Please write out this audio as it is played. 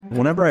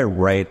Whenever I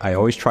write, I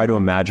always try to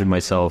imagine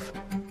myself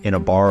in a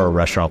bar or a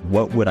restaurant.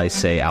 What would I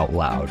say out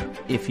loud?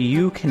 If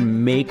you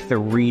can make the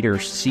reader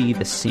see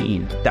the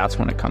scene, that's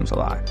when it comes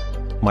alive.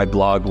 My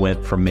blog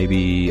went from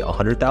maybe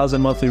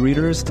 100,000 monthly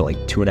readers to like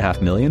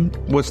 2.5 million.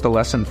 What's the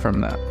lesson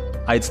from that?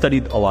 I had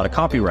studied a lot of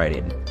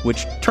copywriting,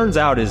 which turns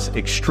out is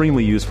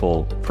extremely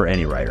useful for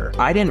any writer.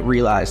 I didn't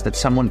realize that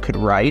someone could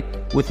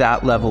write with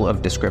that level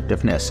of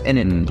descriptiveness, and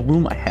it blew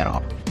my head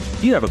off.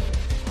 You have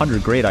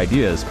 100 great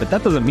ideas, but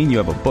that doesn't mean you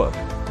have a book.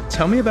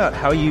 Tell me about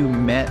how you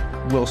met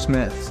Will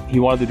Smith. He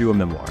wanted to do a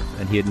memoir,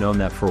 and he had known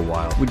that for a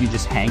while. Would you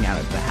just hang out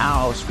at the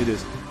house? It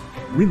is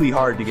really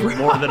hard to get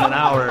more than an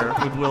hour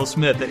with Will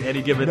Smith at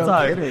any given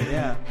time.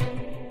 Yeah.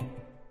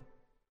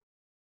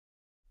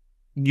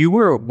 You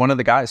were one of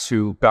the guys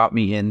who got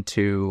me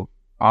into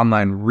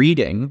online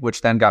reading,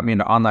 which then got me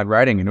into online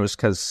writing, and it was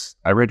because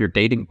I read your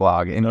dating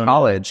blog in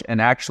college. And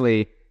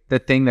actually, the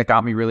thing that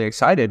got me really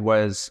excited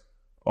was,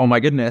 oh my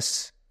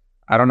goodness,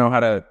 I don't know how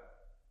to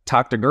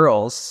talk to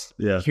girls.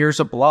 Yeah. Here's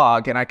a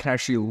blog, and I can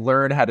actually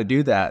learn how to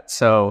do that.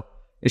 So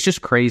it's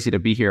just crazy to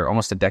be here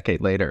almost a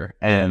decade later.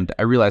 And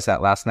I realized that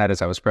last night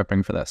as I was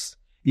prepping for this.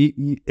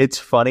 It's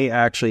funny,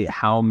 actually,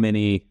 how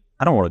many,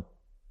 I don't want to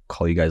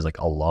call you guys like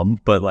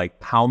alum, but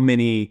like how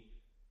many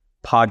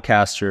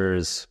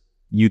podcasters,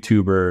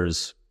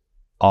 YouTubers,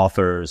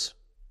 authors,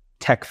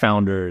 tech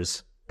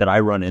founders that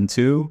I run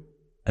into,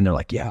 and they're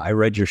like, yeah, I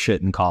read your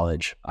shit in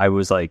college. I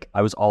was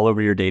all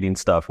over your dating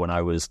stuff when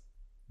I was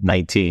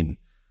 19,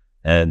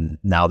 and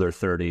now they're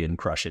 30 and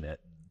crushing it.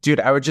 Dude,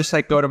 I would just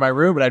like go to my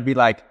room and I'd be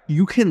like,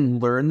 you can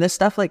learn this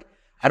stuff. Like,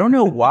 I don't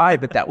know why,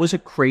 but that was a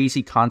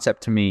crazy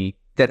concept to me,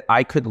 that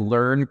I could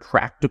learn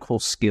practical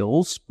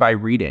skills by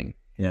reading.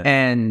 Yeah.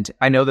 And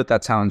I know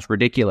that sounds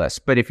ridiculous,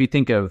 but if you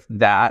think of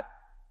that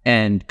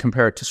and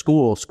compare it to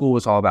school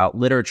was all about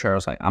literature. I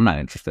was like, I'm not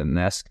interested in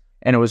this.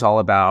 And it was all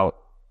about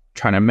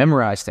trying to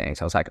memorize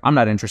things. I was like, I'm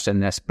not interested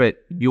in this. But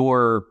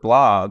your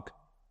blog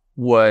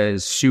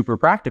was super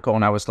practical.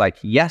 And I was like,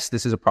 yes,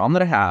 this is a problem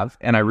that I have.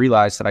 And I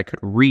realized that I could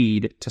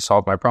read to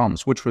solve my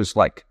problems, which was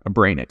like a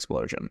brain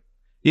explosion.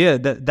 Yeah,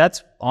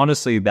 that's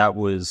honestly, that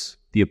was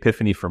the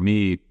epiphany for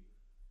me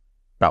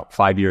about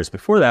 5 years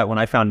before that, when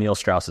I found Neil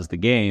Strauss's The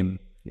Game.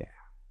 Yeah.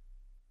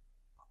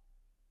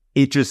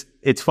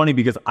 It's funny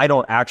because I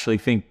don't actually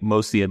think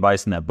most of the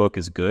advice in that book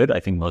is good. I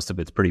think most of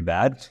it's pretty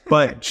bad.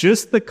 But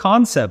just the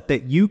concept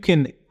that you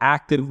can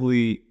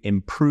actively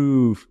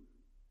improve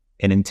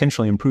and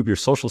intentionally improve your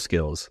social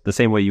skills the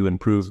same way you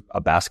improve a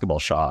basketball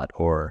shot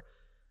or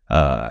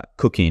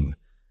cooking.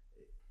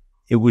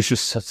 It was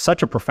just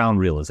such a profound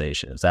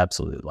realization. It's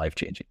absolutely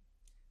life-changing.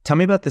 Tell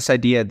me about this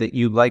idea that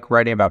you like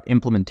writing about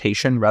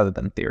implementation rather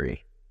than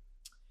theory.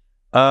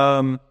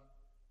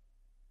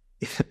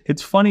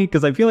 It's funny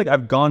because I feel like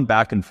I've gone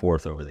back and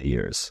forth over the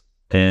years,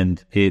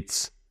 and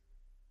it's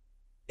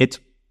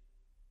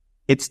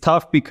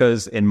tough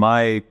because in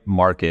my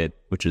market,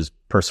 which is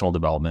personal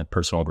development,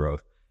 personal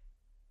growth,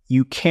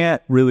 you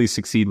can't really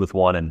succeed with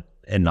one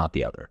and not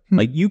the other.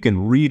 Like, you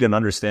can read and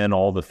understand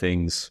all the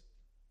things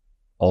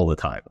all the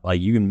time.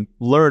 Like, you can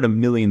learn a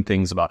million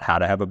things about how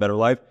to have a better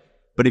life,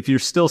 but if you're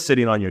still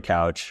sitting on your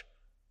couch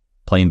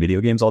playing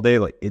video games all day,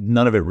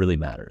 none of it really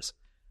matters.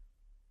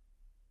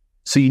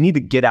 So you need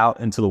to get out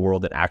into the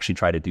world and actually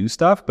try to do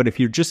stuff. But if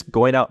you're just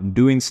going out and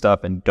doing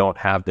stuff and don't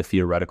have the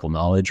theoretical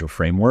knowledge or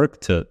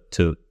framework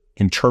to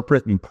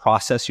interpret and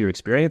process your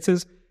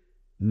experiences,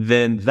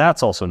 then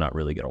that's also not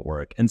really going to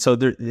work. And so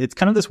it's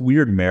kind of this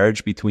weird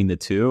marriage between the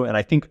two. And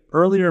I think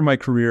earlier in my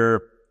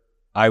career,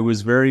 I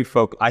was very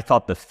focused. I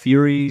thought the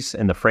theories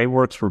and the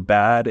frameworks were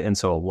bad. And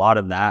so a lot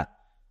of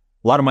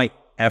my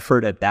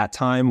effort at that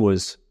time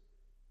was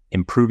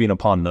improving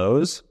upon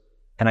those.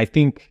 And I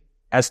think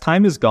as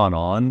time has gone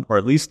on, or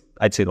at least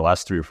I'd say the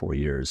last 3 or 4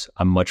 years,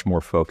 I'm much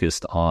more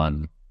focused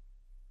on,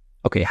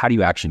 okay, how do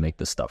you actually make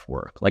this stuff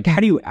work? Like, how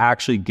do you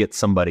actually get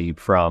somebody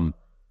from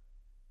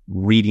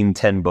reading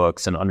 10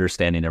 books and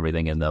understanding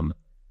everything in them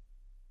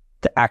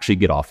to actually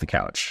get off the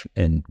couch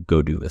and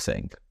go do the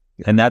thing?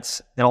 And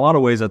that's, in a lot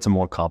of ways, that's a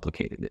more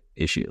complicated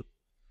issue.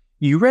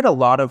 You read a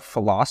lot of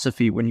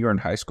philosophy when you were in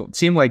high school. It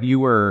seemed like you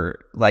were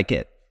like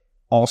at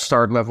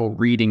all-star level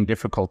reading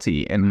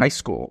difficulty in high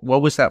school.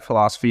 What was that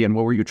philosophy, and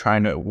what were you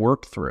trying to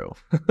work through?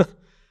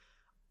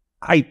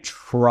 I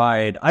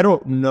tried. I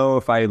don't know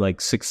if I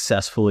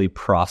successfully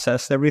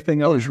processed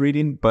everything I was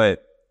reading,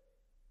 but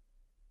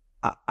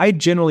I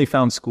generally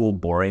found school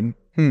boring.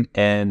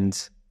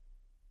 And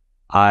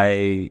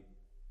I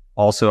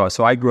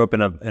grew up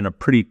in a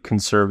pretty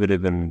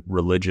conservative and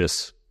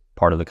religious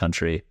part of the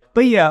country.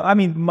 But yeah, I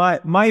mean,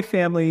 my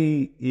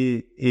family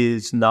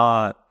is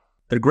not,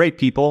 they're great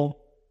people,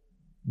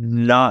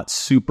 not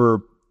super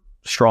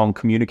strong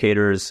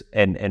communicators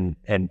and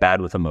bad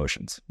with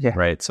emotions. Yeah.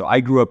 Right. So I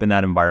grew up in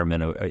that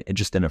environment,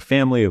 just in a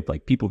family of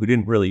people who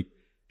didn't really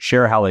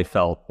share how they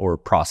felt or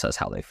process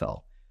how they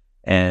felt.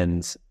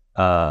 And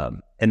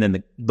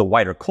then the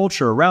wider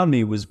culture around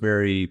me was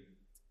very,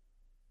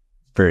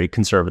 very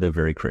conservative,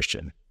 very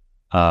Christian,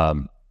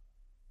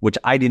 which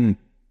I didn't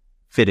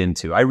fit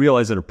into. I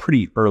realized at a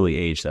pretty early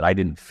age that I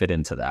didn't fit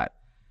into that.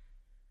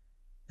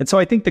 And so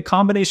I think the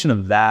combination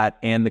of that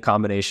and the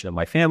combination of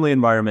my family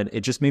environment,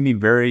 it just made me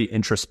very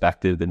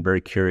introspective and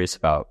very curious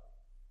about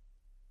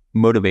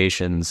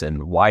motivations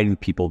and why do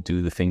people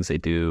do the things they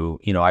do.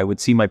 You know, I would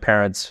see my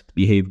parents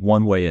behave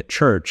one way at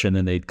church and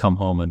then they'd come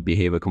home and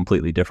behave a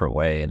completely different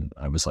way. And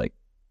I was like,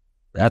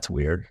 that's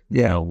weird.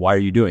 Yeah. You know, why are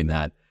you doing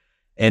that?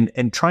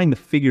 And trying to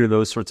figure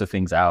those sorts of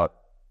things out.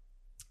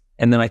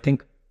 And then I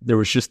think there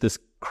was just this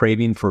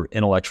craving for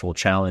intellectual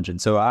challenge.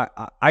 And so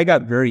I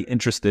got very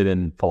interested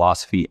in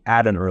philosophy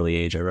at an early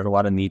age. I read a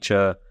lot of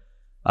Nietzsche.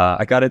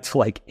 I got into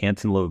like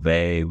Anton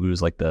LaVey, who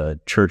was like the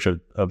Church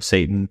of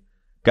Satan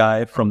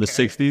guy from the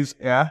 60s.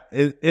 Yeah.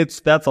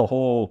 That's a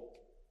whole,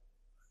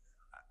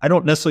 I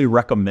don't necessarily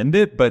recommend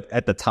it, but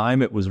at the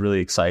time it was really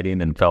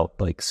exciting and felt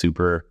like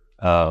super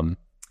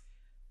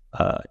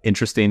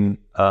interesting.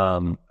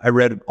 I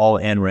read all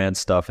Ayn Rand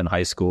stuff in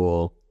high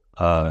school.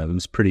 It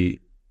was pretty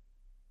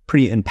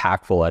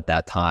impactful at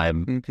that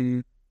time.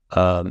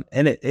 Mm-hmm.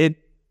 And it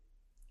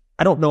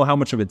I don't know how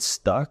much of it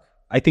stuck.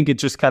 I think it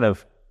just kind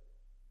of,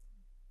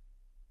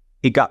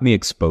 it got me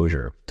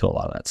exposure to a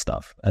lot of that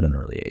stuff at an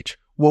early age.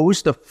 What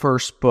was the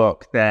first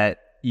book that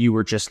you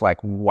were just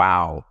like,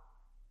 wow,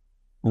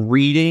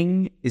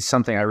 reading is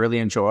something I really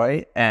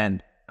enjoy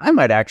and I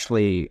might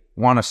actually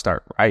want to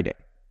start writing?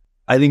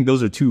 I think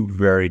those are two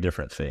very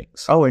different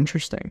things. Oh,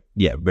 interesting.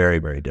 Yeah, very,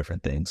 very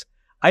different things.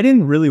 I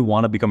didn't really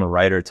want to become a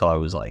writer until I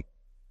was like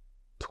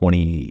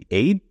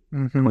 28,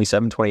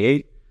 27,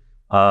 28.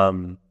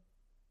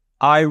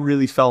 I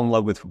really fell in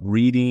love with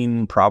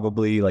reading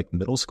probably like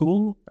middle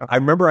school. Okay. I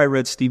remember I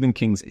read Stephen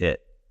King's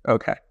It.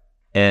 Okay.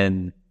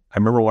 And I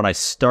remember when I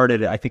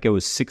started it, I think it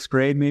was 6th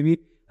grade maybe.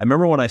 I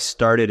remember when I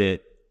started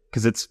it,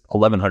 because it's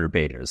 1,100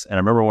 pages. And I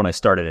remember when I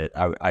started it,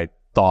 I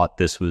thought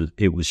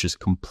it was just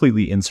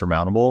completely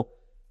insurmountable.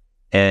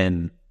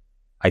 And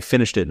I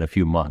finished it in a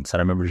few months. And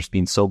I remember just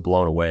being so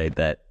blown away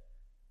that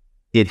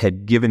it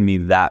had given me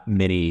that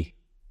many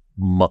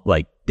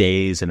like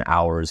days and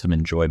hours of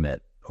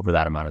enjoyment over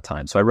that amount of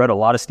time. So I read a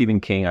lot of Stephen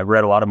King. I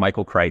read a lot of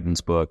Michael Crichton's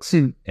books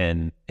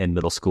in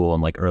middle school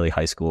and like early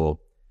high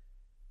school.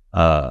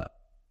 I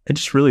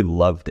just really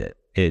loved it.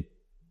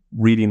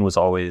 Reading was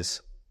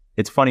always,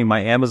 it's funny,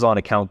 my Amazon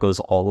account goes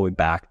all the way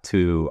back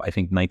to, I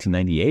think,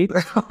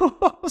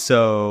 1998.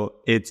 So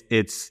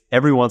it's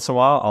every once in a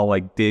while, I'll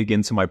like dig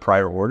into my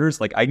prior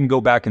orders. Like I can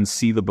go back and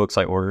see the books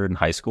I ordered in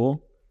high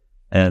school.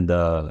 And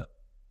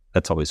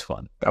that's always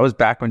fun. That was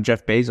back when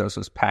Jeff Bezos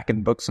was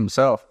packing books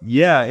himself.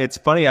 Yeah, it's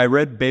funny. I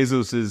read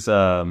Bezos's,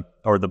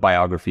 or the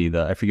biography,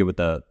 I forget what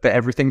The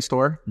Everything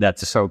Store?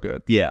 That's so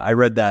good. Yeah, I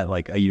read that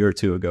like a year or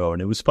two ago.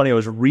 And it was funny. I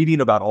was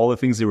reading about all the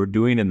things they were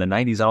doing in the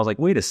 90s. And I was like,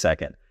 wait a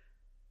second.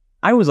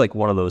 I was like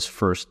one of those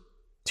first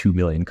 2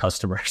 million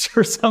customers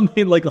or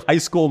something, like high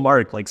school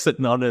Mark, like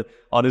sitting on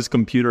his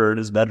computer in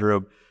his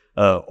bedroom,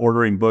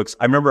 ordering books.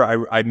 I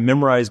remember I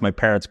memorized my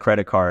parents'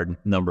 credit card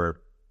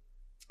number.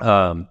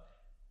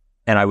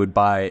 And I would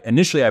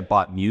initially I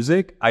bought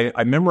music.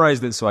 I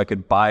memorized it so I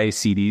could buy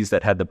CDs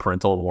that had the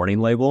parental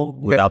warning label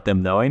without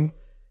them knowing.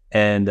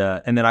 And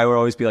then I would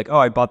always be like, oh,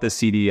 I bought this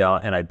CD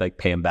and I'd like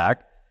pay them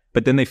back.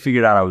 But then they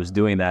figured out I was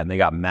doing that and they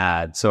got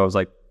mad. So I was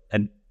like,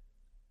 and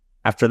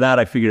after that,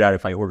 I figured out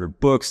if I ordered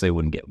books, they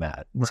wouldn't get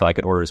mad. Right. So I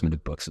could order as many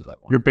books as I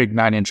want. You're a big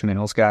Nine Inch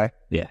Nails guy?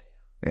 Yeah.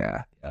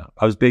 Yeah.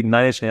 I was big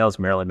Nine Inch Nails,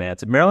 Marilyn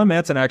Manson. Marilyn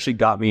Manson actually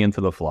got me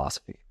into the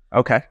philosophy.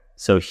 Okay.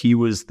 So he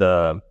was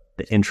the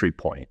entry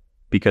point.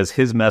 Because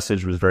his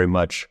message was very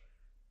much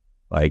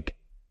like,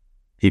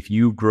 if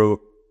you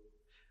grow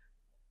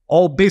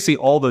basically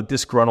all the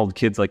disgruntled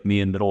kids like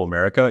me in middle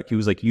America, he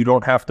was like, you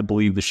don't have to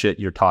believe the shit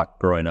you're taught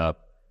growing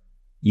up.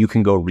 You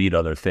can go read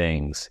other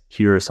things.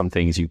 Here are some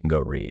things you can go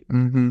read.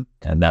 Mm-hmm.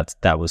 And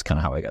that was kind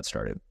of how I got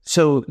started.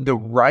 So the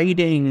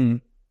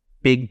writing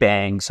big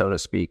bang, so to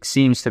speak,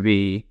 seems to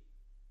be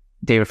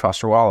David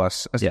Foster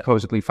Wallace, a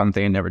supposedly fun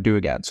thing and never do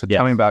again. So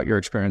tell me about your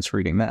experience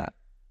reading that.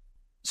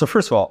 So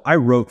first of all, I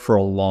wrote for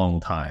a long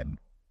time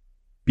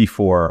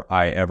before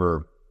I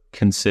ever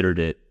considered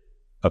it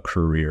a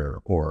career,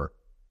 or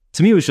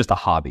to me, it was just a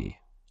hobby.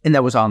 And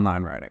that was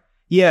online writing.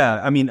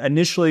 Yeah. I mean,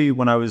 initially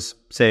when I was,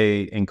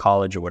 say, in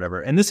college or whatever,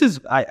 and this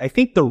is, I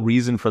think the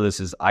reason for this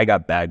is I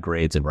got bad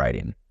grades in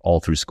writing all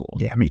through school.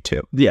 Yeah, me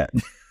too. Yeah.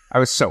 I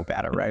was so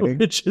bad at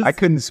writing. I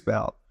couldn't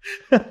spell.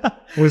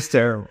 It was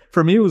terrible.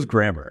 For me, it was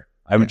grammar.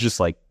 I would just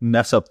like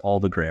mess up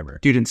all the grammar.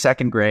 Dude, in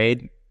second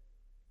grade,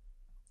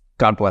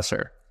 God bless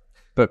her,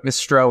 but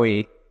Miss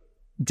Stroey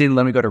didn't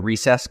let me go to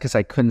recess because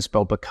I couldn't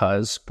spell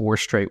because 4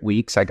 straight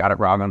weeks. I got it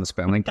wrong on the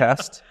spelling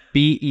test.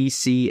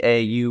 Because.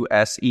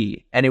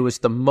 And it was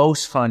the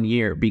most fun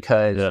year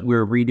because we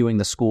were redoing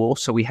the school.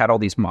 So we had all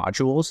these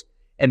modules,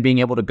 and being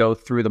able to go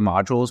through the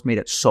modules made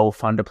it so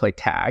fun to play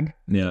tag.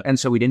 Yeah. And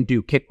so we didn't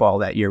do kickball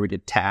that year. We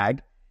did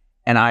tag.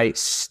 And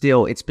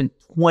it's been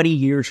 20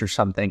 years or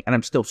something, and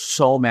I'm still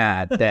so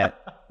mad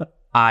that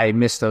I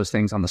missed those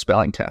things on the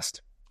spelling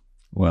test.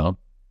 Well,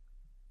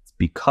 it's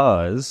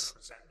because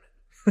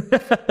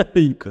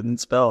you couldn't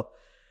spell.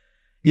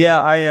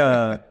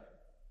 Yeah,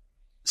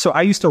 So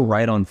I used to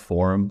write on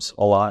forums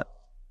a lot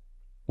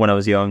when I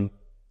was young,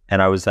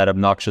 and I was that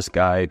obnoxious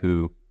guy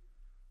who,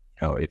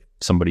 if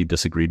somebody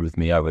disagreed with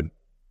me, I would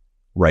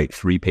write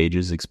 3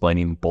 pages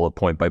explaining bullet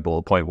point by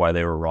bullet point why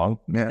they were wrong.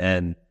 Yeah.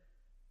 And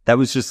that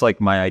was just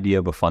like my idea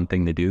of a fun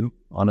thing to do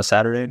on a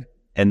Saturday.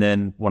 And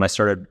then when I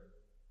started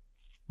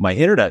my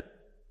internet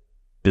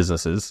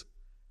businesses,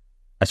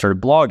 I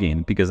started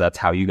blogging because that's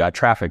how you got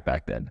traffic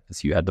back then,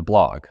 because you had to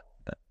blog.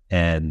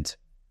 And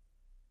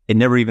it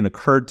never even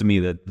occurred to me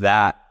that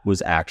that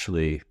was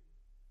actually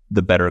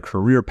the better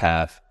career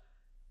path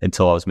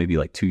until I was maybe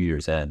like 2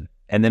 years in.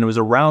 And then it was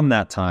around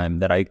that time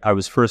that I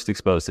was first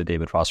exposed to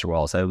David Foster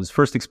Wallace. I was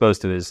first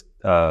exposed to his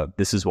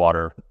This Is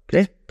Water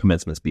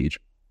commencement speech.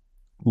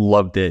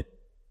 Loved it.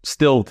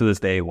 Still to this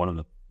day, one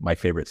of my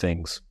favorite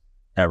things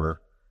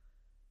ever.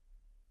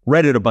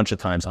 Read it a bunch of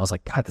times. I was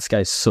like, God, this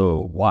guy's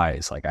so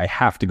wise. Like, I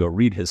have to go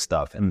read his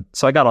stuff. And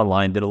so I got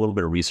online, did a little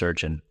bit of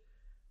research, and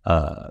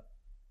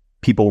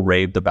people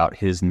raved about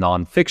his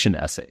nonfiction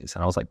essays.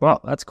 And I was like, well,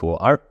 that's cool.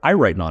 I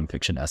write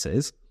nonfiction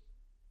essays.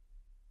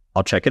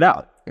 I'll check it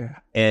out. Yeah.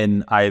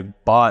 And I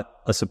bought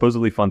a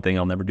supposedly fun thing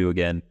I'll never do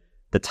again.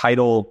 The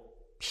title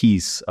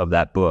piece of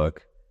that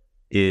book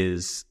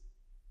is,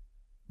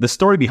 the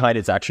story behind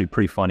it's actually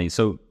pretty funny.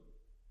 So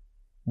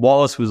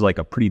Wallace was like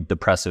a pretty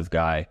depressive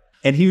guy.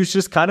 And he was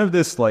just kind of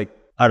this, like,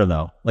 I don't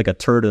know, like a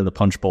turd in the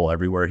punch bowl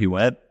everywhere he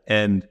went.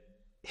 And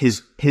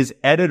his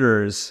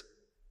editors,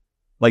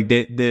 like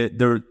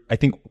they're I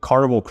think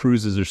Carnival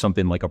Cruises or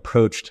something, like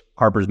approached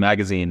Harper's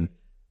Magazine.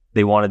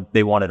 They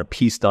wanted a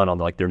piece done on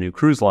like their new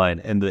cruise line,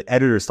 and the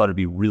editors thought it'd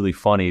be really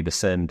funny to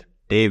send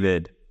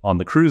David on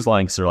the cruise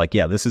line, because they're like,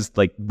 yeah, this is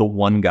like the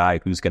one guy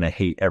who's going to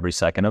hate every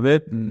second of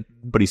it,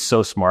 but he's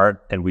so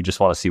smart, and we just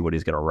want to see what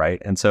he's going to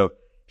write. And so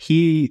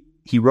he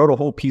wrote a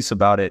whole piece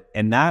about it,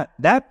 and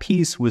that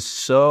piece was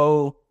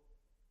so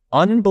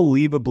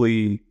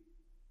unbelievably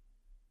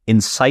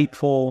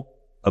insightful,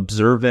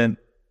 observant,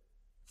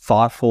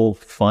 thoughtful,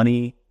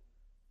 funny.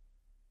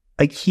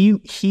 Like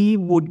he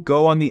would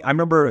go on I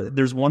remember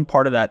there's one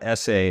part of that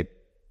essay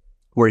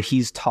where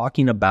he's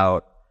talking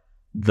about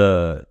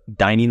the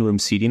dining room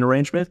seating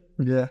arrangement.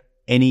 Yeah.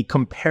 And he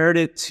compared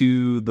it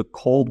to the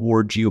Cold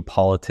War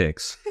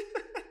geopolitics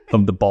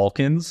of the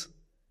Balkans.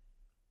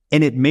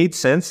 And it made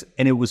sense,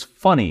 and it was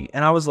funny.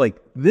 And I was like,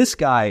 this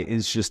guy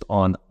is just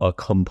on a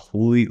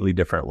completely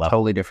different level.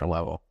 Totally different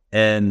level.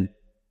 And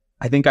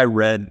I think at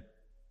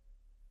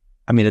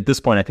this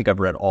point, I think I've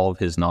read all of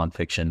his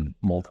nonfiction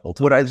multiple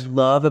times. What I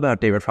love about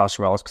David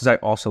Foster Wallace, because I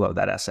also love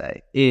that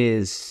essay,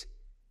 is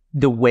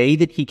the way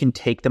that he can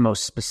take the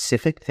most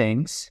specific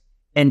things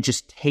and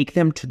just take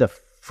them to the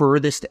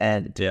furthest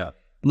end. Yeah.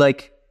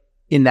 Like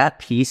in that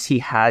piece, he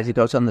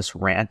goes on this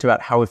rant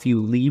about how if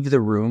you leave the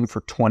room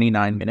for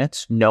 29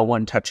 minutes, no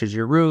one touches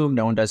your room,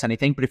 no one does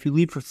anything. But if you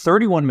leave for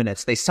 31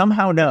 minutes, they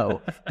somehow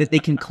know that they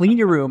can clean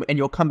your room, and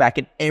you'll come back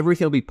and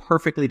everything will be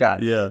perfectly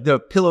done. Yeah. The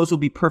pillows will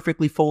be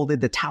perfectly folded,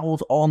 the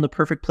towels all in the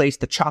perfect place,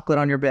 the chocolate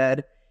on your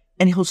bed.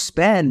 And he'll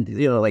spend,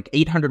 like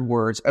 800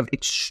 words of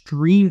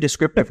extreme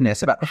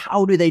descriptiveness about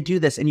how do they do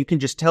this. And you can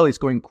just tell he's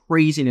going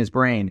crazy in his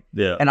brain.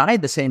 Yeah. And I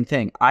had the same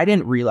thing. I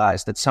didn't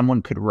realize that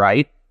someone could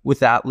write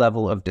with that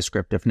level of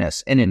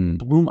descriptiveness, and it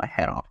blew my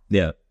head off.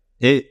 Yeah.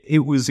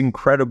 It was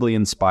incredibly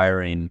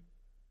inspiring.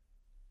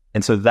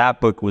 And so that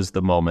book was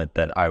the moment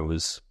that I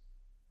was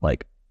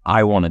like,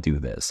 I want to do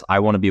this. I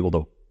want to be able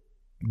to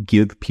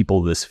give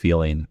people this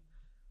feeling.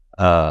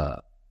 And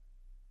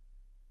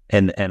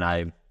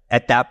I,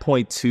 at that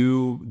point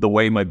too, the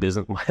way my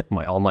business,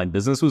 my online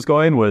business was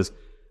going was,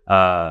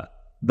 the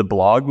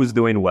blog was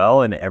doing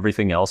well and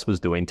everything else was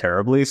doing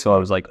terribly. So I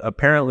was like,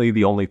 apparently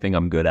the only thing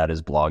I'm good at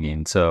is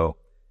blogging. So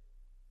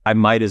I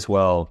might as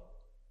well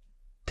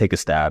take a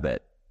stab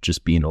at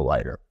just being a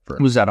writer.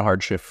 Was that a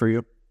hard shift for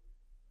you?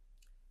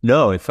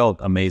 No, it felt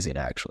amazing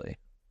actually.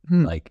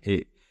 Like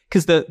it,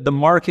 because the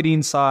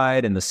marketing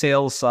side and the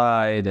sales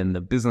side and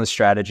the business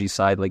strategy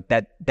side, like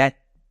that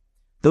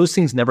those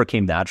things never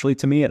came naturally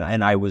to me,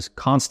 and I was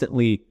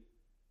constantly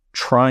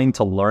trying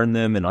to learn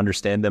them and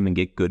understand them and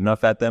get good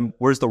enough at them.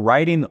 Whereas the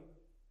writing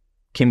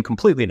came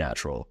completely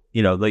natural.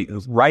 Like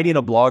writing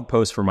a blog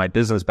post for my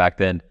business back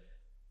then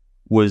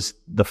was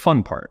the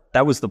fun part.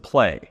 That was the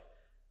play.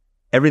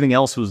 Everything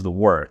else was the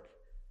work.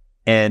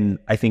 And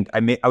I think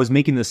I was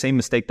making the same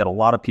mistake that a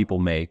lot of people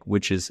make,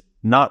 which is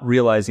not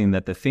realizing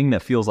that the thing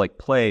that feels like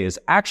play is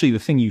actually the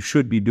thing you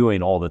should be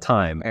doing all the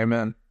time.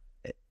 Amen.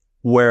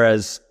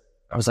 Whereas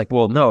I was like,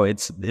 well, no,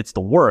 it's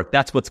the work.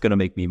 That's what's going to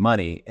make me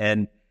money.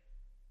 And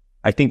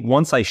I think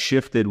once I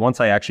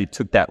actually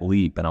took that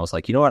leap and I was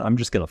like, you know what, I'm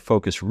just going to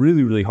focus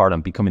really, really hard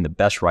on becoming the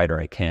best writer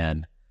I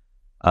can,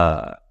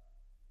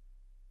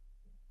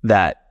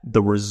 that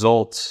the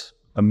results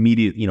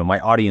immediately, my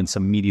audience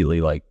immediately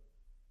like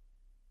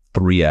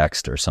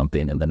 3x'd or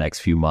something in the next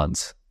few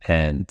months.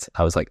 And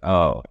I was like,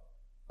 oh,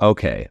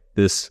 okay,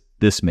 this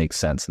makes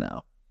sense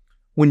now.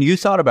 When you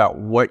thought about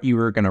what you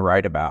were going to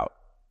write about,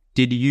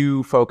 did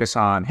you focus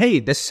on, hey,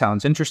 this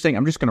sounds interesting,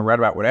 I'm just going to write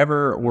about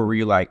whatever? Or were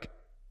you like,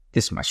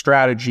 this is my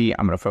strategy.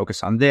 I'm going to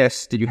focus on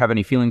this. Did you have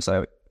any feelings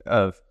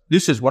of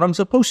this is what I'm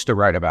supposed to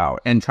write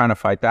about and trying to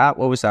fight that?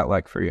 What was that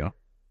like for you?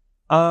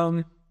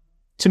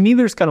 To me,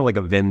 there's kind of like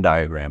a Venn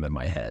diagram in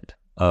my head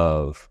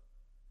of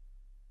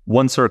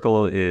one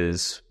circle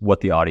is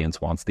what the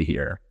audience wants to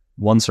hear.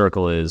 One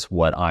circle is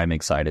what I'm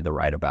excited to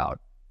write about.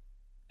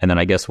 And then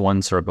I guess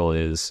one circle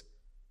is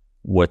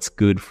what's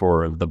good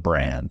for the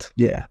brand.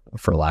 Yeah.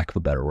 For lack of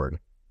a better word.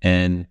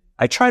 And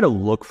I try to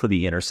look for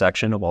the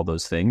intersection of all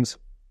those things.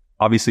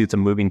 Obviously, it's a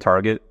moving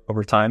target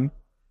over time.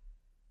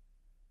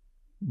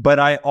 But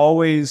I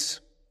always,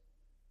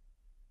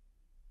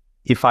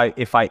 if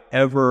I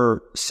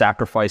ever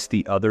sacrifice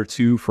the other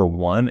two for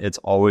one, it's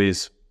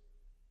always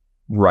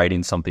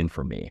writing something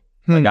for me.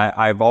 Like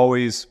I've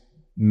always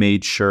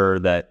made sure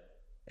that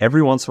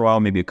every once in a while,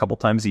 maybe a couple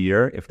times a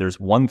year, if there's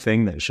one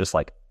thing that's just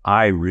like,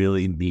 I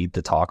really need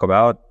to talk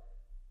about,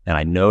 and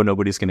I know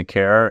nobody's going to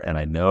care, and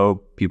I know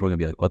people are going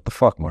to be like, what the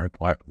fuck, Mark?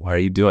 Why are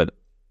you doing it?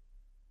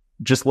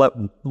 Just let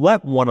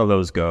one of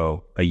those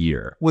go a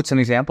year. What's an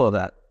example of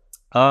that?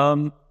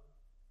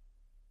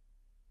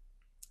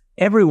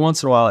 Every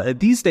once in a while,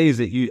 these days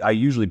I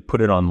usually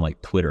put it on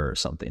like Twitter or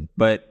something,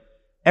 but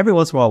every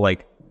once in a while,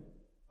 like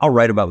I'll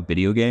write about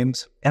video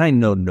games, and I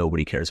know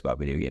nobody cares about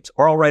video games,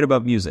 or I'll write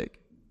about music.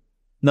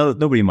 No,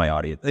 nobody in my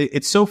audience.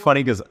 It's so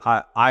funny because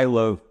I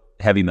love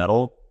heavy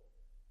metal,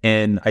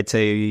 and I'd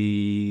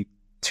say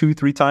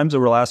 2-3 times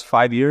over the last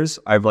 5 years,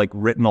 I've like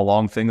written a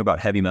long thing about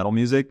heavy metal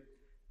music.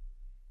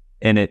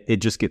 And it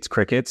just gets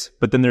crickets.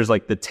 But then there's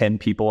like the 10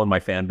 people in my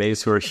fan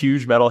base who are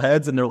huge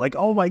metalheads, and they're like,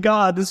 oh my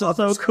God, this is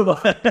so cool.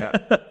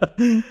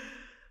 Yeah.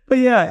 But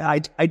yeah,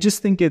 I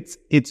just think it's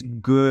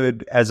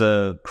good as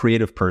a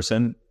creative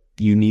person.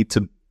 You need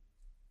to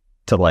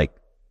like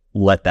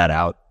let that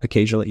out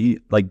occasionally.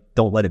 Like,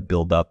 don't let it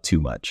build up too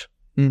much.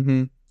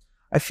 Mm-hmm.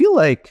 I feel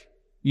like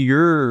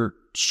you're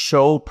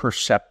so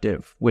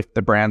perceptive with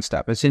the brand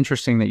stuff. It's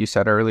interesting that you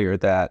said earlier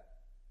that,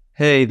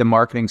 hey, the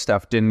marketing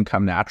stuff didn't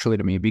come naturally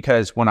to me,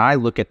 because when I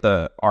look at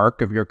the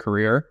arc of your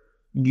career,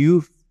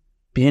 you've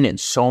been in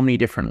so many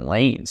different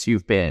lanes.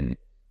 You've been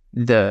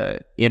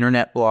the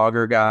internet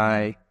blogger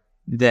guy,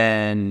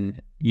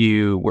 then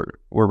you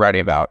were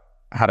writing about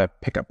how to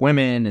pick up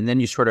women, and then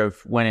you sort of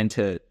went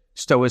into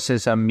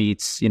stoicism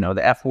meets,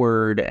 the F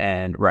word,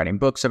 and writing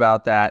books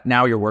about that.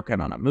 Now you're working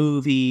on a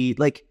movie.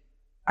 Like,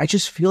 I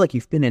just feel like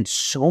you've been in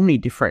so many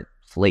different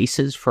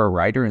places for a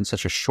writer in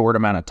such a short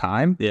amount of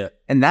time. Yeah.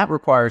 And that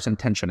requires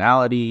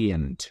intentionality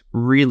and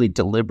really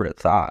deliberate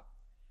thought.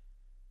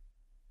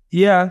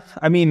 Yeah.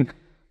 I mean,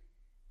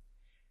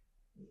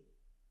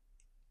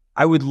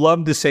 I would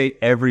love to say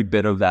every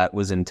bit of that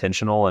was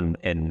intentional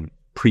and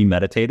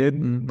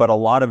premeditated, but a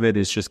lot of it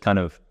is just kind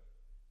of,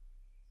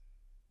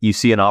 you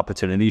see an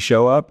opportunity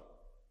show up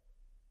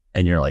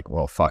and you're like,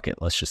 well, fuck it.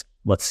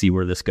 Let's see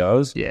where this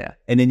goes. Yeah.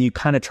 And then you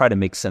kind of try to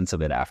make sense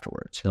of it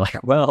afterwards. You're like,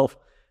 well,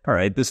 all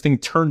right, this thing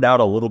turned out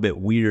a little bit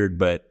weird,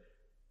 but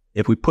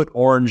if we put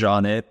orange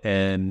on it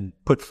and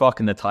put fuck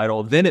in the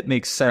title, then it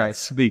makes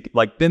sense.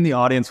 Like, then the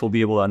audience will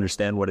be able to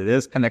understand what it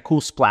is. And that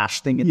cool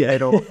splash thing in the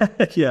title.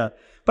 Yeah.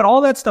 But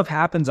all that stuff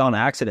happens on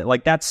accident.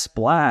 Like that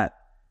splat.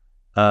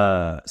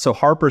 So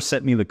Harper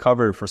sent me the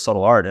cover for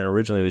Subtle Art, and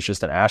originally it was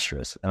just an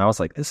asterisk. And I was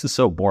like, this is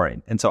so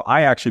boring. And so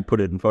I actually put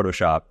it in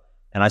Photoshop,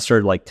 and I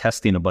started like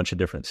testing a bunch of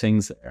different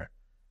things there.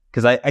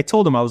 Because I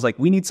told him, I was like,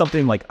 we need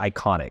something like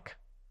iconic.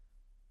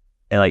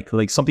 And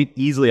like something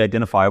easily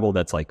identifiable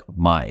that's like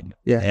mine.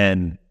 Yeah.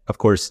 And of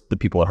course, the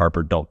people at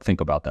Harper don't think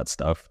about that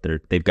stuff.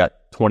 They've got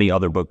 20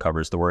 other book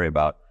covers to worry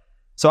about.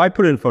 So I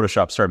put it in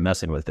Photoshop, started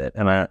messing with it,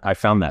 and I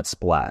found that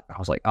splat. I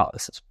was like, oh,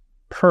 this is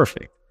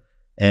perfect.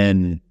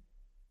 And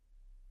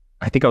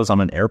I think I was on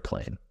an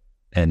airplane,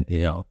 and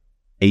 8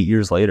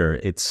 years later,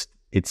 it's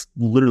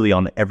literally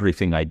on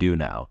everything I do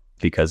now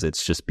because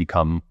it's just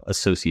become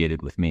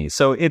associated with me.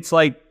 So it's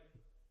like,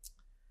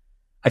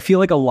 I feel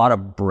like a lot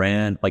of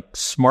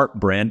smart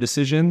brand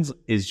decisions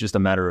is just a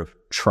matter of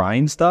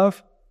trying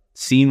stuff,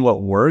 seeing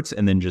what works,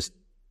 and then just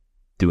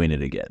doing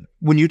it again.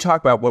 When you talk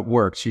about what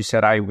works, you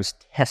said I was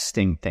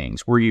testing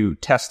things. Were you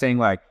testing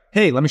like,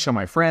 hey, let me show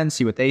my friends,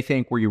 see what they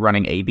think? Were you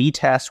running A/B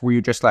tests? Were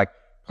you just like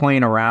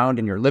playing around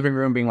in your living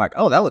room being like,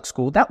 oh, that looks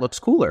cool. That looks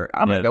cooler.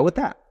 I'm going to go with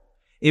that.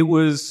 It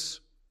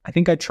was, I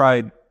think I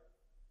tried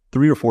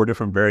 3 or 4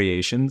 different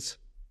variations.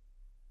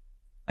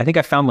 I think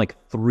I found like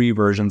 3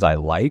 versions I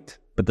liked,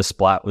 but the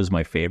splat was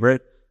my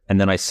favorite. And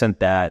then I sent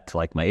that to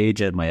like my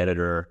agent, my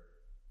editor,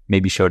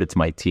 maybe showed it to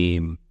my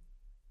team.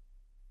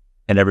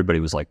 And everybody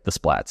was like, the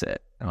splat's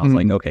it. And I was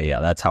like, okay,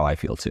 yeah, that's how I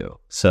feel too.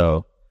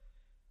 So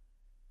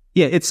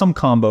yeah, it's some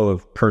combo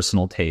of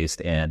personal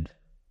taste and,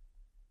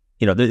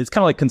 it's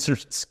kind of like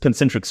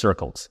concentric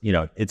circles.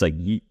 It's like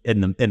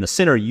in the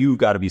center, you've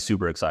got to be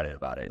super excited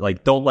about it.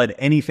 Like, don't let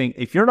anything,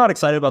 if you're not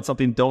excited about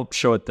something, don't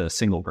show it to a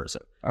single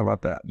person. I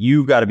love that.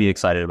 You've got to be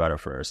excited about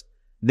it first.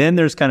 Then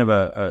there's kind of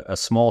a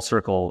small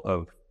circle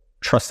of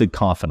trusted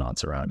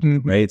confidants around you,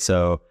 right?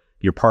 So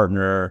your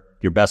partner,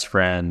 your best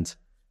friend,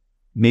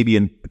 maybe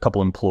a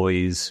couple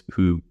employees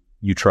who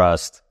you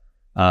trust,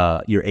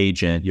 your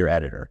agent, your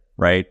editor,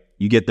 right?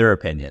 You get their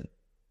opinion.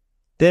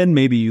 Then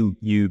maybe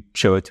you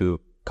show it to a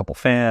couple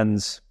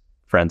fans,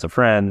 friends of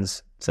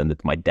friends, send it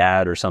to my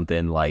dad or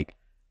something, like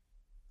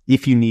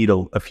if you need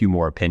a few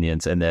more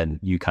opinions, and then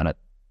you kind of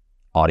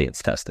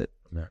audience test it.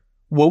 Yeah.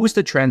 What was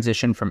the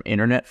transition from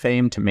internet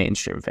fame to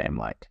mainstream fame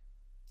like?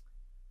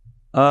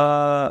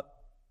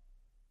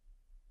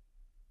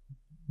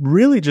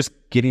 Really just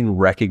getting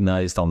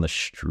recognized on the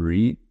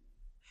street.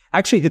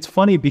 Actually, it's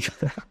funny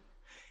because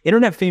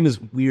internet fame is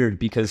weird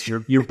because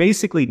you're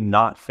basically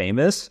not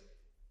famous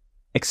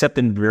except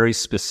in very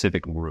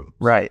specific groups.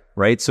 Right.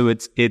 So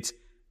it's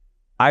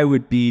I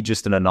would be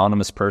just an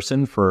anonymous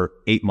person for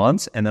 8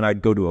 months, and then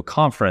I'd go to a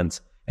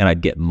conference and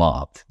I'd get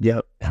mobbed.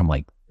 Yep. And I'm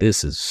like,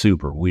 this is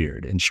super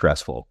weird and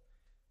stressful.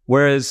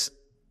 Whereas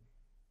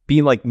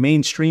being like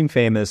mainstream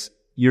famous,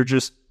 you're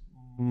just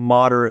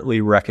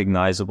moderately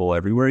recognizable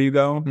everywhere you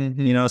go.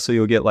 Mm-hmm. So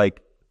you'll get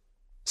like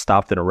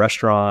stopped at a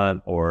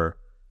restaurant or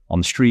on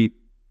the street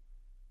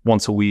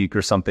once a week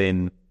or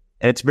something.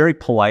 And it's very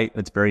polite.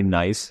 It's very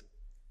nice.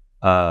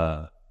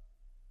 Because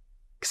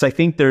I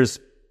think there's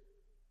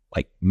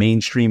like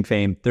mainstream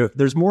fame.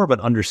 There's more of an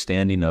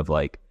understanding of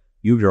like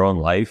you have your own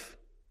life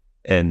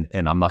and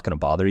I'm not going to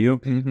bother you.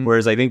 Mm-hmm.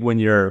 Whereas I think when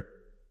you're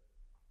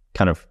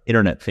kind of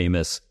internet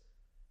famous,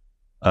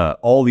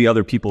 all the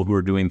other people who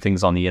are doing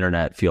things on the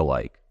internet feel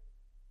like,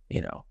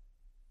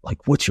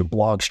 like, what's your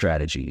blog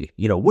strategy?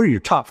 What are your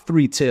top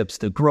 3 tips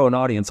to grow an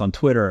audience on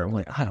Twitter? I'm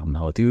like, I don't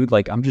know, dude.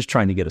 Like, I'm just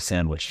trying to get a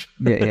sandwich.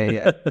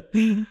 Yeah.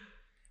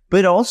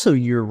 But also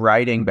your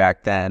writing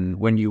back then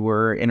when you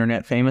were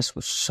internet famous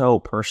was so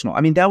personal.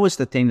 I mean, that was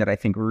the thing that I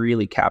think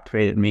really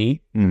captivated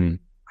me. Mm-hmm.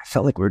 I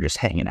felt like we were just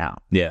hanging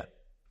out. Yeah.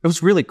 It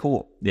was really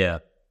cool. Yeah.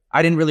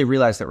 I didn't really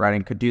realize that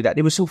writing could do that.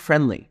 It was so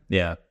friendly.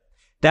 Yeah.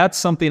 That's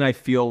something I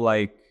feel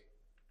like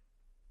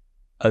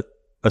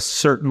a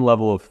certain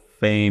level of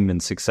fame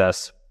and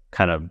success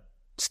kind of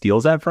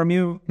steals that from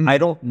you. Mm-hmm. I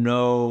don't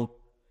know.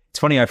 It's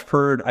funny. I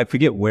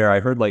forget where I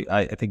heard, like,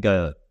 I think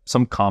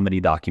some comedy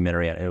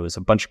documentary, and it was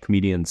a bunch of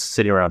comedians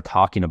sitting around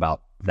talking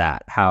about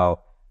that, how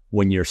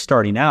when you're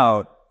starting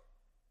out,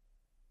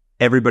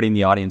 everybody in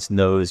the audience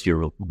knows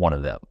you're one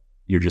of them.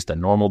 You're just a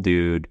normal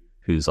dude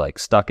who's like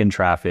stuck in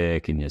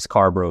traffic and his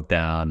car broke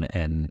down,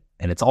 and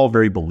it's all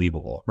very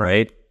believable,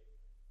 right?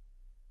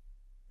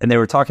 And they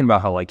were talking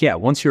about how, like, yeah,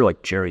 once you're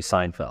like Jerry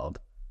Seinfeld,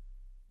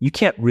 you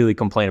can't really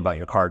complain about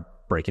your car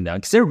breaking down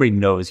because everybody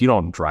knows you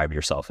don't drive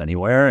yourself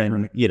anywhere,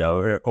 and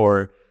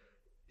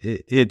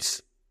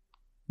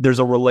there's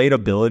a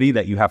relatability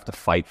that you have to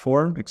fight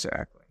for.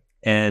 Exactly.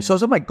 And So I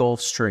was on my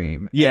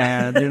Gulfstream.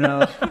 Yeah. And,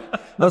 I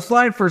was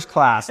flying first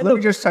class. Let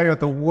me just tell you what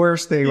the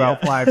worst thing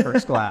about flying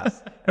first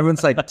class.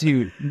 Everyone's like,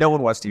 dude, no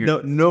one wants to hear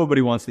it.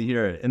 Nobody wants to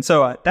hear it. And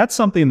so that's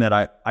something that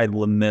I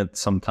lament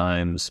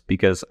sometimes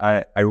because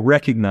I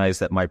recognize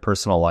that my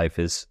personal life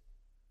is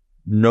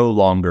no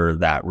longer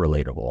that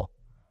relatable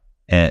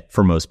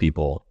for most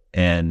people.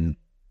 And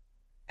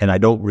I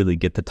don't really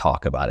get to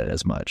talk about it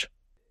as much.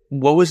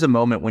 What was the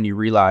moment when you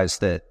realized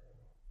that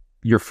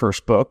your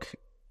first book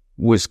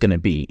was going to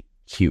be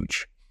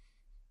huge?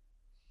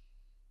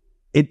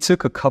 It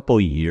took a couple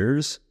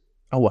years.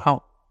 Oh,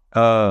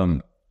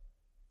 wow.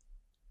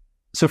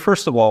 So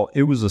first of all,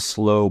 it was a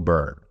slow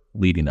burn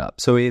leading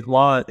up. So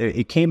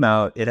it came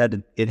out, it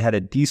had a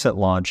decent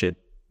launch. It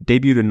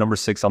debuted at number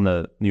 6 on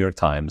the New York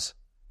Times.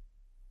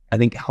 I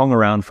think hung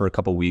around for a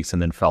couple weeks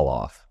and then fell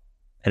off.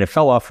 And it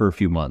fell off for a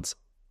few months.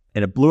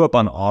 And it blew up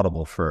on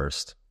Audible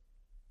first.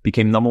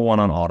 Became number 1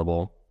 on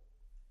Audible.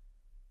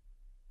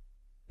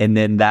 And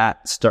then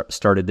that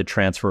started to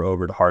transfer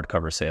over to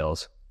hardcover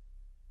sales.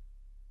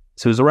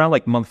 So it was around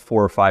like month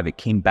 4 or 5, it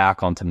came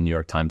back onto the New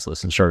York Times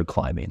list and started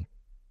climbing.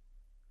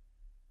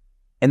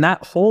 And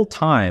that whole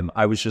time,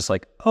 I was just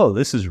like, oh,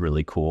 this is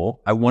really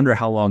cool. I wonder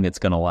how long it's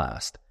going to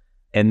last.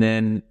 And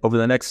then over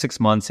the next 6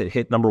 months, it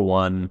hit number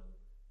 1.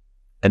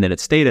 And then it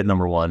stayed at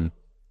number 1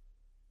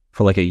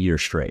 for like a year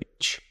straight.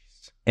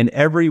 Jeez. And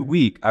every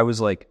week, I was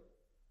like,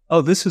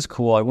 oh, this is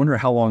cool. I wonder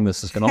how long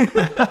this is going to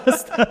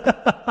last.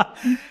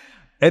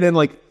 And then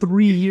like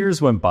 3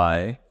 years went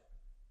by.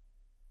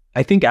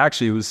 I think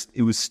actually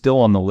it was still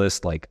on the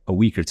list like a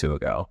week or 2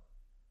 ago.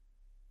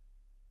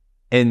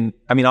 And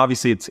I mean,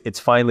 obviously it's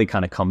finally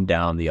kind of come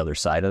down the other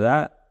side of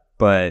that.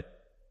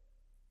 But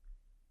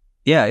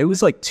yeah, it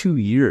was like 2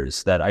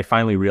 years that I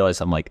finally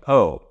realized, I'm like,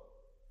 oh,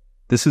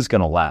 this is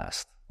going to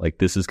last. Like,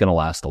 this is going to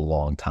last a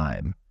long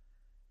time.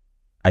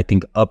 I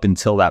think up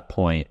until that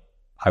point,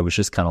 I was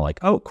just kind of like,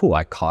 oh, cool.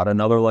 I caught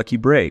another lucky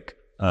break.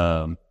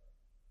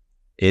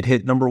 It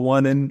hit number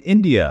 1 in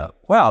India.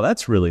 Wow,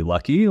 that's really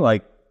lucky.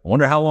 Like, I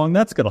wonder how long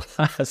that's going to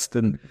last.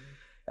 And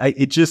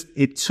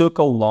it took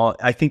a long,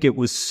 I think it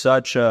was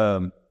such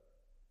the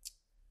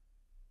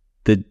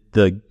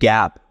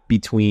gap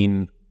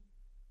between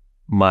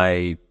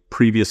my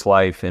previous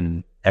life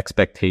and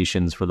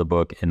expectations for the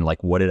book and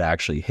like what it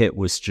actually hit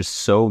was just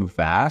so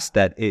vast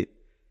that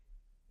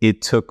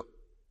it took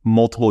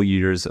multiple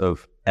years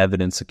of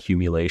evidence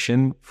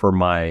accumulation for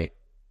my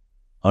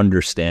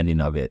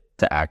understanding of it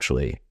to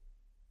actually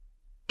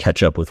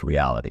catch up with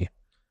reality.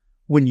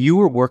 When you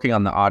were working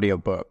on the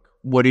audiobook,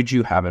 what did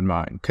you have in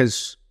mind?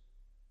 Because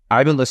I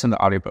haven't listened to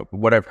the audiobook, but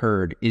what I've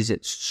heard is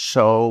it's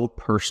so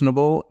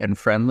personable and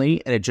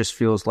friendly, and it just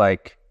feels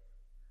like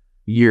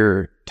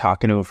you're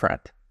talking to a friend.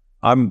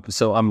 I'm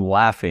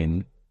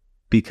laughing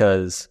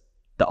because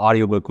the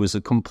audiobook was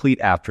a complete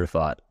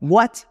afterthought.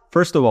 What?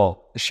 First of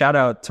all, shout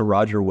out to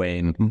Roger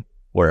Wayne,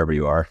 wherever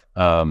you are.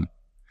 I've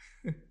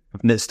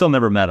still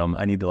never met him.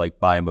 I need to like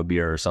buy him a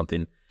beer or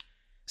something.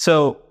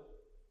 So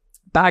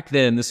back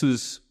then,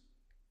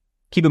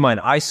 keep in mind,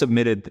 I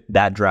submitted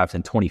that draft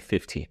in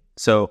 2015.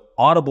 So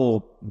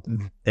Audible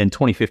in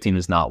 2015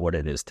 is not what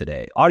it is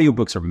today.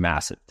 Audiobooks are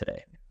massive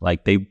today.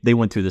 Like they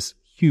went through this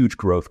huge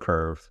growth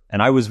curve.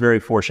 And I was very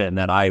fortunate in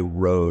that I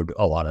rode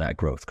a lot of that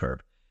growth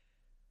curve.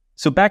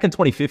 So back in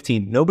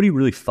 2015, nobody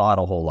really thought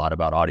a whole lot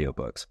about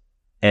audiobooks.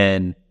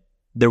 And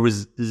there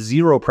was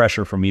zero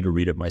pressure for me to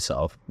read it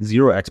myself,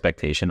 zero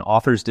expectation.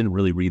 Authors didn't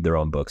really read their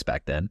own books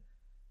back then.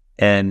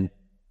 And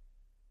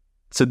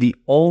so the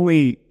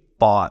only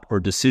thought or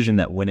decision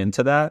that went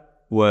into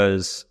that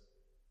was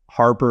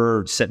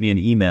Harper sent me an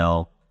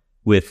email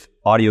with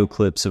audio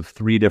clips of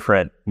 3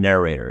 different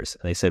narrators.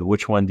 And they said,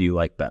 which one do you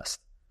like best?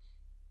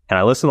 And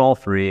I listened to all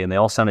 3 and they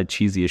all sounded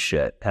cheesy as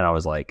shit. And I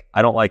was like,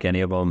 I don't like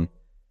any of them.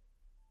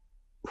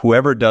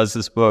 Whoever does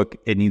this book,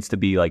 it needs to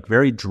be like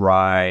very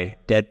dry,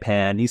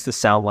 deadpan, needs to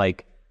sound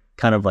like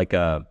kind of like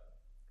a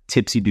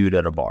tipsy dude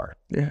at a bar.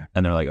 Yeah.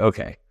 And they're like,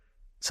 okay.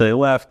 So they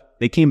left.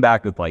 They came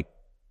back with like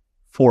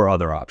 4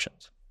 other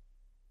options.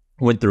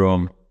 Went through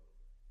them.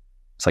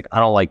 It's like, I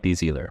don't like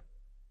these either.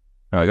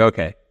 They're like,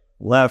 okay.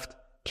 Left.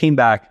 Came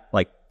back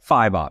like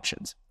 5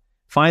 options.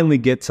 Finally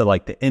get to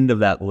like the end of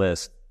that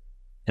list.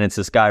 And it's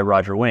this guy,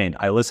 Roger Wayne.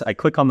 I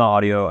click on the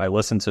audio. I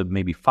listen to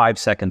maybe 5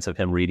 seconds of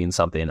him reading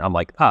something. I'm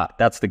like,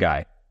 that's the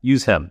guy.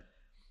 Use him.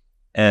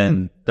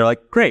 And they're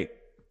like, great.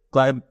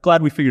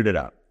 Glad we figured it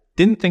out.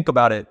 Didn't think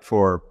about it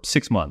for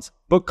 6 months.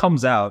 Book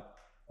comes out,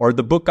 or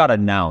the book got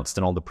announced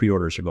and all the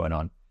pre-orders are going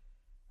on.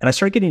 And I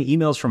started getting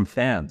emails from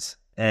fans.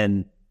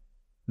 And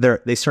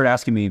they started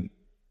asking me,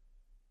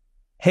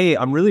 hey,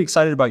 I'm really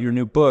excited about your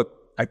new book.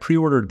 I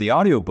pre-ordered the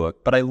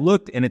audiobook, but I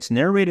looked and it's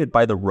narrated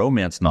by the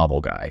romance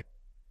novel guy.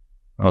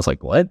 I was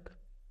like, what?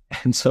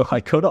 And so I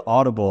go to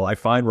Audible, I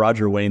find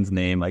Roger Wayne's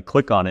name, I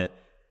click on it,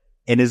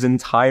 and his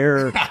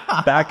entire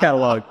back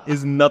catalog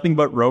is nothing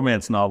but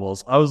romance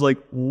novels. I was like,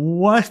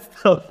 what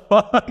the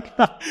fuck?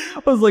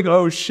 I was like,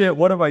 oh shit,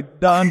 what have I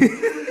done?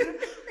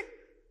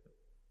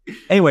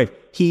 Anyway,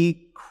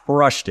 he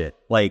crushed it,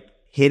 like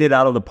hit it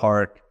out of the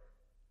park,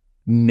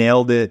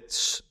 nailed it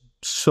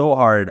so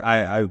hard.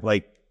 I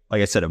like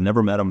I said, I've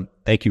never met him.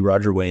 Thank you,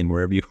 Roger Wayne,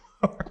 wherever you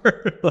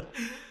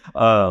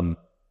are.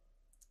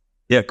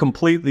 Yeah,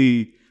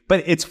 completely.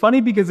 But it's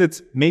funny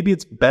because maybe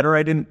it's better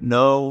I didn't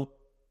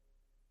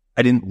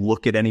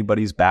look at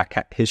anybody's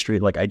back history.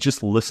 Like I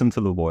just listened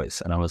to the voice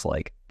and I was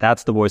like,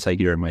 that's the voice I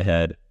hear in my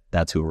head.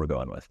 That's who we're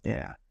going with.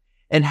 Yeah.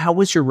 And how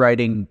was your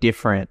writing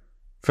different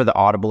for the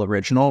Audible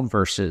original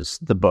versus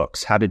the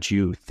books? How did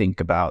you think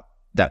about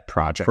that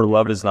project? For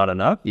Love Is Not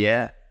Enough?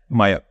 Yeah.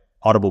 My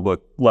Audible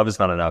book, Love Is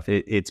Not Enough.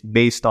 It's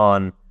based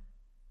on,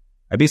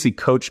 I basically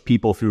coached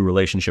people through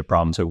relationship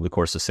problems over the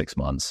course of 6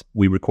 months.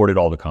 We recorded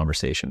all the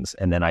conversations,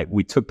 and then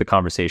we took the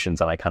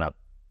conversations and I kind of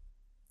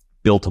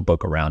built a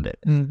book around it.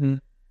 Mm-hmm.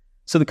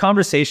 So the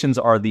conversations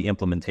are the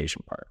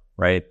implementation part,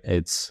 right?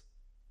 It's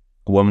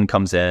a woman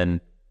comes in,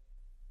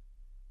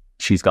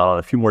 she's gone on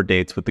a few more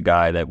dates with the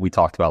guy that we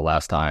talked about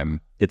last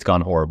time. It's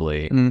gone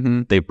horribly.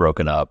 Mm-hmm. They've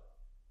broken up.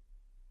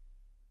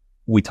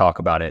 We talk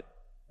about it.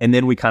 And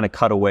then we kind of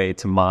cut away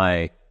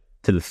to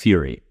the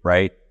theory,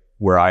 right?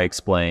 Where I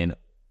explain,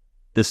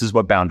 this is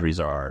what boundaries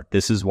are.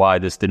 This is why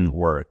this didn't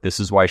work. This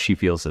is why she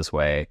feels this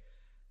way.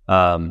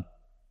 So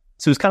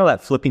it's kind of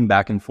that flipping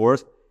back and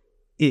forth.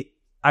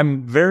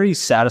 I'm very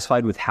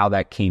satisfied with how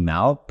that came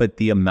out, but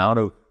the amount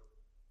of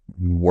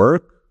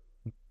work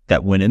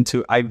that went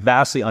into, I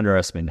vastly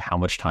underestimated how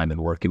much time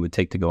and work it would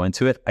take to go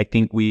into it. I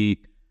think we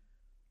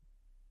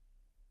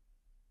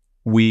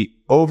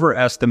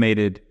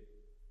overestimated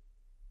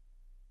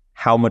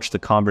how much the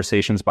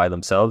conversations by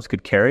themselves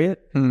could carry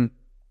it. Mm.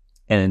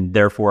 And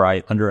therefore,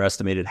 I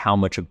underestimated how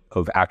much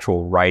of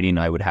actual writing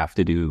I would have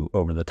to do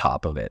over the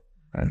top of it.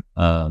 Right.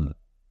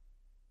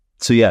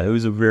 So yeah, it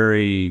was a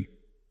very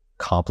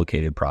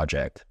complicated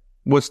project.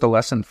 What's the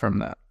lesson from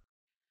that?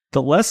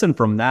 The lesson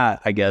from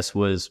that, I guess,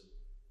 was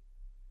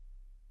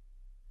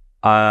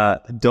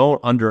don't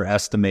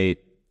underestimate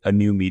a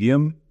new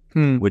medium,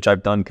 which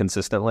I've done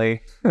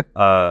consistently.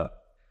 Or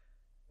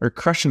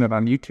crushing it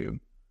on YouTube.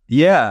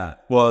 Yeah,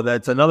 well,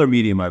 that's another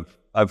medium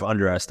I've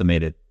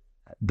underestimated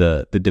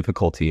the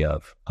difficulty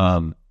of.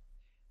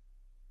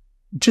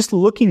 Just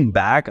looking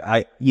back,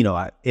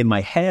 in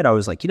my head, I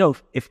was like,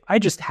 if I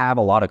just have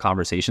a lot of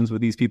conversations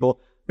with these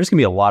people, there's gonna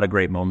be a lot of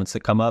great moments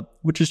that come up,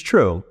 which is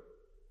true.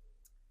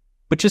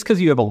 But just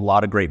because you have a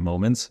lot of great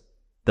moments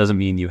doesn't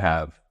mean you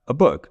have a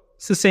book.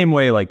 It's the same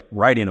way like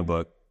writing a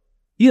book.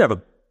 You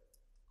have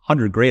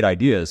 100 great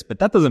ideas, but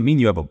that doesn't mean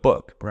you have a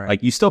book. Right.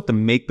 Like, you still have to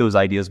make those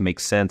ideas make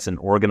sense and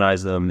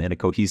organize them in a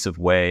cohesive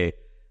way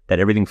that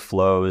everything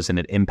flows and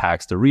it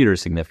impacts the reader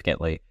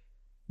significantly.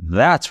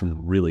 That's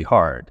really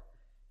hard.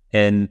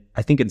 And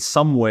I think in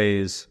some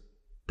ways,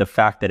 the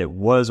fact that it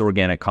was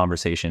organic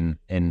conversation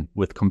and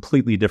with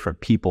completely different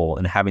people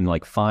and having to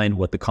like find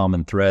what the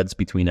common threads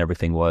between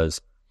everything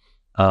was,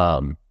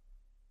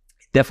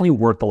 definitely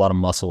worked a lot of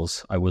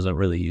muscles I wasn't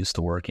really used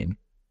to working.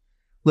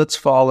 Let's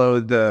follow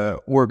the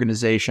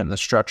organization, the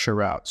structure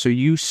route. So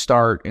you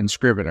start in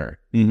Scrivener.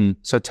 Mm-hmm.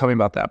 So tell me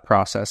about that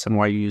process and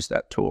why you use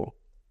that tool.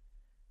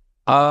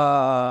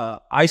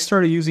 I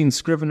started using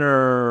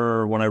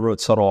Scrivener when I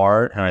wrote Subtle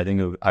Art, and I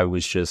think I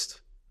was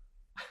just,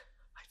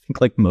 I think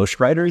like most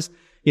writers,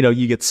 you know,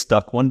 you get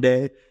stuck one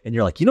day and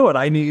you're like, you know what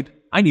I need?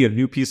 I need a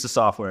new piece of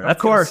software. Of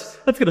course.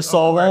 That's going to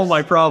solve all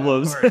my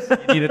problems.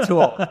 You need a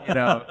tool. You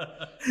know,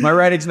 my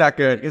writing's not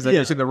good because I'm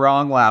using the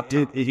wrong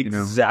laptop.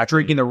 Exactly.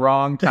 Drinking the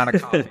wrong kind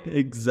of coffee.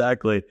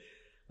 Exactly.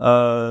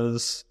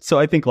 So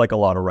I think like a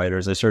lot of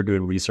writers, I started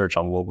doing research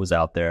on what was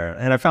out there,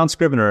 and I found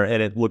Scrivener,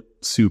 and it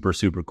looked super,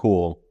 super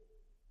cool.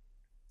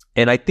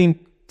 And I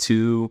think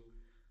too,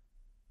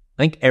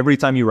 I think every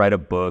time you write a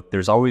book,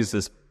 there's always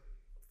this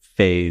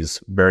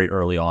phase very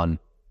early on,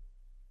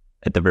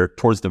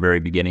 towards the very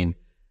beginning.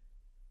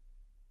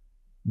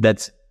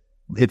 It's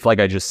like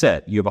I just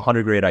said, you have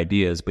 100 great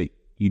ideas, but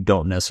you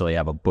don't necessarily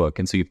have a book.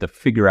 And so you have to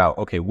figure out,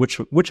 okay, which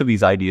of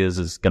these ideas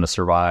is going to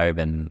survive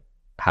and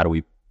how do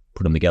we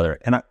put them together?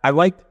 And I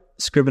like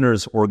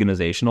Scrivener's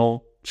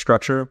organizational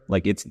structure.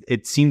 Like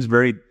it seems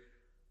very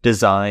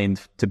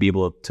designed to be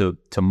able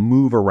to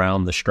move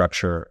around the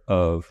structure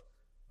of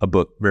a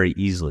book very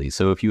easily.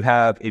 So if you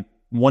have it,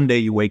 one day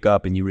you wake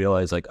up and you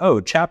realize like,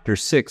 oh, chapter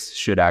 6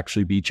 should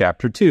actually be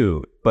chapter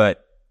 2,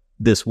 but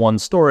this one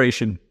story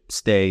should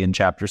stay in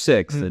chapter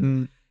 6.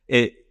 Mm-hmm.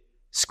 And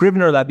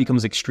Scrivener, that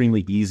becomes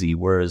extremely easy.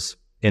 Whereas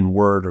in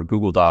Word or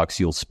Google Docs,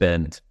 you'll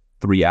spend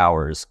 3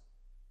 hours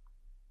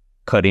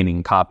cutting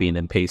and copying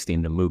and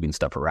pasting and moving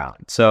stuff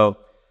around. So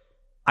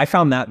I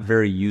found that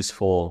very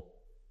useful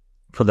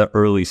for the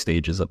early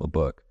stages of a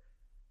book.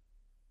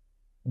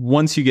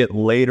 Once you get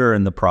later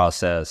in the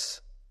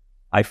process,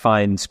 I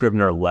find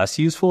Scrivener less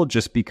useful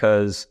just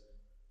because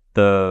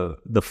the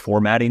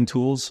formatting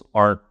tools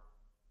aren't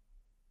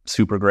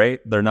super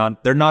great. They're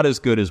not as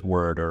good as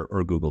Word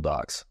or Google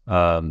Docs.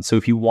 So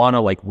if you want to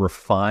like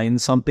refine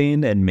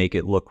something and make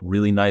it look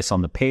really nice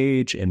on the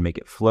page and make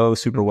it flow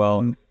super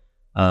well,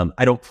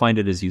 I don't find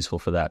it as useful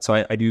for that.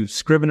 So I do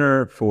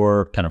Scrivener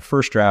for kind of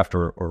first draft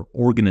or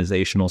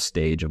organizational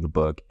stage of the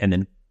book. And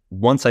then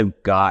once I've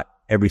got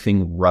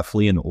everything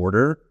roughly in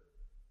order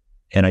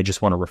and I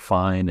just want to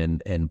refine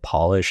and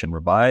polish and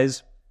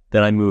revise,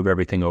 then I move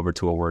everything over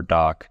to a Word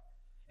doc.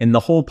 And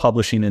the whole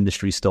publishing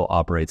industry still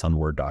operates on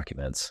Word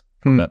documents,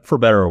 for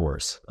better or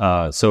worse.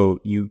 So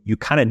you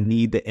kind of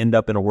need to end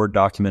up in a Word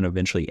document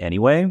eventually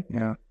anyway.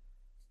 Yeah.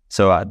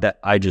 So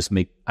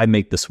I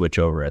make the switch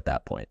over at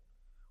that point.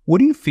 What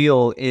do you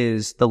feel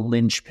is the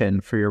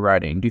linchpin for your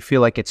writing? Do you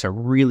feel like it's a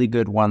really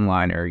good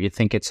one-liner? You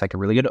think it's like a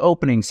really good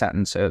opening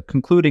sentence, a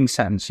concluding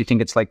sentence? You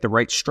think it's like the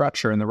right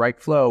structure and the right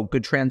flow,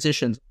 good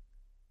transitions?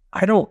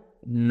 I don't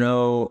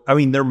know. I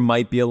mean, there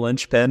might be a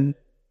linchpin.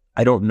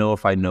 I don't know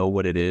if I know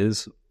what it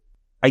is.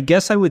 I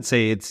guess I would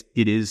say it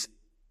is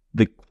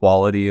the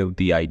quality of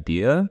the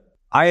idea.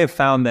 I have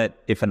found that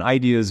if an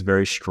idea is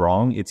very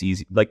strong, it's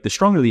easy. Like the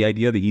stronger the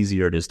idea, the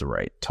easier it is to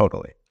write.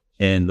 Totally.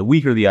 And the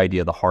weaker the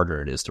idea, the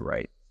harder it is to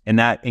write. And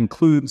that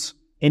includes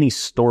any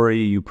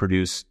story you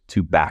produce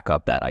to back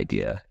up that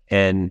idea.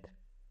 And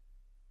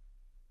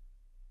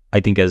I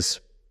think as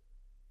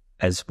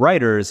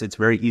writers, it's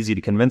very easy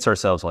to convince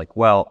ourselves like,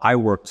 well, I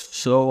worked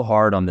so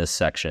hard on this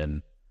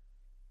section,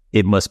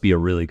 it must be a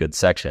really good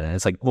section. And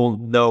it's like, well,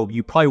 no,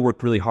 you probably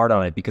worked really hard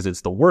on it because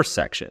it's the worst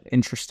section.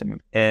 Interesting.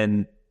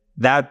 And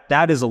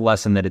that is a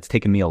lesson that it's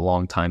taken me a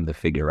long time to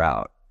figure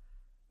out.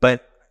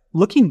 But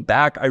looking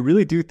back, I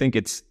really do think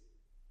it's,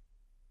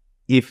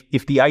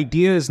 if the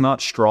idea is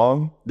not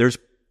strong, there's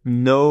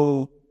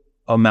no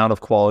amount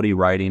of quality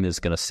writing is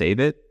going to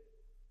save it.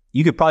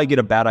 You could probably get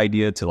a bad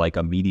idea to like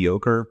a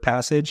mediocre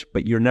passage,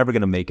 but you're never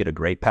going to make it a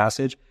great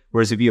passage.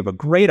 Whereas if you have a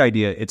great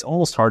idea, it's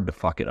almost hard to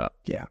fuck it up.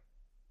 Yeah.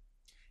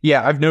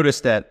 Yeah, I've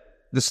noticed that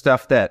the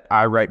stuff that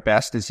I write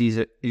best is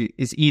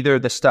either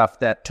the stuff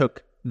that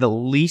took the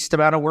least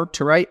amount of work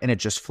to write and it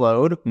just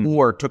flowed,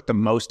 or took the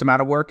most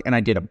amount of work and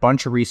I did a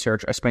bunch of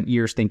research. I spent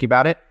years thinking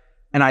about it,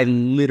 and I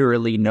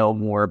literally know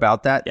more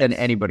about that than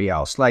anybody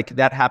else. Like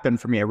that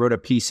happened for me. I wrote a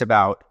piece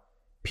about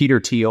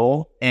Peter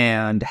Thiel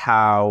and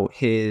how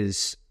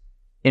his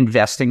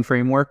investing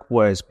framework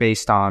was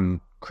based on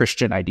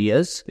Christian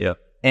ideas. Yeah.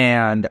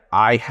 And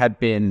I had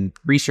been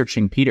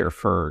researching Peter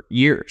for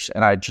years,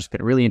 and I'd just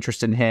been really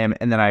interested in him.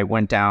 And then I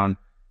went down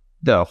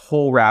the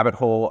whole rabbit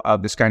hole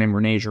of this guy named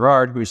Rene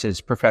Girard, who's his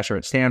professor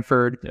at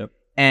Stanford. Yep.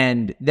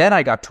 And then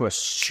I got to a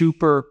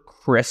super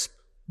crisp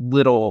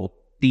little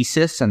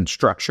thesis and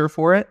structure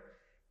for it.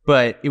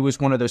 But it was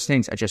one of those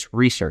things I just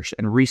researched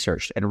and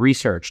researched and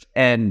researched.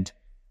 And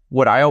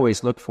what I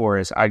always look for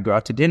is I'd go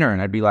out to dinner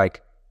and I'd be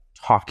like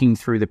talking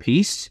through the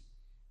piece.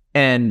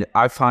 And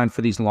I find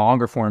for these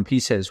longer form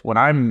pieces, when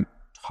I'm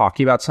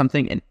talking about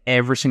something and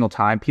every single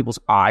time people's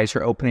eyes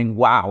are opening,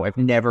 wow, I've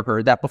never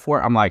heard that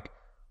before. I'm like,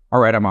 all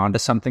right, I'm onto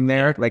something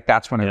there. Like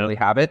that's when I really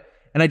have it.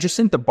 And I just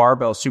think the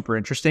barbell is super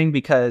interesting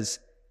because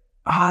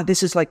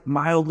this is like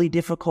mildly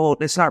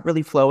difficult. It's not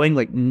really flowing.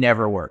 Like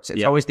never works.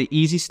 It's always the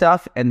easy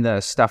stuff and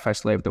the stuff I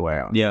slaved away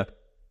on. Yeah,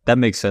 that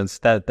makes sense.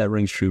 That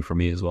rings true for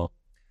me as well.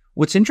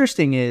 What's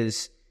interesting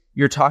is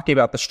you're talking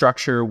about the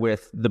structure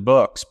with the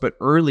books, but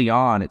early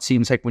on, it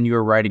seems like when you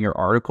were writing your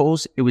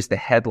articles, it was the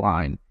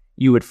headline.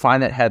 You would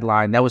find that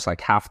headline. That was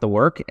like half the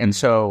work. And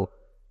so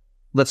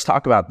let's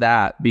talk about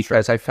that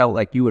because I felt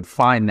like you would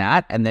find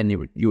that and then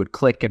you would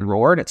click and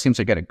roar. And it seems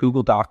like you had a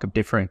Google Doc of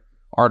different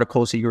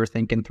articles that you were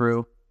thinking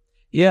through.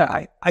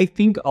 Yeah, I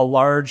think a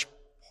large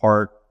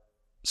part.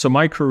 So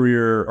my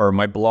career or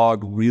my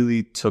blog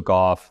really took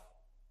off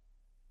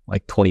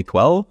like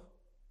 2012,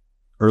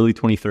 early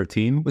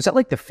 2013. Was that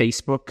like the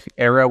Facebook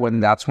era when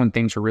that's when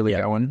things were really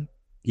going?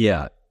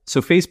 Yeah.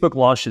 So Facebook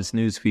launched its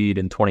newsfeed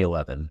in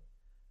 2011.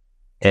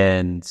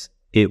 And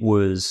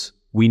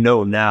we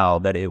know now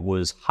that it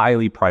was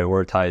highly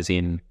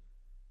prioritizing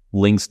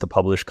links to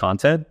published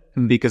content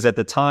because at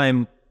the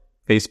time,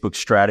 Facebook's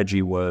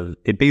strategy was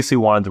it basically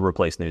wanted to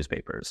replace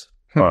newspapers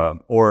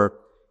or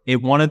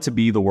it wanted to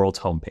be the world's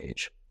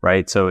homepage,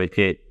 right? So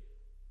it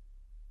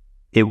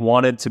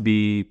wanted to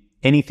be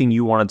anything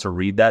you wanted to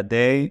read that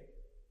day.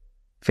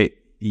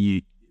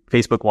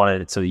 Facebook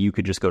wanted it so you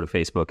could just go to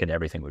Facebook and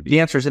everything would be. The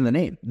answer is in the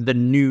name, the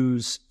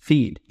news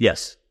feed.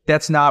 Yes.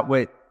 That's not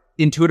what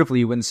intuitively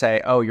you wouldn't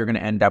say, oh, you're going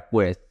to end up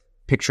with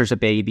pictures of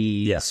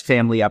babies,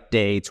 family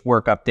updates,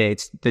 work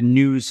updates. The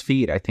news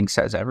feed, I think,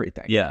 says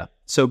everything. Yeah.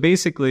 So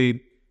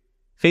basically,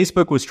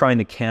 Facebook was trying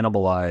to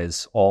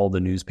cannibalize all the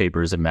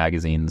newspapers and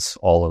magazines,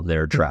 all of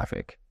their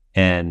traffic.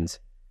 And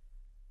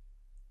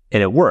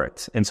it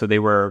worked. And so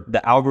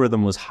the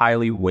algorithm was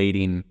highly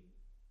weighting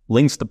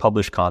links to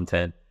published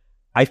content.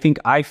 I think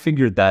I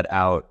figured that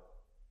out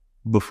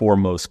before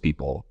most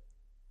people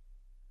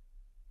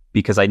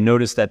because I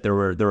noticed that there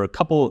were a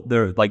couple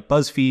like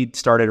BuzzFeed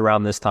started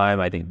around this time.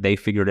 I think they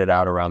figured it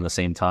out around the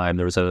same time.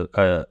 There was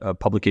a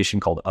publication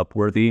called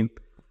Upworthy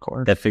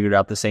that figured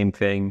out the same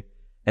thing.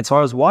 And so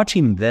I was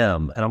watching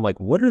them and I'm like,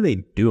 what are they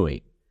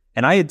doing?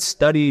 And I had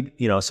studied,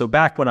 so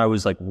back when I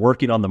was like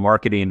working on the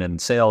marketing and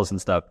sales and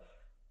stuff,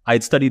 I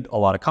had studied a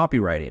lot of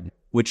copywriting,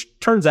 which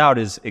turns out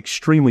is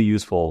extremely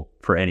useful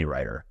for any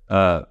writer.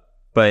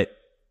 But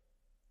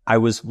I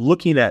was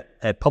looking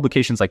at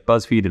publications like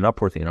BuzzFeed and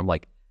Upworthy, and I'm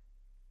like,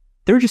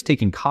 they're just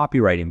taking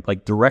copywriting,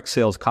 like direct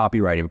sales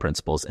copywriting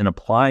principles and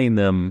applying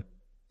them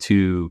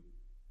to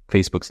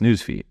Facebook's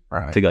newsfeed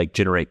to like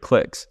generate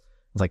clicks.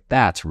 I was like,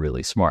 that's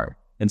really smart.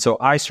 And so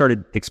I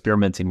started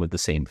experimenting with the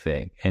same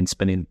thing and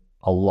spending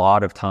a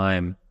lot of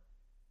time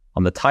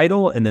on the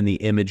title and then the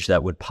image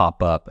that would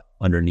pop up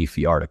underneath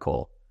the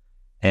article.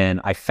 And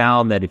I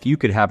found that if you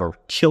could have a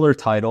killer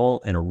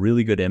title and a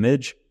really good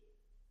image,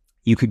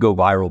 you could go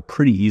viral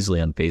pretty easily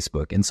on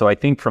Facebook. And so I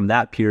think from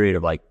that period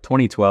of like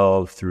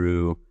 2012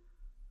 through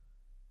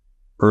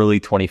early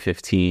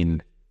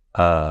 2015,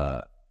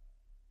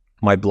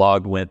 my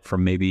blog went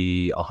from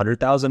maybe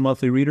 100,000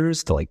 monthly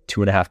readers to like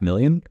 2.5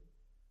 million,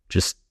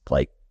 just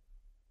like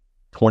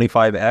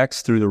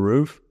 25x through the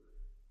roof.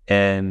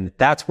 And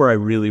that's where I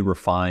really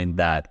refined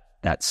that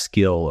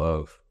skill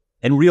of,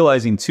 and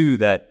realizing too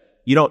that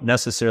you don't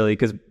necessarily,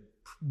 because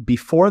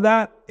before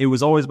that, it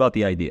was always about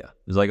the idea.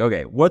 It was like,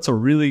 okay, what's a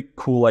really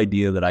cool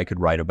idea that I could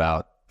write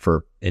about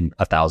in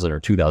 1,000 or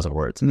 2,000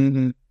 words?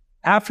 Mm-hmm.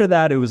 After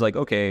that, it was like,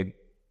 okay,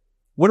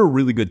 what are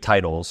really good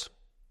titles?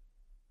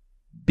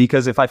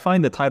 Because if I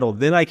find the title,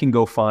 then I can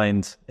go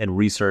find and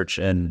research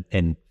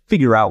and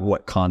figure out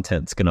what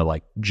content's going to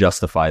like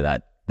justify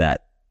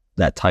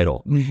that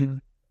title. Mm-hmm.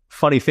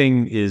 Funny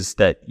thing is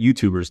that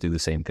YouTubers do the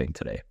same thing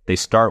today. They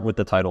start with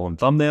the title and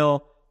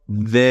thumbnail,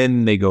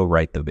 then they go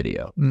write the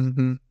video.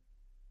 Mm-hmm.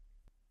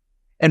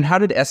 And how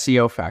did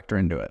SEO factor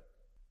into it?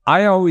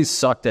 I always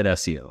sucked at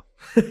SEO.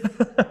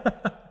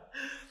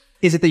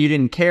 Is it that you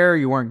didn't care?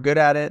 You weren't good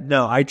at it?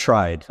 No, I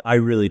tried. I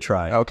really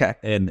tried. Okay.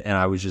 And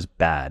I was just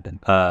bad.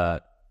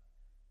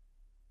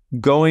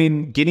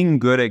 Getting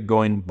good at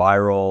going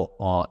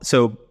viral.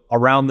 So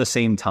around the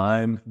same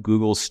time,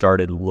 Google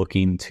started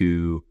looking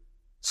to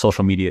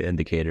social media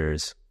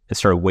indicators and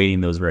started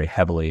weighting those very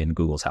heavily in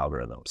Google's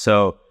algorithm.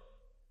 So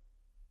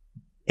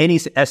any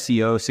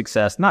SEO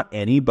success, not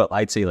any, but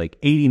I'd say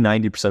like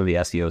 80-90% of the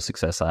SEO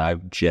success that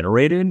I've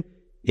generated,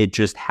 it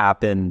just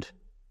happened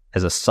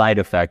as a side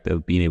effect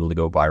of being able to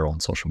go viral on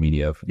social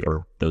media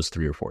for those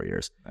 3 or 4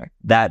 years. Okay.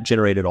 That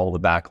generated all the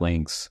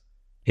backlinks.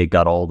 It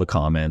got all the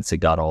comments. It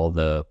got all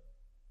the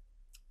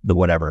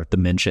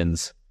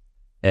mentions.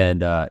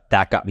 And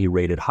that got me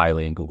rated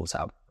highly in Google's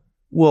algorithm.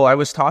 Well, I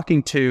was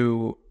talking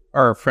to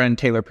our friend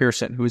Taylor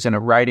Pearson, who's in a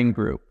writing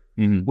group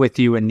with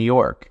you in New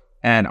York.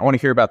 And I want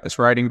to hear about this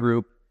writing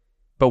group.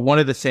 But one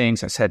of the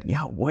things I said,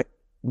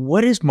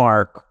 what is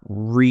Mark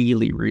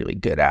really, really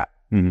good at?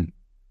 Mm-hmm.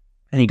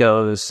 And he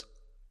goes,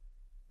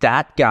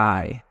 that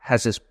guy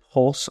has his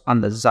pulse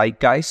on the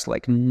zeitgeist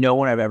like no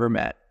one I've ever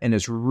met, and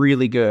is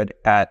really good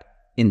at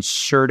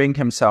inserting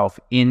himself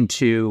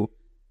into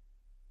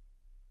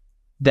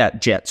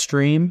that jet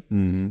stream.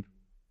 Mm-hmm.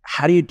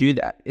 How do you do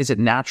that? Is it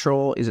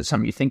natural? Is it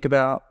something you think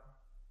about?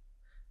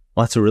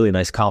 Well, that's a really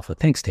nice compliment.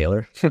 Thanks,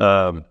 Taylor.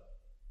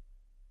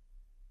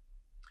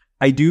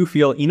 I do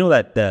feel,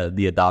 that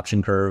the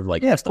adoption curve,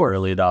 like of course,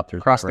 early adopters.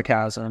 Across the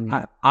chasm.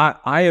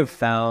 I have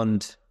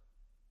found,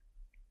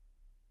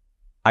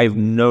 I've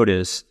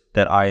noticed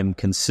that I am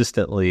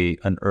consistently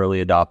an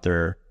early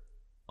adopter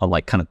on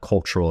like kind of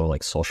cultural or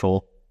like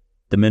social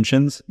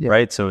dimensions,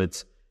 right? So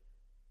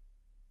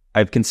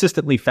I've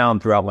consistently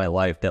found throughout my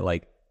life that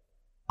like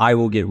I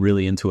will get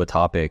really into a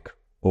topic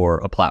or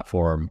a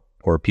platform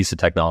or a piece of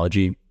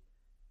technology,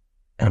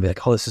 and I'll be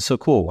like, oh, this is so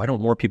cool. Why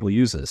don't more people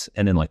use this?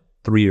 And then like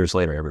 3 years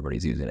later,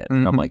 everybody's using it.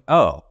 And I'm like,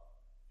 oh,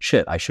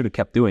 shit, I should have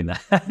kept doing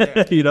that,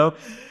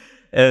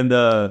 And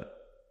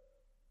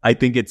I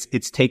think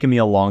it's taken me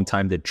a long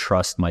time to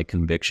trust my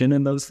conviction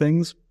in those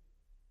things.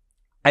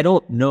 I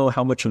don't know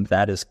how much of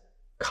that is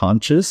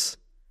conscious.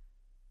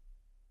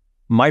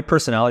 My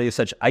personality is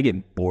such, I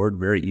get bored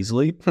very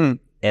easily.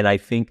 And I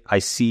think I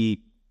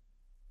see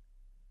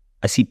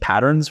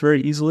patterns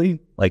very easily.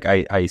 Like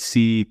I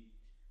see,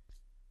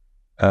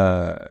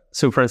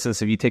 so for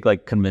instance, if you take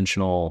like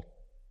traditional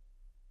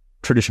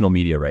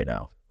media right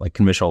now, like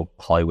conventional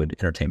Hollywood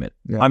entertainment,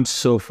 I'm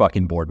so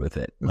fucking bored with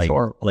it.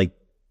 Like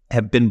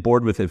have been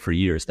bored with it for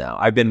years now.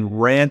 I've been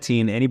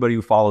ranting. Anybody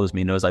who follows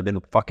me knows I've been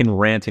fucking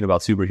ranting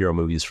about superhero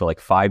movies for like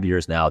 5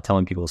 years now,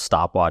 telling people to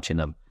stop watching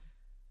them.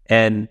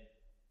 And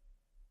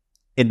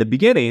in the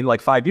beginning,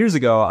 like 5 years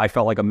ago, I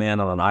felt like a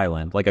man on an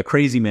island, like a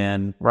crazy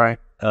man, right?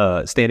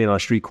 Standing on a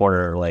street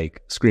corner,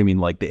 like screaming,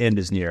 like the end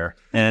is near.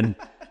 And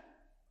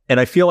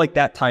I feel like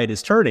that tide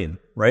is turning,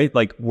 right?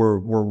 Like we're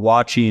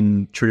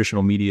watching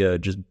traditional media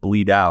just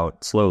bleed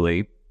out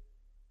slowly,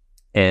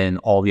 and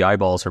all the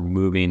eyeballs are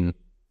moving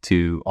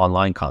to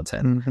online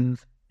content.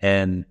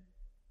 And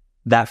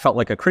that felt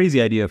like a crazy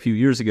idea a few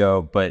years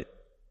ago, but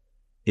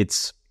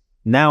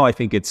now I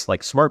think it's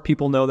like smart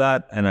people know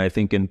that, and I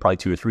think in probably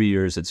 2 or 3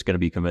 years it's going to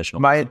be conventional.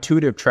 My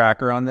intuitive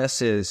tracker on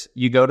this is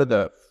you go to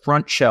the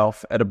front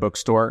shelf at a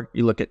bookstore,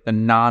 you look at the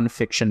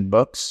nonfiction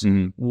books,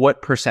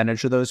 what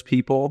percentage of those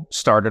people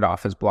started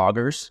off as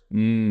bloggers?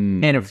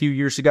 And a few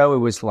years ago it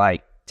was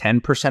like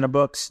 10% of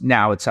books.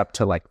 Now it's up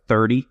to like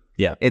 30.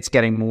 Yeah. It's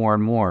getting more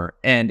and more.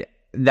 And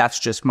that's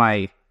just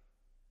my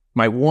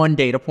one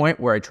data point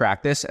where I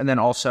track this. And then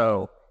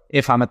also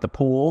if I'm at the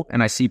pool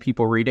and I see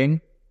people reading,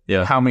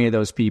 how many of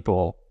those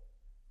people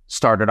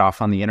started off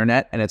on the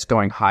internet, and it's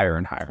going higher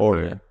and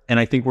higher. And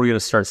I think we're going to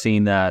start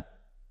seeing that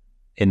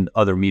in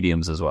other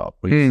mediums as well.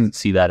 We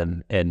see that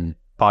in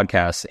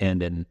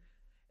podcasts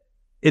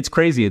it's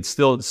crazy. It's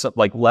still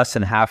like less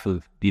than half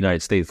of the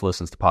United States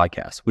listens to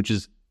podcasts, which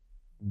is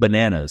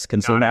bananas.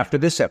 Not after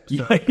this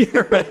episode.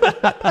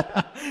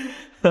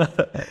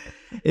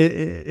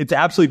 It's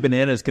absolutely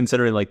bananas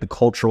considering like the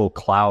cultural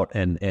clout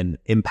and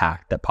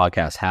impact that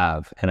podcasts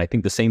have. And I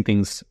think the same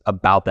thing's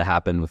about to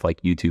happen with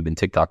like YouTube and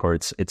TikTok, or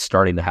it's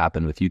starting to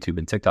happen with YouTube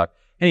and TikTok.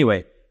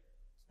 Anyway,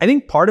 I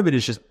think part of it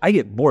is just I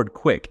get bored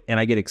quick and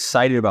I get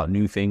excited about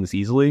new things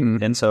easily.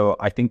 And so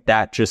I think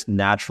that just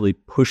naturally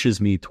pushes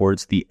me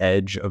towards the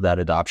edge of that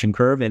adoption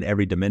curve in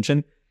every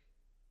dimension.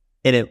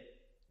 And it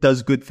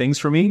does good things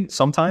for me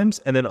sometimes.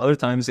 And then other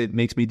times it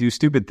makes me do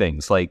stupid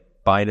things like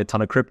buying a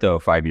ton of crypto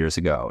 5 years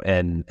ago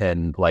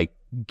and like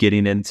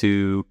getting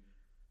into,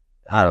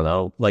 I don't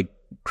know, like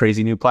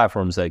crazy new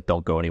platforms that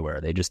don't go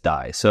anywhere. They just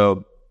die.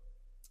 So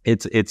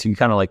it's you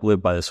kind of like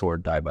live by the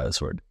sword, die by the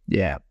sword.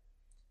 Yeah.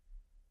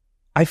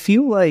 I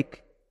feel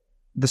like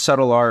The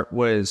Subtle Art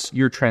was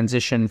your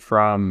transition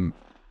from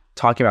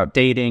talking about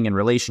dating and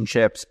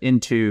relationships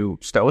into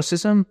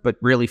stoicism, but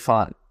really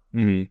fun.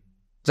 Is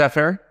that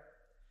fair?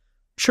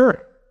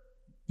 Sure.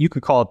 You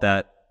could call it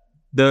that.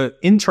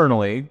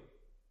 Internally,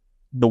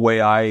 the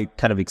way I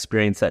kind of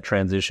experienced that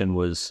transition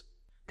was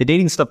the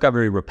dating stuff got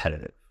very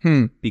repetitive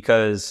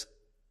because,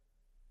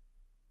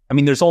 I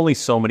mean, there's only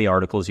so many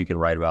articles you can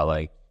write about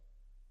like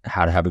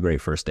how to have a great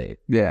first date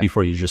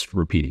before you just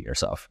repeat it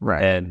yourself.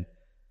 Right.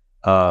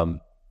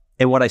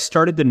 And what I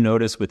started to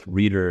notice with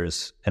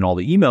readers and all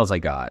the emails I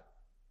got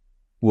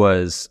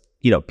was,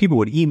 people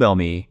would email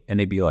me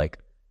and they'd be like,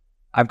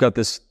 I've got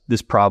this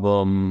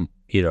problem,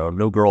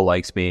 no girl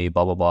likes me,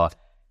 blah, blah, blah.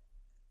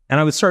 And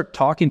I would start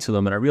talking to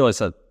them and I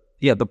realized that,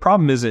 the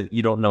problem isn't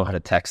you don't know how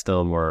to text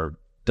them or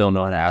don't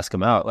know how to ask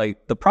them out.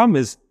 Like the problem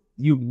is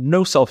you have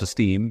no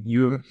self-esteem,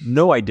 you have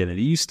no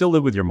identity, you still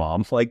live with your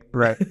mom. Like,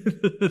 right.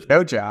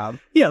 No job.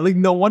 Yeah, like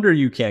no wonder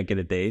you can't get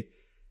a date.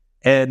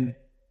 And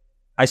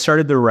I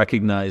started to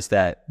recognize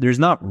that there's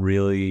not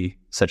really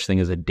such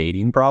thing as a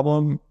dating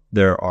problem.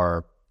 There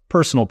are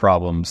personal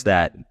problems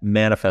that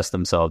manifest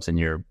themselves in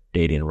your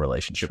dating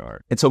relationship.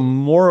 And so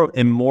more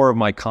and more of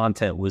my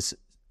content was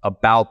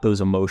about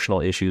those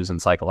emotional issues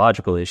and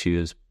psychological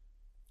issues,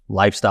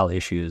 lifestyle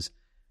issues,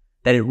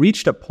 that it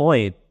reached a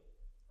point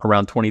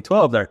around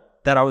 2012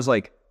 that I was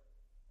like,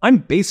 I'm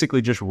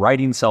basically just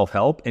writing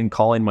self-help and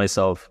calling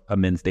myself a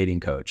men's dating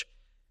coach.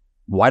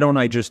 Why don't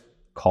I just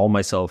call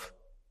myself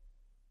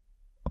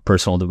a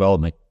personal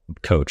development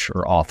coach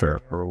or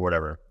author or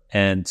whatever?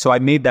 And so I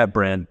made that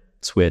brand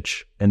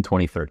switch in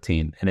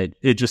 2013, and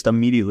it just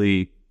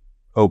immediately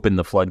opened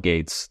the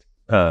floodgates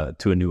to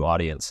a new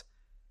audience.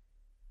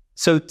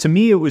 So to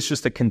me, it was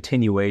just a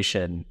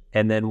continuation.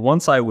 And then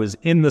once I was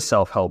in the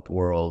self-help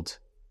world,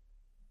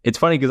 it's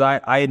funny because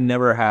I had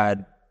never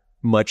had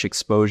much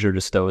exposure to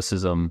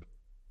Stoicism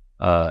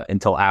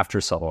until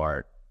after Subtle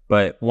Art.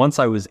 But once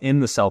I was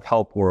in the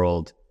self-help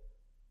world,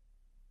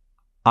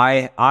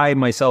 I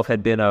myself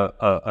had been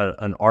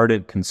an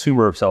ardent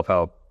consumer of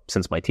self-help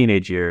since my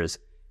teenage years,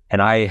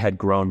 and I had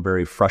grown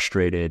very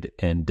frustrated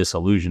and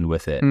disillusioned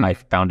with it. I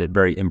found it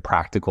very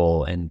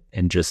impractical and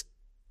just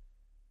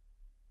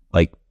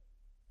like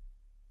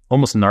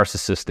almost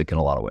narcissistic in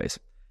a lot of ways.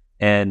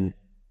 And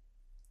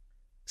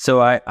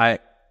so I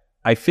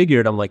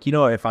figured, I'm like,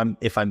 if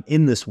I'm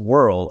in this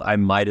world, I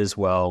might as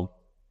well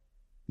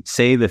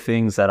say the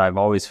things that I've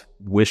always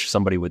wished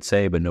somebody would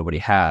say, but nobody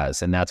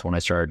has. And that's when I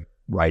started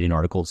writing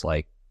articles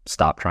like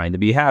 "Stop Trying to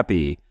Be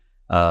Happy."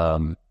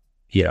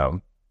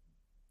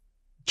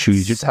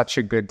 Choose your... Such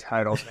a good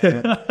title,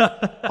 man.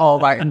 Oh,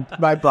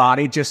 my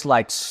body just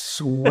like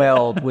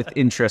swelled with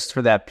interest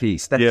for that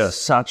piece. That's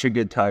such a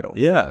good title.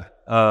 Yeah.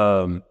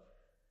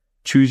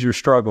 Choose your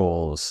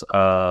struggles.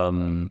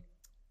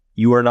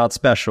 You are not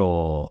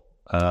special.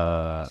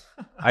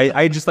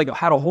 I just like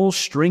had a whole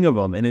string of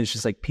them, and it's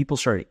just like people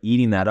started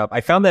eating that up.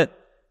 I found that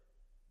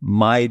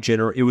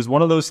it was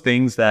one of those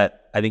things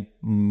that I think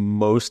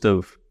most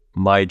of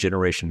my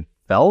generation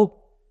felt,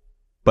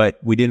 but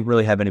we didn't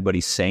really have anybody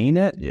saying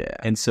it. Yeah.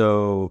 And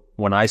so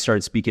when I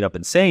started speaking up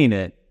and saying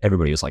it,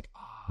 everybody was like,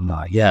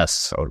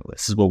 yes, totally.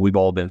 This is what we've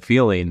all been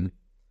feeling.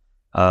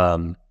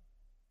 And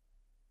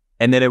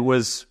then it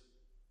wasn't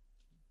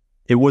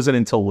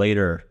until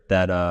later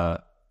that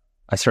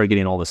I started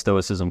getting all the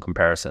Stoicism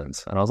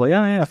comparisons. And I was like,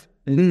 yeah,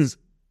 it is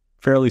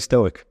fairly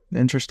stoic.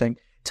 Interesting.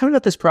 Tell me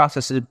about this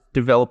process of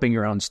developing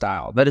your own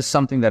style. That is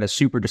something that is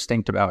super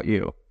distinct about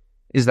you.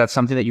 Is that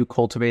something that you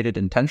cultivated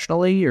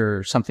intentionally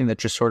or something that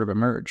just sort of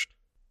emerged?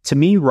 To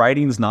me,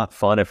 writing's not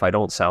fun if I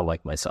don't sound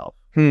like myself.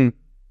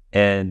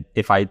 And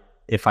if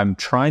I'm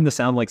trying to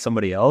sound like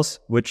somebody else,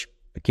 which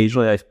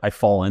occasionally I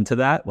fall into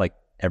that, like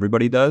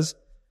everybody does,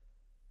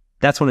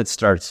 that's when it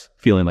starts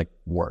feeling like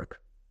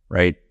work,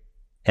 right?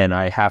 And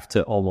I have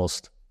to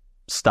almost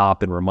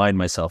stop and remind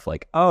myself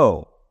like,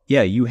 oh,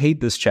 yeah, you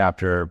hate this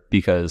chapter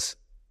because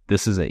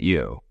this isn't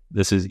you.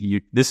 This is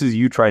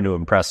you trying to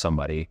impress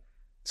somebody.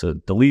 So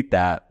delete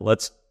that.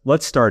 Let's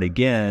start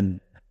again,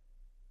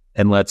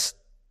 and let's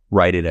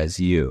write it as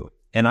you.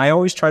 And I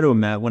always try to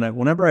imagine,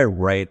 whenever I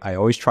write, I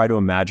always try to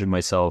imagine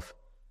myself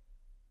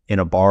in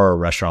a bar or a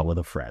restaurant with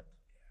a friend,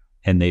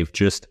 and they've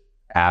just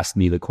asked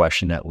me the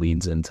question that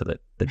leans into the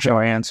How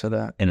I answer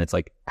that. And it's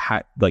like,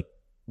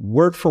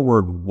 word for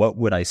word, what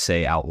would I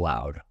say out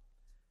loud?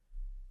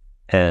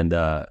 And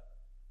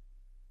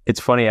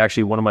it's funny,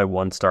 actually, one of my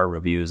 1-star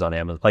reviews on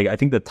Amazon, like I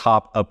think the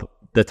top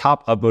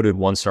upvoted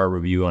 1-star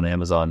review on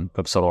Amazon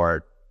of Subtle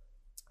Art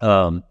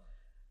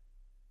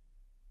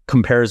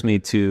compares me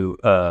to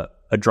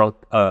a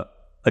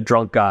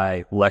drunk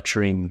guy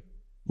lecturing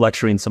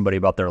somebody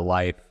about their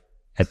life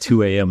at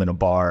 2 a.m. in a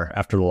bar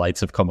after the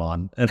lights have come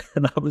on. And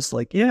I was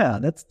like, yeah,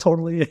 that's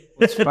totally it.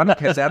 It's funny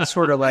because that's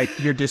sort of like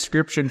your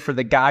description for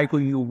the guy who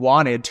you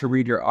wanted to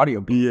read your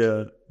audiobook.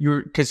 Yeah.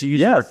 Because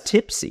you were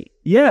tipsy.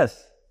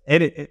 Yes.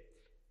 And it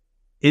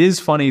is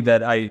funny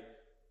that I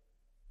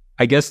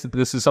guess that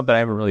this is something I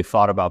haven't really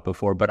thought about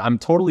before, but I'm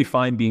totally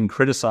fine being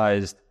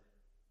criticized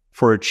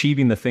for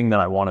achieving the thing that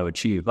I want to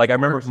achieve. Like I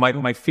remember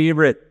my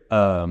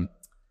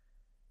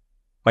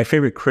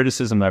favorite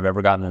criticism I've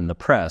ever gotten in the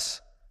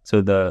press. So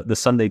the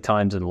Sunday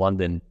Times in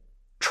London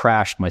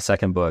trashed my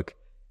second book,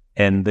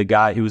 and the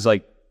guy, he was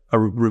like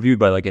reviewed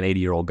by like an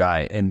 80-year-old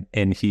guy,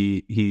 and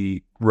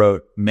he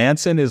wrote,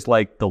 Manson is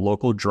like the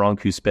local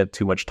drunk who spent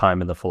too much time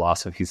in the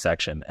philosophy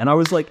section. And I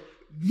was like,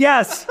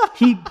 yes,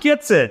 he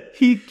gets it.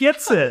 He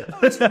gets it. I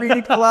was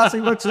reading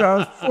philosophy books when I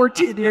was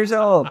 14 years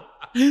old.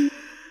 I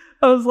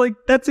was like,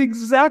 that's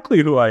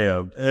exactly who I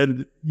am.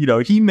 And,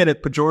 he meant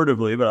it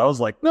pejoratively, but I was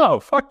like, no,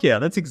 fuck yeah,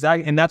 that's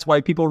exactly, and that's why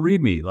people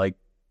read me. Like,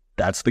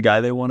 that's the guy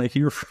they want to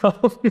hear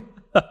from.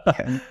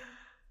 Okay.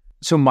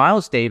 So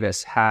Miles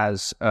Davis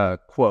has a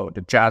quote,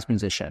 a jazz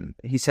musician.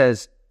 He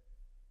says,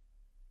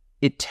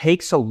 it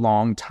takes a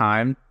long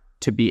time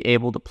to be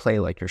able to play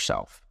like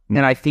yourself.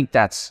 And I think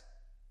that's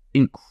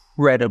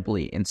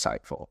incredibly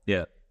insightful.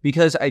 Yeah.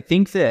 Because I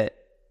think that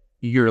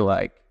you're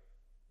like,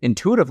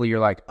 intuitively, you're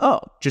like,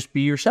 oh, just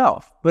be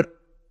yourself. But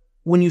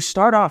when you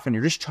start off and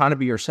you're just trying to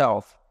be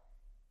yourself,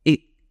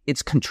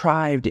 it's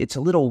contrived. It's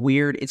a little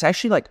weird. It's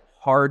actually like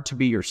hard to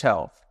be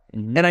yourself.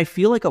 Mm-hmm. And I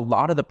feel like a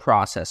lot of the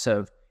process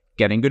of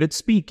getting good at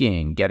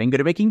speaking, getting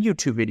good at making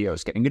YouTube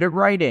videos, getting good at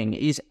writing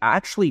is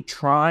actually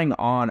trying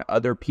on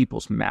other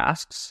people's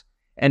masks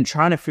and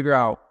trying to figure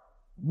out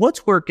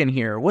what's working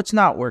here, what's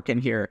not working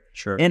here.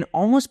 Sure. And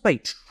almost by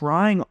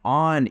trying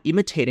on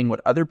imitating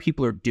what other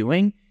people are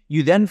doing,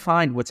 you then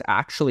find what's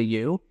actually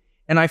you.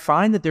 And I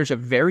find that there's a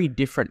very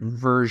different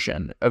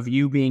version of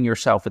you being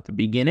yourself at the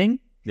beginning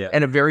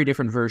and a very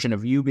different version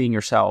of you being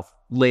yourself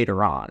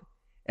later on.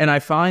 And I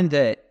find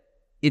that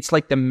it's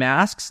like the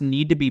masks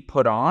need to be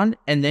put on,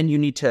 and then you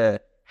need to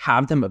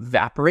have them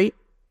evaporate,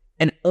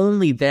 and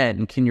only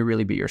then can you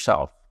really be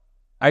yourself.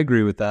 I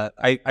agree with that.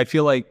 I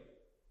feel like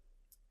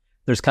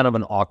there's kind of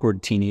an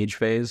awkward teenage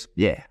phase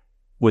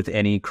with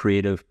any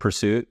creative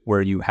pursuit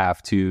where you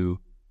have to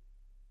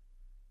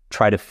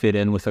try to fit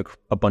in with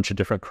a bunch of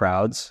different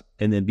crowds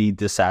and then be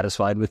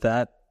dissatisfied with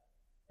that.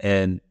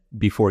 And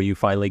before you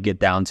finally get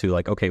down to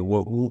like, okay,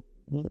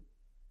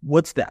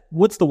 what's that?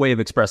 What's the way of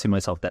expressing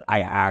myself that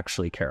I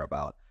actually care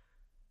about?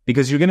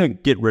 Because you're going to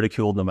get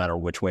ridiculed no matter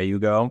which way you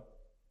go.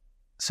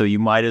 So you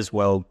might as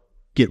well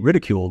get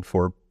ridiculed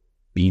for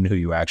being who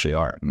you actually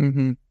are.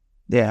 Mm-hmm.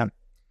 Yeah.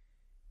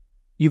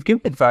 You've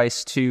given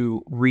advice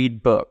to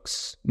read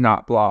books,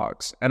 not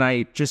blogs. And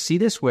I just see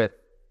this with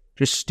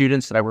just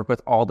students that I work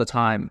with all the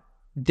time.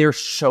 They're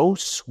so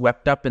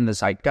swept up in the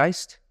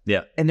zeitgeist.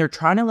 Yeah. And they're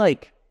trying to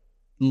like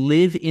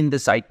live in the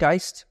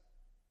zeitgeist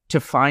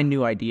to find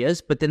new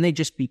ideas, but then they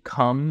just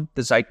become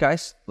the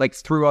zeitgeist. Like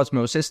through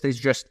osmosis, they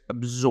just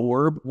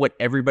absorb what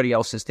everybody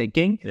else is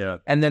thinking. Yeah.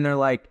 And then they're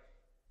like,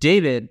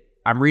 David,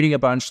 I'm reading a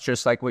bunch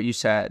just like what you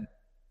said,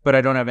 but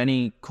I don't have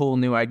any cool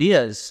new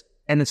ideas.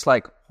 And it's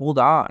like, hold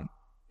on,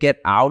 get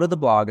out of the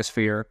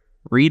blogosphere,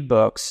 read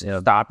books,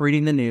 stop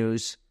reading the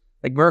news.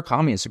 Like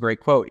Murakami is a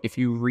great quote. If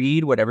you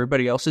read what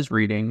everybody else is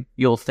reading,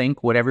 you'll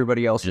think what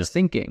everybody else is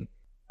thinking.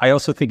 I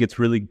also think it's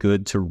really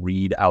good to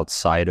read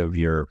outside of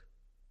your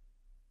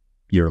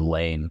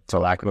lane, for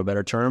lack of a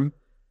better term,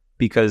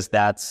 because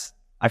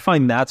I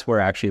find that's where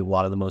actually a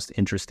lot of the most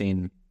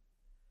interesting,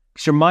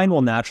 because your mind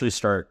will naturally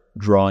start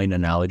drawing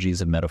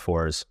analogies and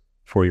metaphors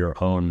for your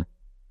own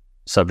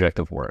subject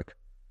of work,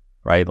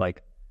 right?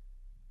 Like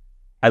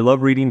I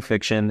love reading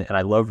fiction and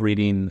I love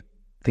reading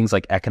things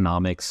like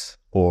economics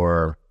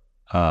or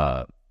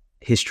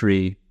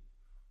history,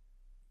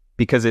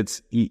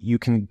 because you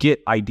can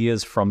get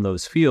ideas from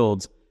those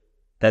fields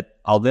that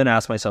I'll then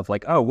ask myself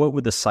like, oh, what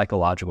would the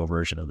psychological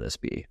version of this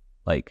be?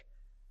 Like,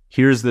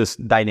 here's this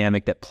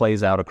dynamic that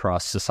plays out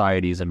across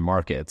societies and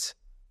markets.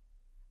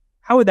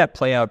 How would that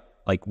play out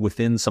like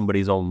within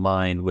somebody's own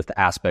mind with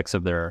aspects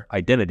of their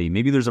identity?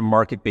 Maybe there's a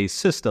market-based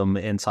system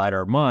inside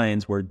our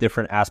minds where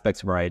different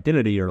aspects of our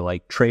identity are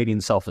like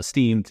trading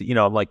self-esteem.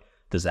 I'm like,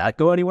 does that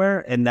go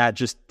anywhere? And that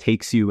just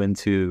takes you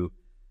into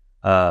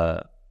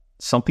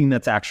something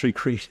that's actually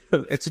creative.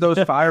 It's those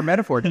fire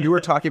metaphors. You were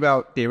talking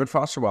about David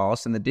Foster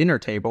Wallace and the dinner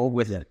table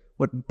with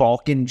what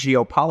Balkan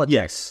geopolitics.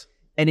 Yes.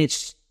 And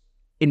it's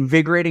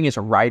invigorating as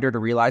a writer to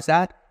realize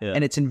that. Yeah.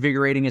 And it's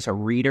invigorating as a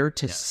reader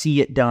to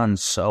see it done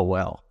so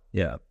well.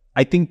 Yeah.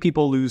 I think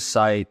people lose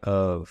sight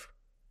of,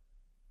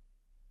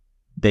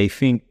 they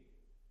think,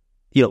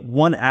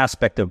 one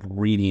aspect of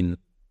reading,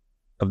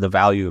 of the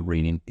value of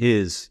reading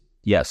is,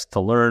 yes,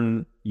 to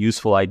learn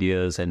useful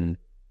ideas and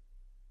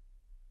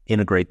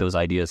integrate those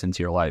ideas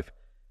into your life.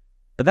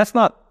 But that's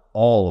not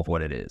all of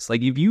what it is.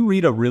 Like if you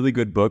read a really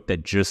good book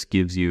that just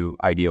gives you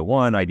idea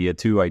 1, idea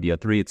 2, idea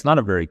 3, it's not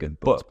a very good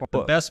book. The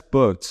best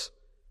books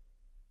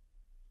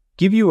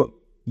give you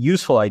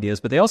useful ideas,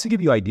 but they also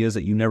give you ideas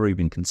that you never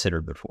even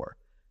considered before.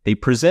 They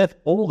present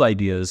old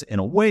ideas in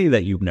a way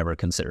that you've never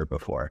considered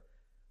before.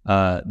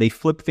 They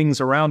flip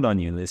things around on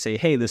you and they say,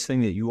 hey, this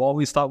thing that you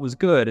always thought was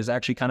good is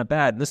actually kind of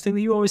bad. And this thing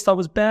that you always thought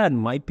was bad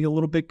might be a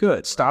little bit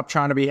good. Stop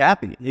trying to be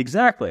happy.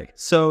 Exactly.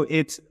 So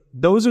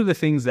those are the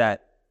things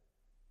that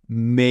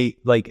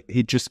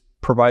it just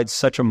provides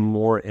such a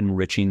more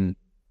enriching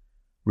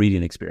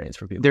reading experience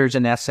for people. There's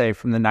an essay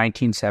from the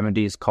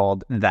 1970s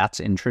called That's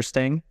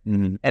Interesting.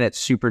 Mm-hmm. And it's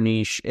super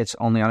niche. It's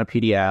only on a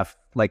PDF.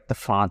 Like the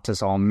font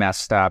is all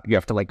messed up. You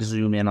have to like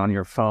zoom in on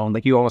your phone.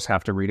 Like you almost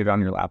have to read it on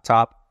your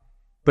laptop.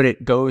 But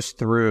it goes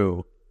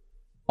through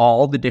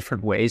all the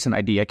different ways an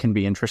idea can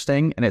be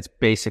interesting. And it's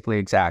basically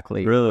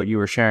exactly what you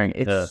were sharing.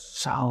 It's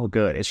so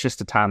good. It's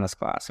just a timeless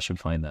class. I should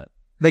find that.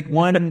 Like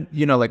one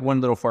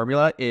little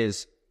formula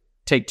is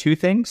take two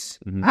things.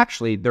 Mm-hmm.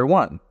 Actually, they're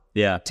one.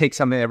 Yeah. Take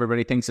something that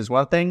everybody thinks is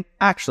one thing.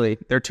 Actually,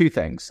 they're two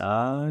things.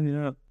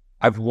 Yeah.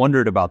 I've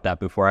wondered about that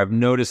before. I've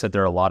noticed that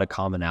there are a lot of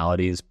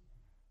commonalities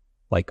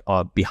like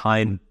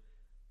behind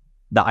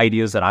the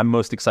ideas that I'm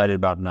most excited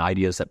about and the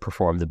ideas that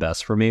perform the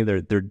best for me. There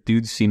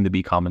do seem to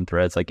be common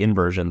threads, like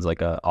inversion's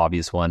like a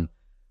obvious one.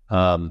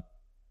 But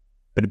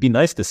it'd be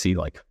nice to see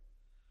like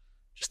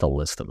just a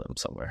list of them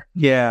somewhere.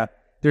 Yeah.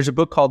 There's a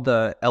book called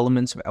The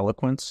Elements of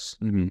Eloquence.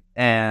 Mm-hmm.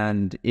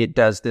 And it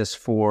does this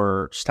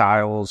for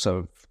styles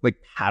of like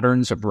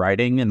patterns of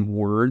writing and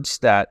words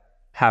that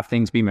have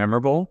things be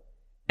memorable.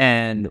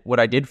 And what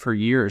I did for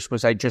years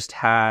was I just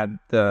had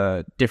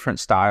the different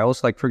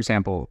styles. Like, for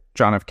example,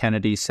 John F.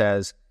 Kennedy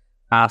says,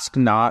 ask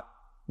not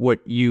what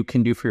you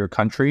can do for your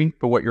country,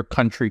 but what your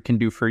country can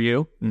do for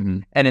you. Mm-hmm.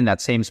 And in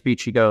that same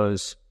speech, he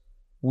goes,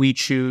 we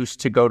choose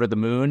to go to the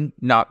moon,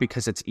 not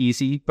because it's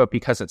easy, but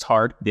because it's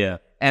hard. Yeah.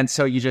 And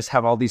so you just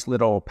have all these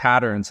little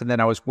patterns. And then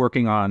I was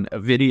working on a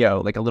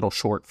video, like a little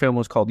short film,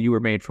 was called You Were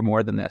Made for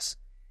More Than This.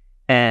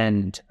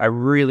 And I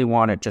really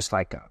wanted just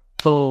like a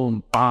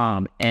boom,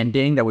 bomb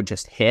ending that would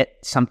just hit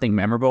something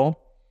memorable.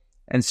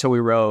 And so we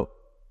wrote,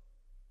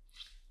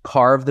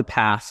 carve the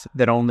path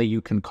that only you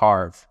can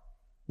carve.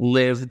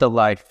 Live the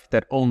life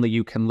that only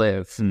you can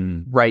live.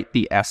 Write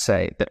the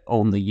essay that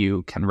only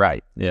you can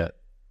write. Yeah.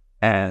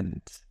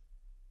 And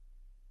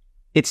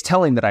it's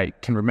telling that I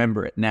can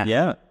remember it now.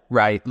 Yeah.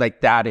 Right?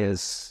 Like that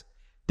is...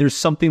 There's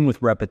something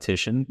with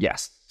repetition.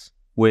 Yes.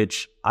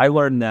 Which I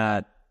learned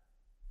that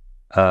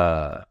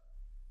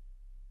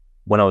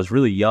when I was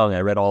really young.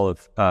 I read all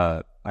of,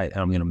 I'm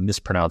going to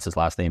mispronounce his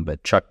last name,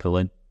 but Chuck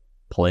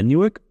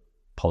Palahniuk,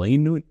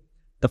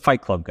 the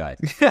Fight Club guy.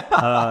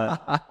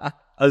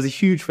 I was a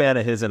huge fan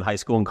of his in high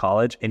school and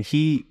college, and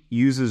he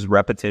uses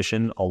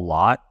repetition a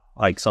lot.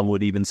 Like some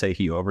would even say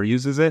he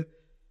overuses it.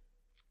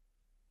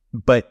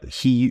 But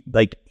he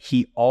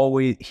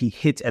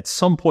hits at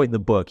some point in the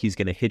book, he's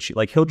going to hit you.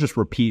 Like he'll just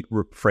repeat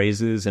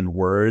phrases and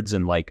words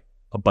and like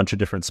a bunch of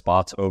different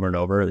spots over and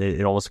over.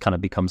 It almost kind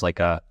of becomes like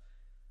a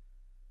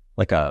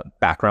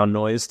background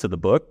noise to the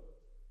book.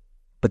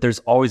 But there's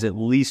always at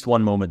least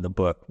one moment in the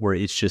book where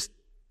it's just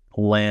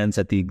lands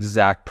at the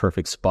exact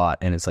perfect spot,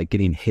 and it's like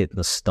getting hit in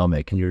the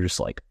stomach, and you're just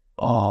like,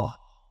 oh,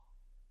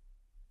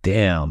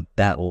 damn,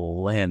 that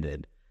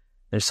landed.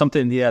 There is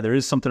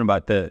something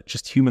about the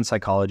just human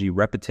psychology,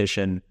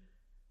 repetition,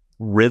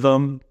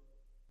 rhythm.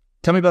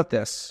 Tell me about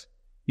this.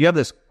 You have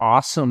this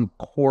awesome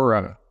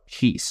Quora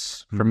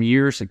piece from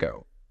years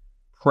ago,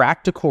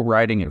 practical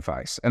writing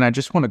advice, and I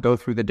just want to go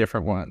through the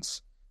different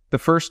ones. The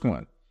first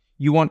one,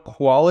 you want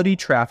quality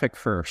traffic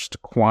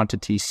first,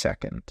 quantity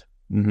second.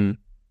 Mm-hmm.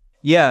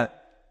 Yeah,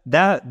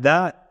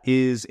 that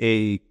is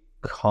a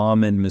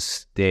common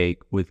mistake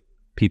with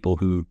people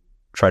who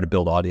try to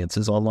build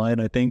audiences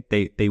online. I think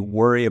they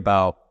worry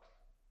about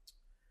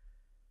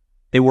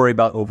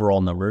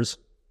overall numbers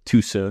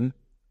too soon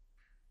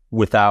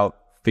without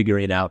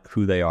figuring out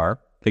who they are,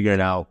 figuring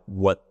out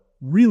what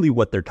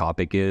their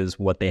topic is,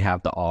 what they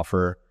have to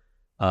offer.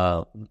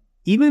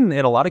 Even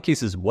in a lot of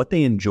cases, what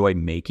they enjoy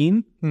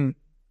making.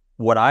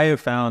 What I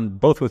have found,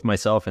 both with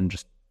myself and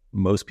just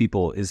most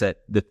people, is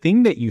that the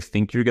thing that you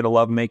think you're going to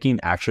love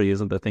making actually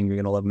isn't the thing you're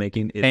going to love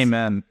making.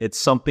 Amen. It's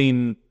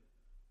something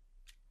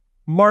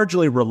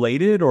marginally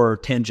related or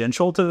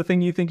tangential to the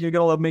thing you think you're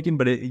going to love making,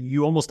 but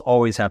you almost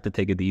always have to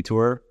take a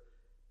detour.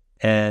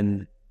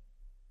 And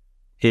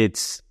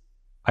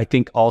I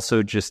think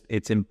also just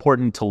it's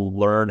important to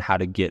learn how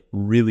to get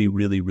really,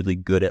 really, really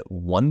good at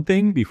one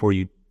thing before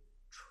you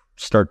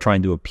start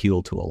trying to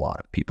appeal to a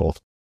lot of people.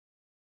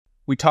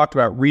 We talked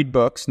about read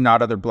books,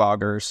 not other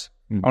bloggers.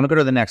 I want to go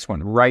to the next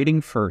one.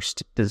 Writing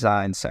first,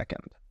 design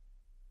second.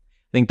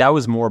 I think that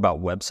was more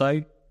about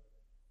website.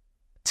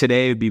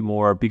 Today it'd be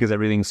more, because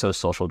everything's so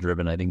social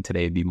driven, I think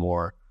today it'd be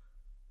more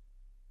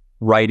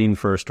writing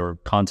first or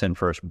content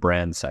first,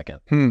 brand second,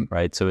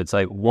 right? So it's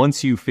like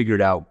once you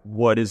figured out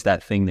what is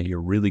that thing that you're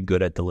really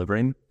good at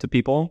delivering to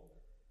people,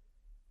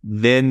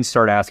 then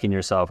start asking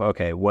yourself,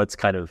 okay, what's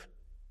kind of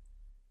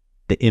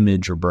the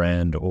image or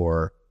brand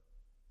or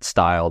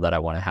style that I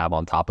want to have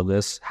on top of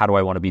this? How do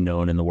I want to be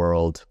known in the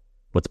world?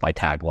 What's my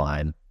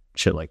tagline?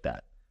 Shit like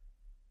that.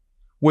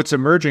 What's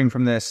emerging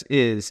from this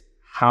is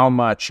how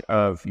much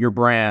of your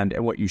brand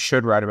and what you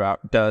should write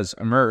about does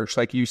emerge.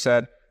 Like you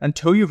said,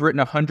 until you've written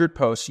 100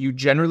 posts, you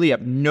generally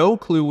have no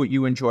clue what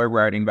you enjoy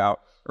writing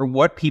about or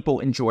what people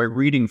enjoy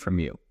reading from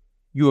you.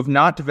 You have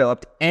not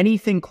developed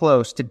anything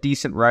close to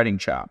decent writing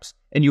chops,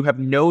 and you have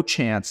no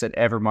chance at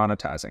ever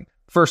monetizing.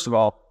 First of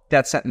all,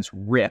 that sentence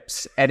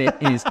rips, and it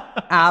is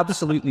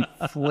absolutely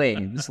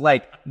flames.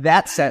 Like,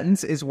 that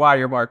sentence is why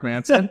you're Mark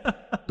Manson.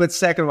 But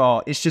second of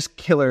all, it's just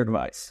killer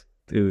advice.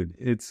 Dude,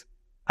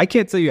 I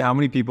can't tell you how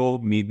many people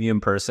meet me in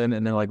person,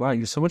 and they're like, wow,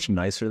 you're so much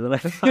nicer than I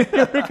thought you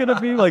were going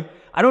to be. Like,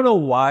 I don't know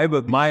why,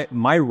 but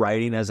my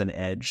writing has an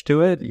edge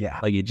to it. Yeah.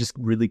 Like, it just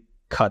really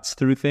cuts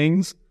through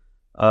things.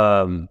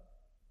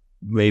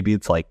 Maybe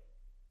it's like a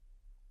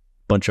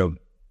bunch of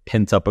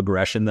pent-up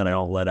aggression that I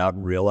don't let out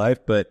in real life,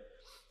 but...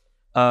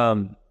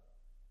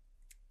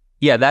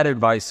 yeah, that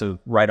advice of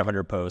write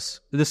 100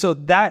 posts. So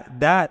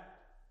that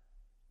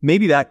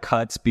maybe that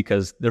cuts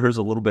because there's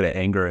a little bit of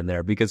anger in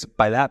there, because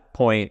by that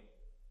point,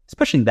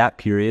 especially in that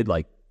period,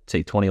 like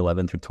say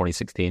 2011 through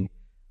 2016,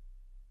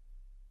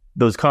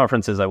 those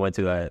conferences I went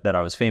to that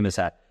I was famous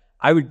at,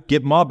 I would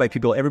get mobbed by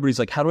people. Everybody's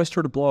like, how do I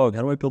start a blog?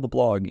 How do I build a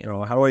blog? You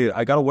know,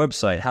 I got a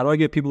website. How do I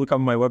get people to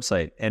come to my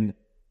website? And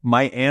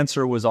my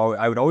answer was always,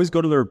 I would always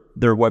go to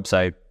their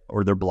website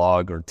or their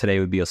blog, or today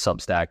would be a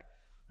Substack.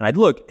 And I'd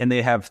look, and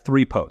they have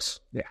 3 posts.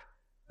 Yeah.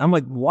 I'm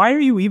like, why are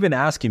you even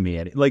asking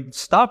me? Like,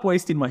 stop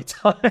wasting my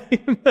time.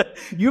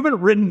 You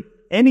haven't written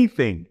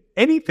anything.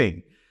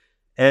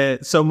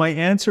 So my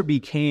answer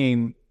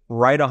became,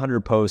 write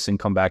 100 posts and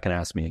come back and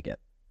ask me again.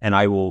 And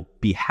I will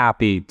be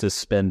happy to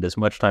spend as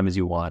much time as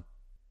you want.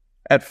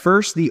 At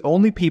first, the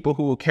only people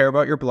who will care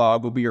about your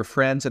blog will be your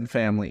friends and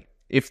family.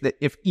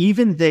 If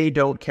even they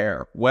don't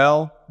care,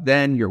 well,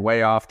 then you're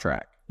way off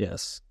track.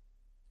 Yes.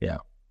 Yeah.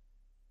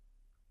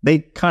 They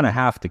kind of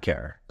have to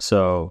care.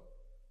 So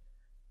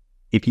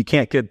if you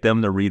can't get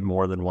them to read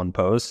more than one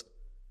post,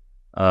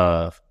 it's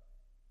a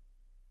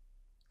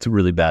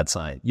really bad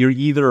sign. You're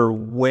either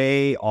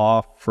way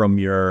off from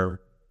your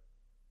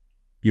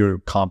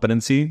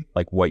competency,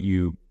 like what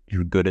you're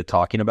good at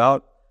talking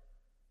about,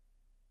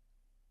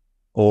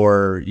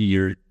 or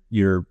you're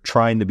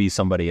trying to be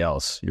somebody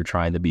else. You're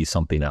trying to be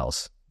something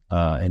else.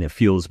 And it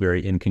feels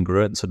very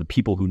incongruent. So the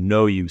people who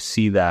know you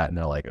see that and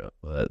they're like,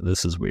 oh,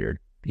 this is weird,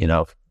 you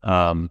know?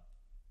 But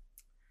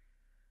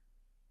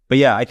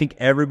yeah, I think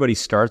everybody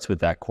starts with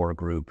that core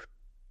group.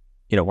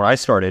 You know, when I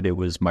started, it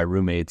was my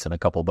roommates and a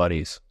couple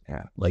buddies.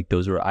 Yeah. Like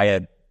I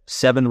had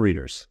 7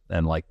 readers,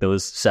 and like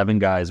those 7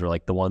 guys were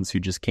like the ones who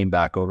just came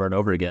back over and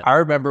over again. I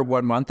remember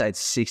one month I had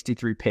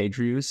 63 page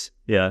views.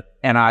 Yeah.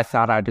 And I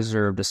thought I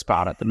deserved a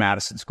spot at the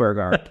Madison Square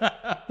Garden.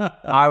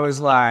 I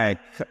was like,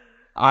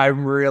 I've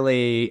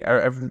really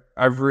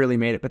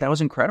made it. But that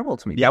was incredible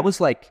to me. Yeah. That was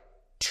like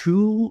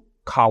 2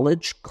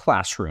 college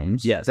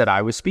classrooms that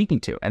I was speaking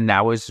to. And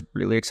that was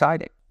really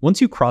exciting. Once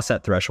you cross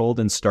that threshold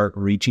and start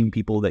reaching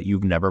people that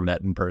you've never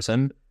met in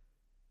person,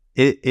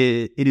 it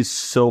is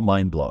so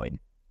mind-blowing.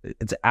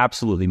 It's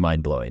absolutely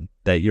mind-blowing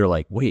that you're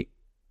like, wait,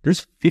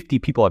 there's 50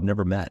 people I've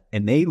never met,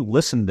 and they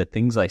listen to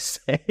things I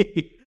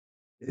say.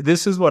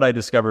 This is what I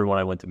discovered when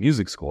I went to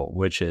music school,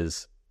 which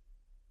is,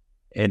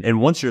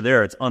 and once you're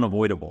there, it's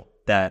unavoidable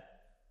that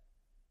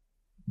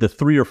the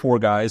 3 or 4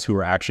 guys who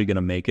are actually going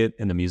to make it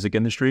in the music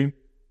industry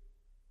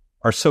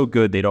are so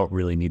good they don't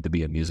really need to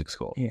be at music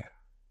school. Yeah.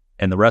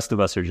 And the rest of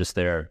us are just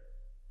there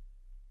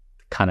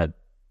to kind of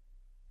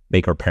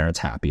make our parents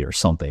happy or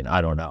something.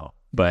 I don't know.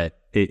 But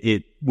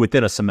it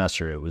within a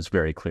semester, it was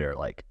very clear,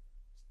 like,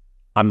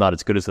 I'm not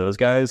as good as those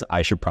guys.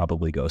 I should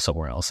probably go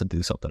somewhere else and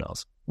do something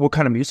else. What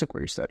kind of music were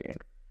you studying?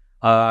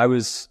 I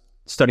was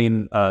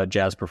studying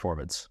jazz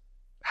performance.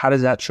 How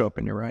does that show up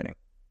in your writing?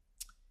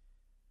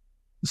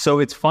 So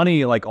it's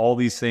funny, like all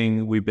these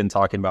things we've been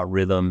talking about,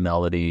 rhythm,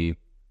 melody,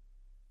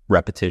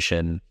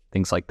 repetition,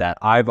 things like that.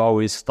 I've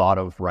always thought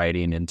of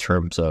writing in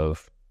terms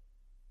of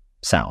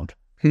sound.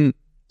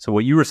 So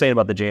what you were saying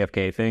about the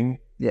JFK thing,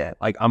 yeah,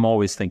 like I'm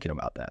always thinking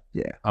about that.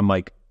 Yeah.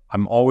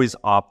 I'm always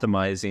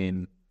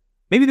optimizing.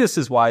 Maybe this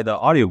is why the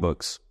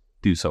audiobooks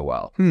do so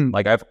well.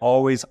 Like I've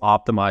always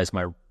optimized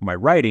my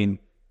writing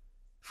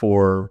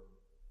for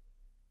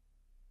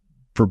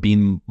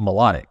being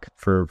melodic,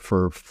 for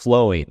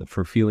flowing,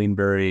 for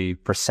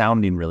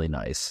sounding really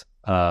nice.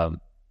 And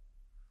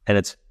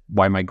it's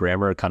why my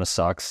grammar kind of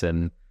sucks.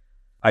 And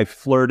I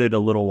flirted a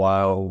little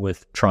while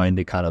with trying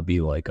to kind of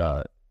be like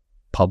a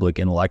public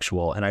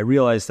intellectual. And I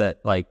realized that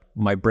like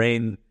my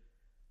brain,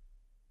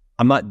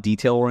 I'm not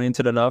detail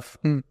oriented enough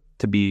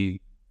to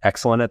be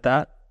excellent at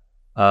that.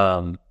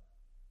 I'm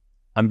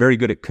very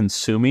good at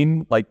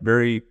consuming like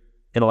very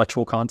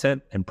intellectual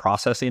content and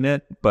processing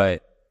it,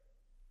 but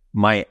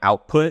my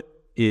output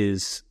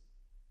it's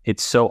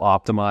so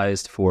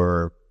optimized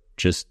for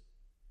just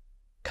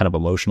kind of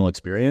emotional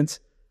experience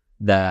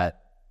that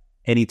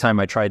anytime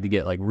I tried to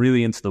get like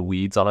really into the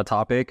weeds on a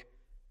topic,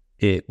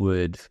 it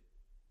wouldn't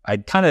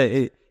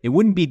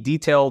be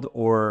detailed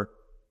or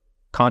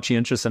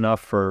conscientious enough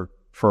for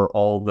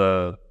all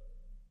the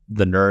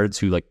nerds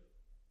who like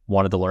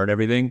wanted to learn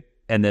everything.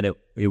 And then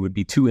it would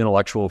be too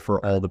intellectual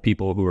for all the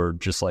people who are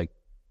just like,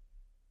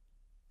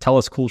 tell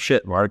us cool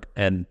shit, Mark.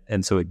 And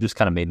so it just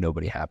kind of made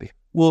nobody happy.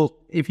 Well,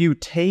 if you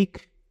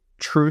take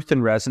truth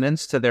and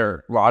resonance to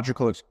their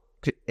logical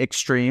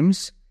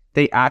extremes,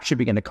 they actually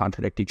begin to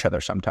contradict each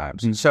other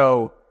sometimes. And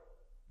so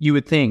you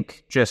would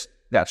think just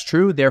that's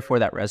true, therefore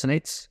that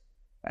resonates.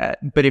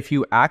 But if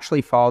you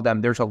actually follow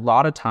them, there's a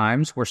lot of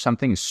times where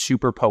something is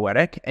super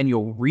poetic and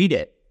you'll read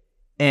it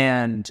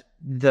and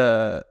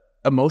the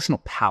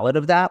emotional palette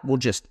of that will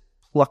just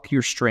pluck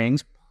your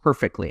strings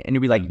perfectly. And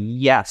you'll be like,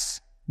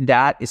 yes,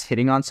 that is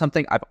hitting on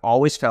something I've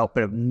always felt,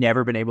 but have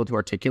never been able to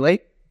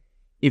articulate.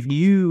 If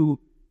you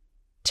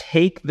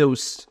take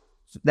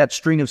that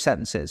string of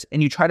sentences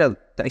and you try to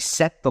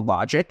dissect the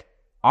logic,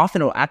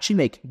 often it'll actually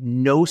make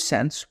no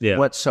sense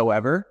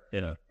whatsoever.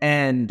 Yeah.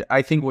 And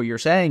I think what you're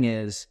saying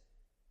is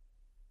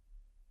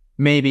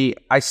maybe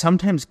I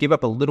sometimes give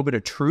up a little bit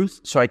of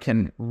truth so I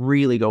can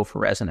really go for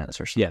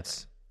resonance or something.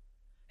 Yes.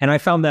 And I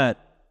found that,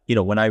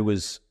 when I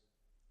was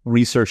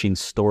researching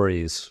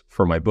stories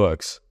for my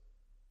books,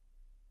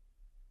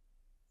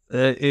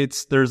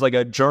 there's like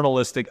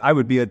I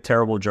would be a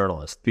terrible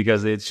journalist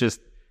because it's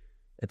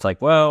like,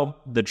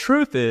 well, the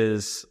truth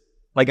is,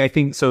 like, I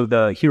think, so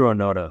the Hiro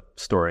Noda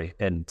story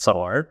in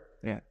Subtle Art,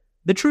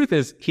 the truth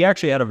is he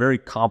actually had a very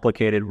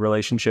complicated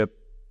relationship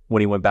when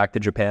he went back to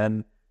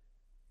Japan.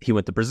 He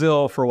went to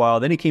Brazil for a while,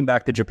 then he came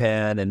back to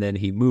Japan, and then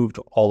he moved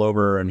all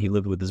over and he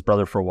lived with his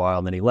brother for a while,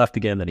 and then he left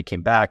again, then he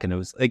came back, and it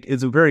was like,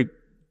 it's a very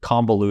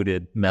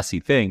convoluted, messy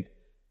thing.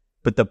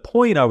 But the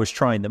point I was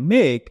trying to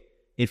make,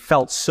 it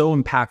felt so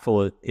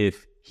impactful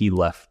if he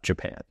left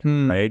Japan,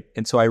 right?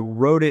 And so I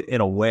wrote it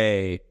in a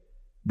way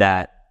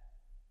that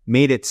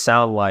made it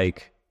sound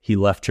like he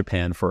left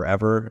Japan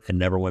forever and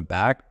never went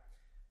back.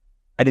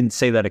 I didn't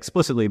say that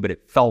explicitly, but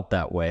it felt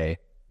that way.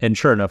 And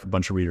sure enough, a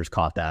bunch of readers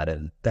caught that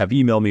and have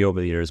emailed me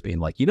over the years being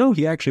like,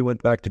 he actually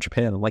went back to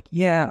Japan. I'm like,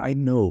 yeah, I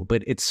know,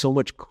 but it's so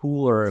much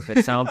cooler if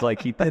it sounds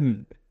like he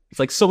didn't. It's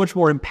like so much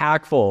more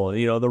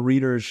impactful. The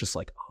reader is just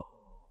like, oh.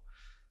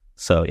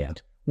 So, yeah.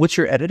 What's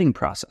your editing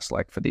process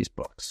like for these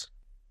books?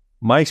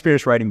 My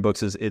experience writing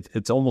books is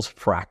it's almost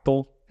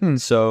fractal.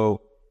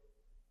 So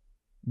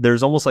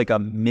there's almost like a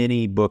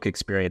mini book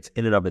experience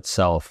in and of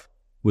itself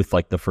with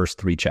like the first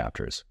 3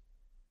 chapters,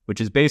 which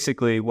is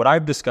basically what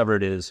I've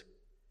discovered is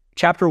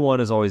chapter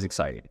 1 is always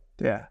exciting.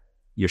 Yeah.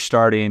 You're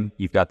starting,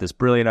 you've got this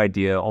brilliant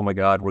idea. Oh my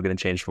God, we're going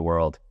to change the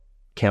world.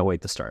 Can't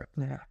wait to start.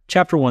 Yeah.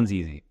 Chapter 1's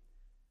easy.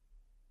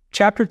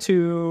 Chapter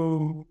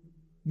 2,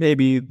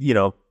 maybe,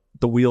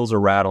 the wheels are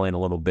rattling a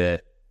little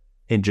bit,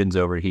 engine's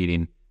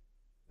overheating,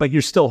 but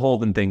you're still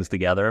holding things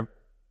together.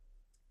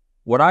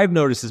 What I've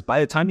noticed is by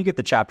the time you get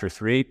to chapter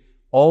 3,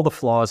 all the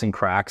flaws and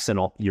cracks in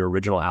your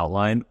original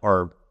outline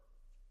are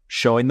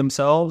showing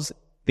themselves.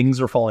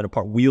 Things are falling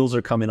apart. Wheels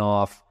are coming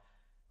off.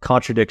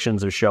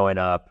 Contradictions are showing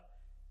up.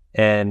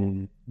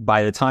 And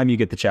by the time you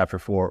get to chapter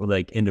 4,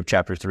 like end of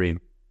chapter 3,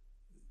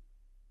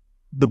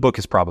 the book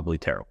is probably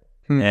terrible.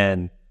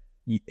 And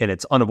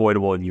it's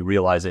unavoidable, and you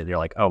realize it, and you're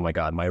like, oh my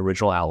God, my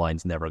original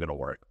outline's never going to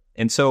work.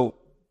 And so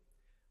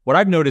what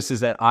I've noticed is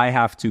that I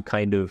have to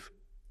kind of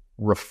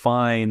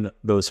refine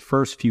those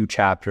first few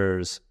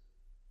chapters,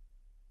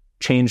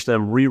 change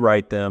them,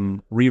 rewrite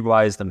them,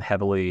 revise them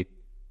heavily,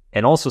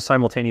 and also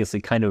simultaneously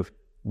kind of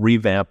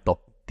revamp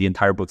the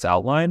entire book's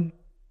outline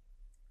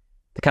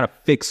to kind of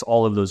fix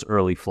all of those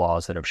early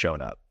flaws that have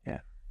shown up. Yeah.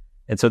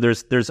 And so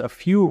there's a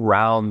few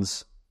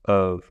rounds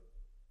of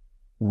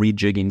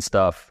rejigging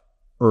stuff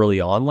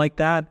early on like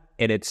that.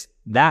 And it's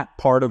that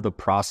part of the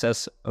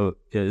process of,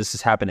 this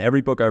has happened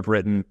every book I've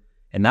written.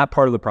 And that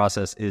part of the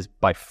process is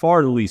by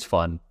far the least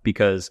fun,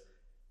 because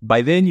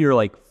by then you're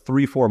like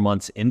 3-4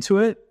 months into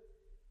it.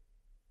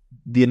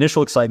 The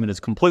initial excitement is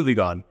completely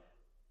gone.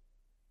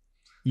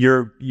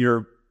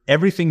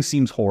 Everything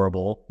seems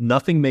horrible.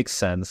 Nothing makes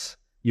sense.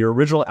 Your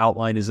original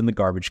outline is in the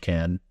garbage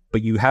can,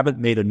 but you haven't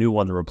made a new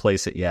one to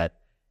replace it yet.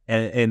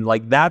 And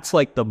like, that's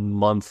like the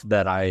month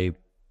that I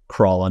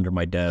crawl under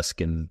my desk.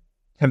 And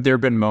have there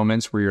been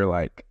moments where you're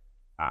like,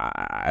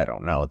 I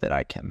don't know that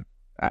I can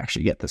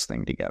actually get this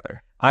thing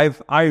together?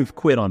 I've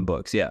quit on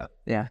books. Yeah.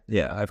 Yeah.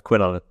 Yeah. I've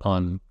quit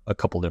on a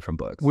couple different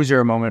books. Was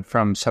there a moment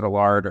from Subtle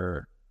Art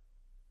or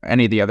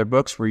any of the other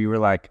books where you were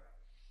like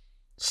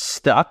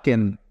stuck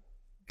and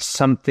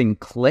something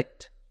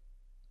clicked?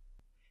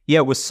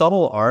 Yeah, with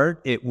Subtle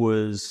Art, it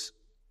was,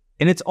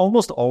 and it's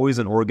almost always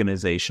an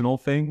organizational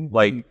thing.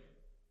 Like,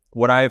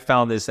 what I have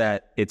found is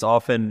that it's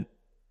often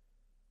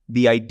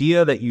the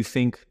idea that you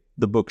think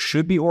the book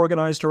should be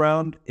organized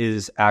around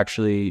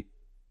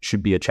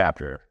should be a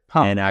chapter.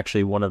 And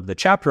actually one of the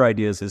chapter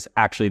ideas is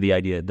actually the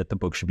idea that the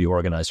book should be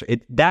organized.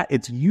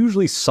 It's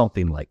usually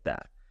something like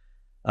that.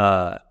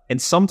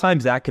 And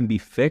sometimes that can be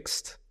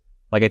fixed.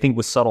 Like, I think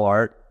with Subtle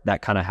Art,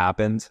 that kind of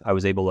happened. I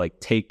was able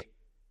to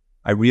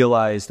I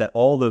realized that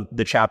all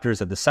the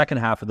chapters of the second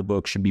half of the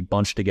book should be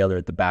bunched together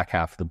at the back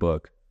half of the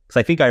book. Because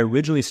I think I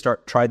originally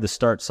tried to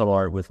start Subtle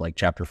Art with like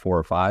chapter 4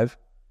 or 5.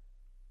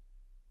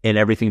 And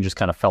everything just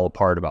kind of fell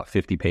apart about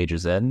 50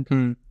 pages in.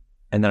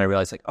 And then I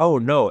realized, like, oh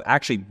no,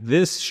 actually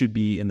this should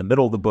be in the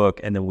middle of the book,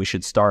 and then we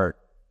should start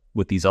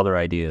with these other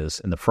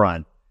ideas in the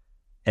front.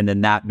 And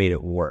then that made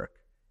it work.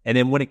 And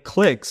then when it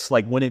clicks,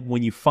 like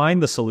when you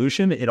find the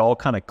solution, it all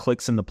kind of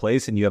clicks into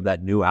place, and you have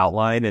that new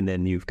outline, and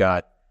then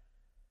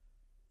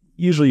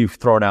usually you've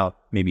thrown out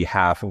maybe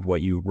half of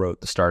what you wrote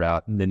to start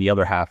out, and then the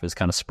other half is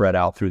kind of spread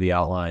out through the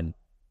outline.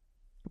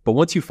 But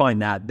once you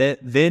find that,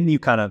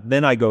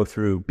 then I go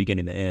through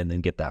beginning to end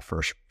and get that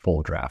first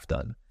full draft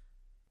done.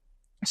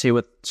 I see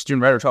with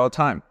student writers all the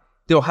time.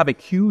 They'll have a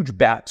huge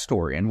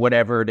backstory in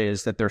whatever it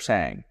is that they're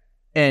saying.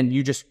 And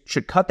you just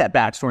should cut that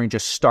backstory and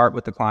just start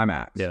with the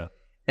climax. Yeah.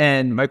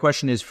 And my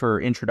question is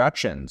for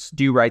introductions.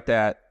 Do you write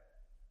that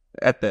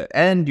at the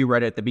end? Do you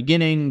write it at the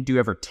beginning? Do you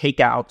ever take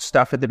out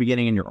stuff at the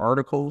beginning in your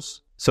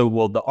articles? So,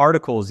 well, the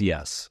articles,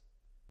 yes.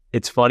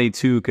 It's funny,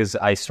 too, because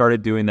I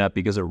started doing that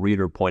because a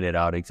reader pointed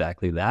out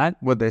exactly that.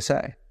 What'd they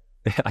say?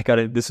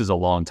 This is a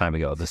long time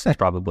ago. This is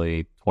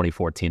probably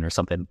 2014 or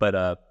something.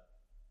 But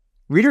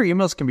reader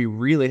emails can be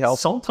really helpful.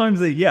 Sometimes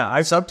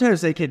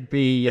sometimes they could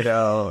be,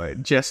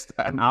 just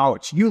an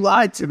ouch. You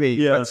lied to me.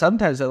 Yeah. But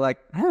sometimes they're like,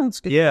 that's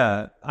good.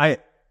 Yeah.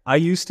 I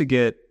used to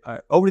get,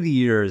 over the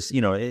years,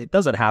 it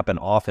doesn't happen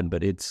often,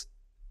 but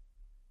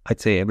I'd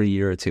say every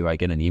year or two I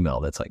get an email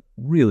that's like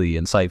really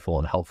insightful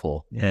and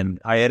helpful. And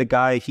I had a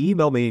guy, he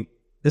emailed me,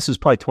 this was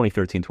probably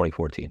 2013,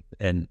 2014.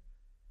 And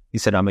he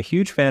said, I'm a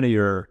huge fan of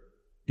your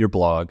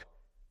blog,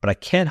 but I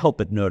can't help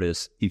but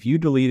notice if you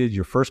deleted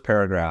your first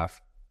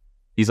paragraph,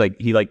 he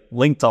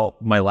linked all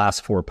my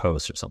last 4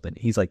 posts or something.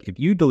 He's like, if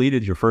you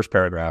deleted your first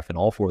paragraph in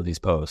all 4 of these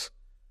posts,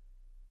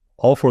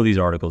 all 4 of these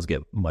articles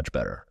get much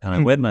better. And I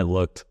went and I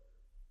looked,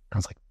 and I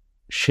was like,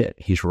 shit,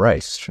 he's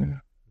right.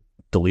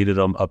 deleted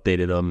them,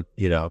 updated them,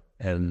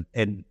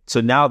 and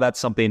so now that's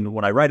something,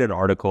 when I write an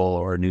article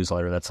or a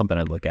newsletter, that's something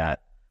I look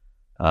at.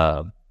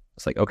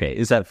 It's like, okay,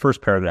 is that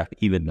first paragraph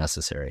even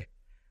necessary?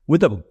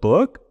 With a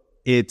book,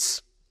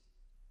 it's,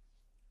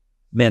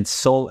 man,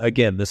 so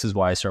again, this is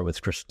why I start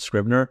with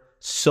Scrivener.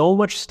 So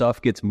much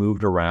stuff gets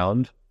moved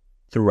around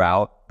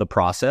throughout the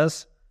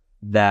process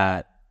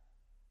that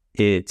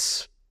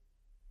it's,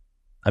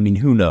 I mean,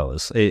 who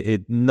knows?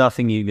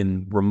 Nothing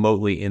even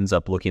remotely ends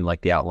up looking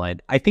like the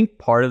outline. I think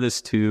part of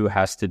this too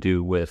has to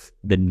do with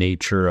the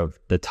nature of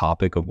the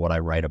topic of what I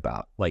write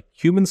about. Like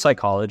human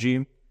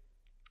psychology,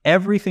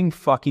 everything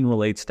fucking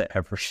relates to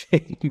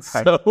everything.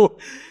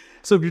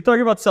 So if you're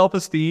talking about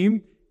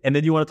self-esteem and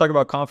then you want to talk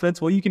about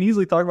confidence, well, you can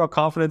easily talk about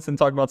confidence and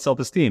talk about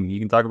self-esteem. You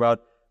can talk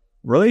about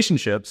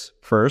relationships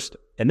first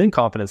and then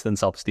confidence, then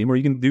self-esteem, or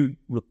you can do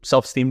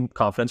self-esteem,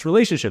 confidence,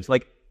 relationships.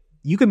 Like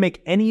you can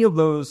make any of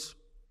those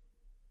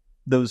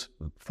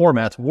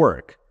formats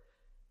work.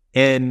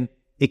 And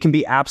it can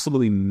be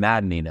absolutely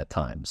maddening at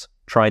times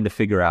trying to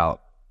figure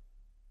out,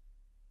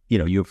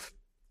 you have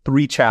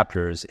 3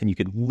 chapters and you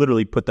could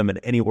literally put them in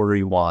any order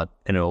you want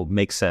and it'll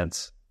make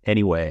sense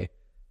anyway.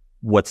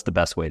 What's the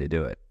best way to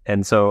do it?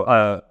 And so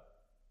a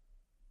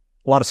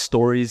lot of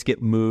stories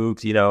get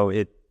moved.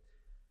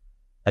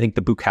 I think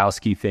the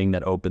Bukowski thing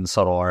that opened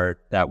Subtle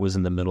Art, that was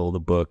in the middle of the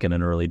book in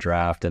an early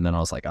draft. And then I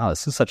was like, oh,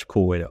 this is such a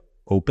cool way to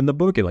open the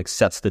book. It like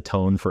sets the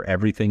tone for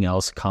everything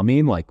else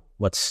coming. Like,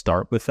 let's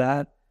start with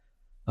that.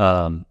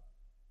 So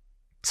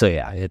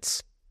yeah,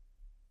 it's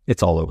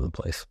all over the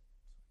place.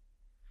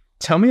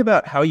 Tell me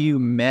about how you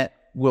met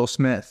Will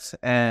Smith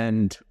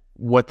and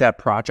what that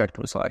project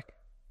was like.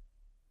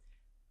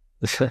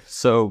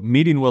 So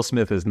meeting Will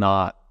Smith is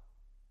not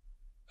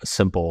a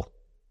simple.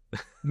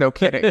 No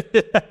kidding.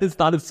 It's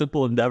not a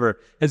simple endeavor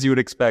as you would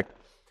expect.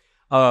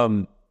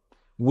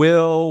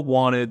 Will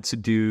wanted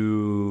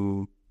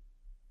to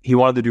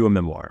do a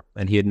memoir,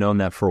 and he had known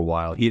that for a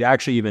while. He'd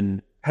actually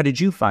even... How did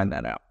you find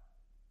that out?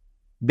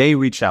 They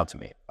reached out to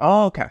me.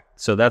 Oh, okay.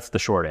 So that's the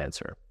short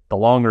answer. The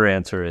longer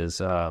answer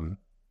is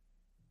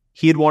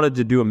he had wanted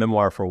to do a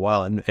memoir for a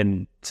while,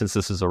 and since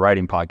this is a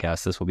writing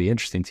podcast, this will be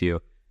interesting to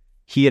you.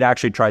 He had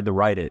actually tried to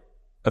write it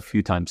a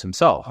few times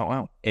himself. Oh,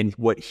 wow. And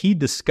what he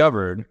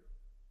discovered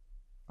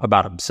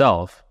about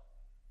himself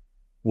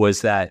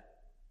was that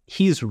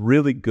he's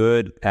really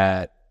good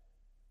at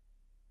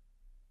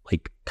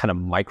like kind of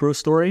micro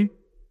story.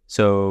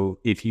 So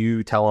if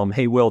you tell him,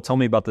 hey, Will, tell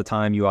me about the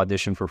time you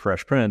auditioned for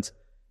Fresh Prince,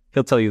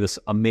 he'll tell you this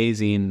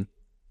amazing,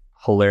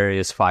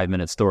 hilarious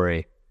 5-minute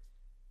story.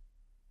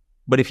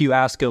 But if you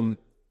ask him,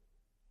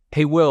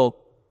 hey, Will,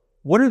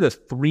 what are the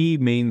 3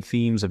 main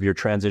themes of your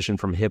transition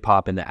from hip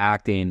hop into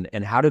acting,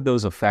 and how did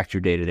those affect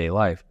your day-to-day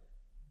life?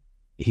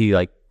 He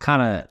like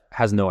kind of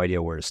has no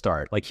idea where to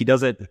start. Like he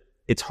doesn't,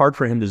 it's hard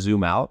for him to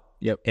zoom out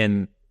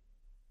and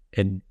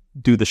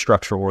do the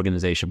structural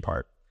organization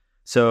part.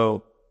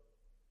 So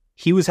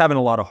he was having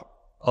a lot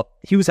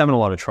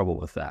of trouble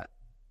with that.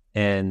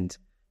 And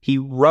he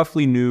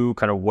roughly knew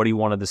kind of what he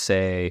wanted to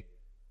say,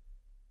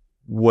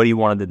 what he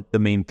wanted the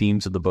main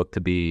themes of the book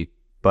to be,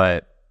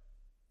 but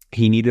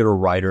he needed a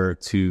writer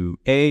to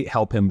A,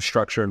 help him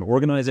structure and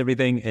organize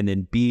everything, and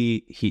then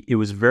B, it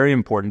was very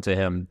important to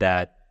him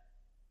that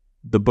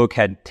the book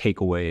had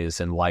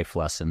takeaways and life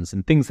lessons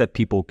and things that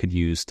people could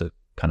use to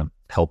kind of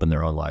help in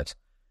their own lives.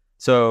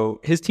 So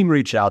his team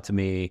reached out to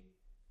me,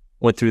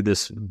 went through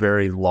this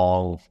very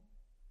long,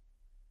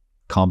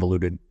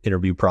 convoluted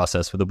interview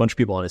process with a bunch of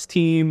people on his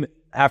team.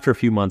 After a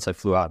few months, I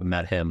flew out and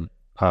met him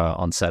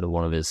on set of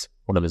one of his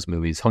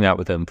movies, hung out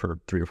with him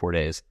for 3 or 4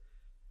 days.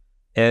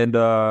 And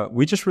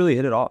we just really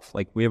hit it off.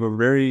 Like we have a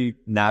very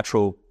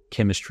natural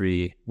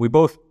chemistry. We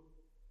both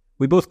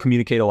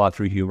communicate a lot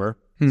through humor.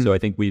 So I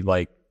think we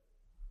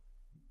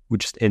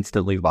just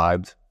instantly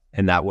vibed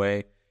in that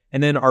way.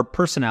 And then our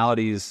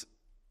personalities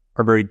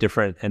are very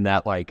different in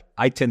that like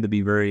I tend to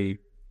be very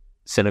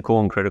cynical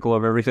and critical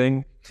of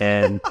everything.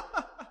 And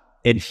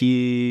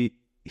he's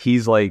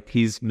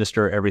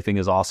Mr. Everything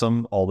is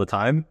awesome all the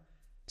time.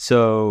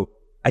 So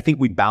I think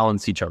we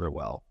balance each other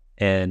well.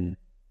 And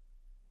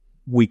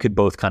we could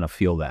both kind of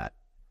feel that.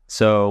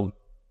 So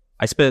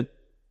I spent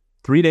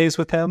 3 days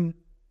with him.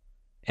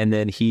 And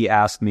then he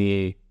asked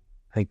me,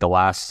 I think the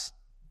last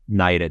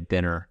night at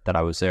dinner that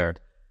I was there,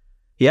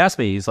 he asked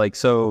me, he's like,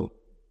 so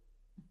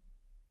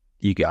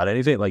you got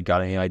anything? Like,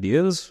 got any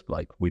ideas?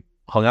 Like, we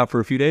hung out for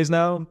a few days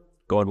now,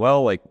 going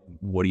well. Like,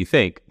 what do you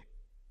think?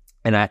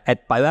 And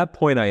by that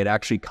point, I had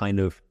actually kind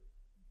of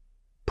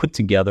put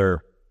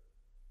together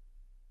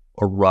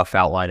a rough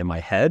outline in my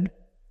head.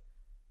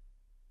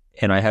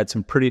 And I had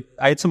some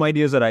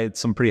ideas that I had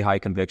some pretty high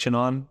conviction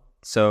on.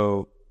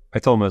 So I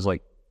told him, I was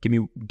like,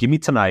 give me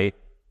tonight.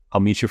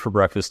 I'll meet you for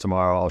breakfast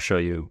tomorrow. I'll show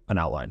you an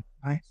outline.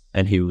 Nice.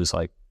 And he was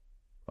like,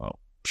 oh,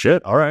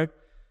 shit. All right.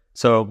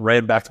 So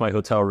ran back to my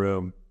hotel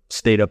room,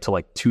 stayed up till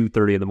like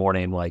 2:30 in the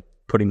morning, like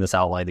putting this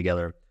outline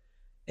together.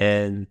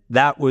 And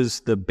that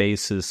was the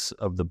basis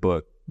of the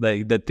book.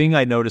 The thing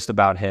I noticed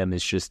about him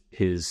is just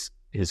his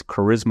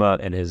charisma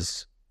and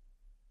his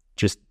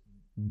just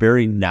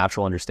very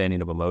natural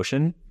understanding of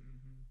emotion.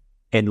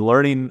 And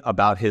learning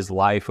about his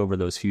life over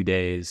those few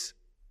days,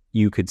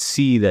 you could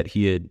see that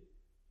he had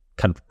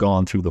kind of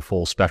gone through the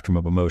full spectrum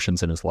of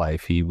emotions in his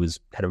life. He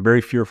had a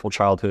very fearful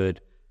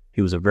childhood.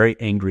 He was a very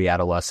angry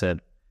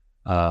adolescent.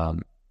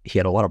 He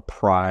had a lot of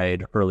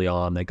pride early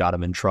on that got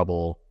him in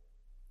trouble.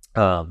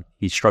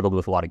 He struggled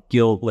with a lot of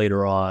guilt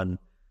later on.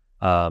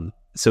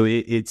 So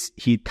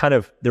he kind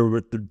of,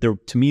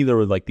 to me, there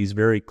were like these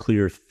very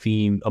clear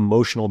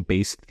emotional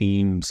based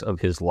themes of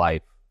his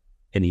life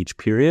in each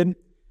period.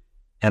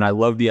 And I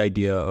love the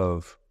idea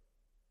of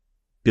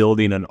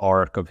building an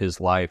arc of his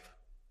life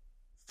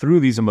through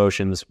these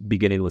emotions,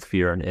 beginning with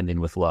fear and ending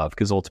with love,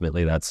 because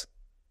ultimately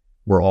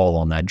we're all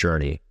on that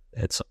journey.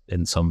 It's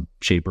in some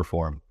shape or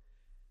form.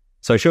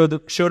 So I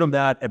showed him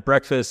that at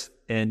breakfast,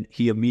 and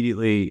he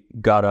immediately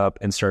got up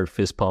and started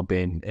fist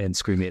pumping and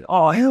screaming,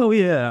 "Oh, hell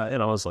yeah!"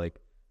 And I was like,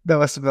 that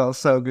must have felt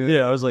so good.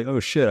 Yeah, I was like, "Oh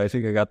shit, I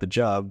think I got the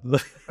job."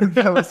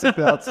 That must have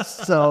felt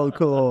so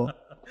cool.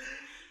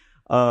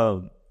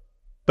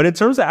 But in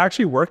terms of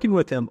actually working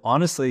with him,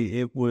 honestly,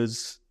 it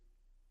was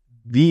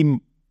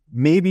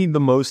maybe the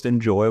most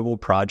enjoyable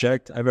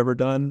project I've ever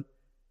done.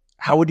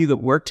 How would you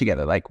work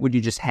together? Like, would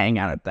you just hang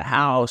out at the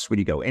house? Would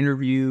you go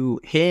interview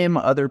him,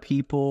 other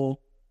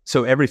people?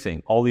 So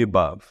everything, all the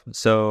above.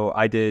 So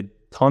I did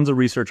tons of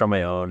research on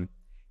my own.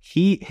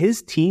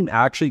 His team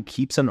actually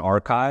keeps an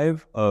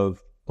archive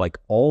of like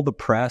all the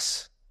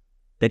press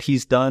that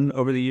he's done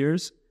over the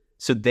years.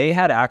 So they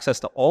had access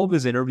to all of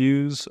his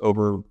interviews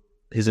over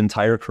his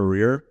entire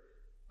career.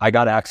 I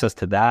got access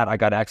to that. I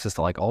got access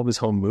to like all of his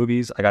home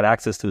movies. I got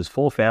access to his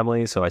full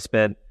family. So I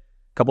spent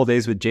a couple of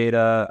days with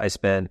Jada. I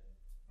spent a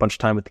bunch of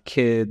time with the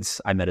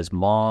kids. I met his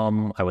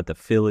mom. I went to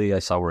Philly. I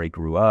saw where he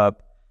grew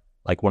up.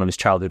 Like one of his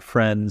childhood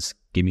friends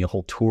gave me a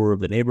whole tour of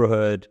the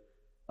neighborhood.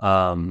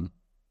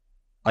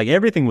 Like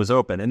everything was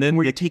open. And then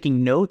were you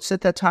taking notes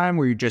at that time?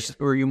 Were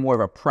you more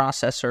of a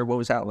processor? What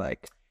was that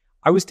like?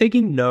 I was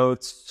taking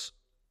notes.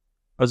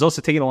 I was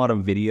also taking a lot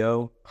of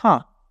video.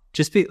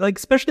 Just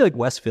especially like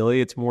West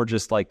Philly, it's more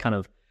just like kind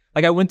of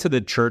like I went to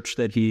the church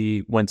that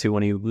he went to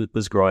when he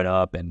was growing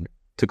up and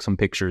took some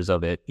pictures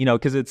of it,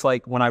 because it's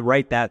like when I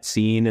write that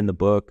scene in the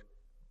book,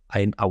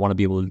 I want to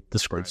be able to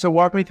describe. So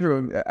walk me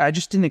through. I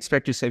just didn't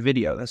expect you to say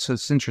video.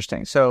 It's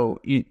interesting. So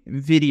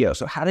video.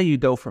 So how do you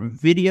go from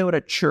video to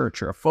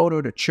church or a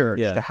photo to church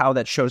to how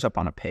that shows up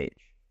on a page?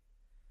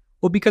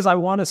 Well, because I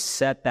want to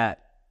set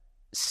that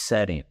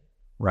setting,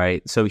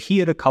 right? So he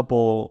had a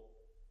couple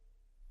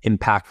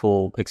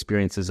impactful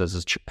experiences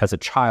as a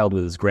child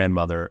with his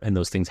grandmother, and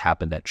those things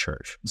happened at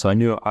church. So I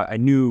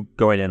knew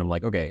going in, I'm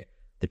like, okay,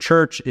 the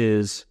church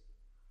it's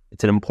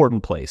an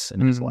important place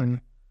in his life.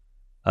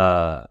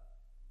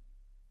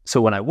 So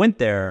when I went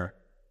there,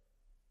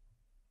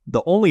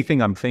 the only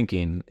thing I'm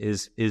thinking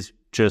is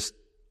just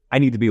I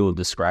need to be able to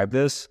describe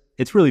this.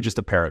 It's really just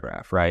a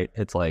paragraph, right?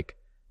 It's like,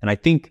 and I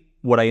think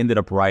what I ended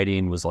up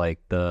writing was like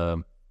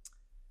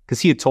because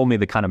he had told me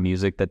the kind of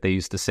music that they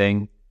used to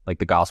sing, like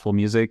the gospel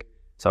music.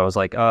 So I was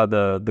like,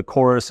 the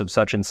chorus of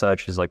such and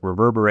such is like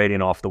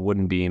reverberating off the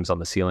wooden beams on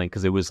the ceiling,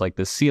 because it was like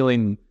the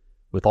ceiling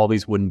with all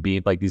these wooden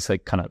beams, like these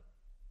like kind of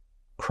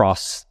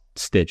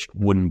cross-stitched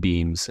wooden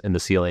beams in the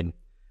ceiling.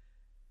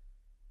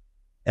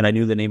 And I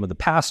knew the name of the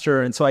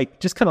pastor, and so I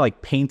just kind of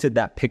like painted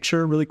that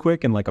picture really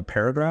quick in like a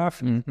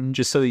paragraph,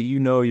 just so that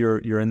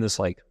you're in this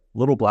like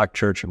little black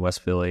church in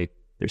West Philly.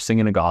 They're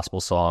singing a gospel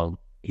song.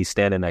 He's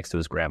standing next to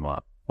his grandma.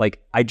 Like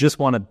I just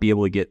want to be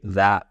able to get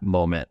that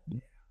moment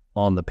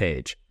on the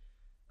page.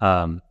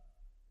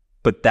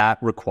 But that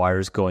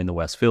requires going to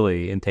West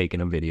Philly and taking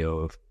a video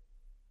of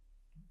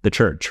the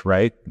church,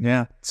 right?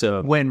 Yeah.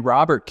 So when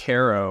Robert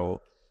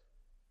Caro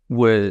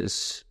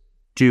was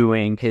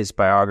doing his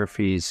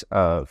biographies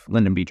of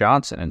Lyndon B.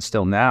 Johnson, and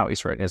still now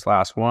he's writing his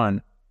last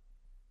one,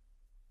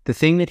 the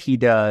thing that he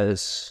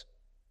does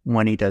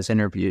when he does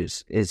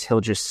interviews is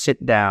he'll just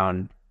sit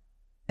down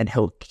and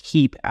he'll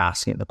keep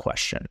asking the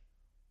question,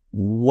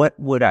 what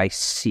would I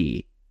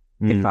see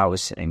if I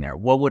was sitting there?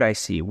 What would I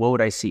see? What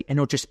would I see? And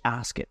he'll just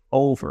ask it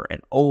over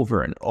and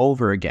over and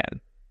over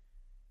again.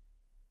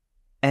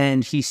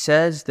 And he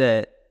says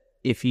that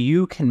if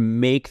you can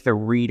make the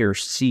reader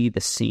see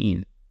the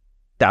scene,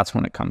 that's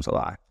when it comes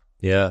alive.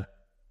 Yeah.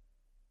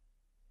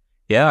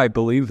 Yeah, I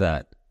believe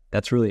that.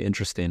 That's really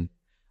interesting.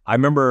 I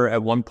remember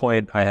at one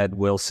point I had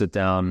Will sit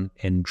down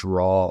and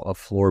draw a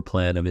floor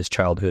plan of his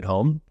childhood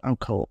home. Oh,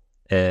 cool.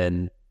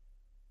 And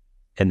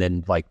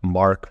then like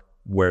mark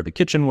where the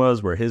kitchen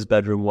was, where his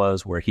bedroom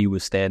was, where he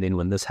was standing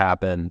when this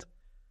happened.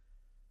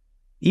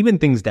 Even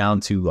things down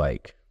to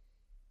like,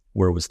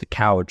 where was the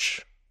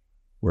couch?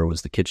 Where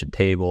was the kitchen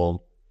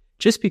table?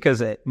 Just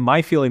because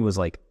my feeling was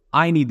like,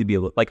 I need to be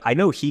able to, like, I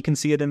know he can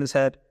see it in his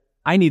head.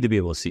 I need to be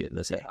able to see it in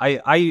his head.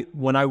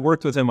 When I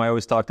worked with him, I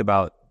always talked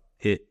about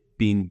it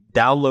being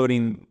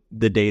downloading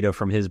the data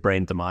from his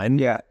brain to mine.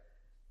 Yeah.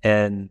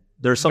 And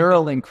there's some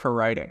Neuralink for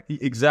writing.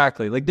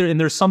 Exactly. Like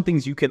there's some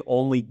things you can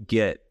only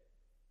get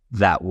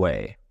that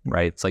way,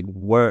 right? It's like,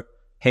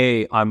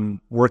 hey,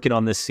 I'm working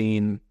on this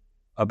scene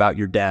about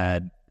your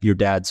dad. your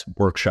dad's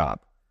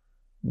workshop,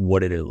 what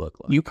did it look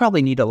like? You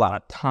probably need a lot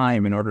of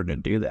time in order to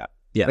do that.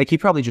 Yeah. Like he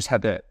probably just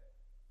had to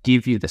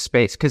give you the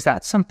space, because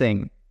that's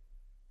something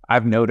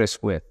I've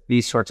noticed with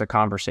these sorts of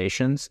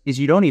conversations is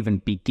you don't even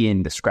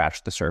begin to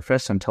scratch the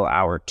surface until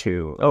hour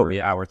 2 or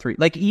hour 3.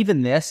 Like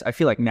even this, I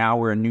feel like now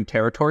we're in new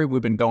territory.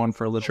 We've been going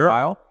for a little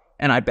while,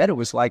 and I bet it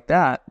was like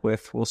that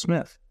with Will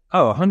Smith.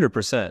 Oh,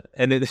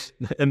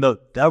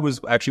 100%. That was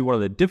actually one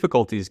of the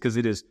difficulties, because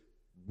it is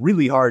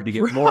really hard to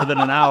get more than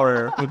an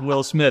hour with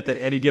Will Smith at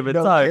any given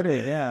time.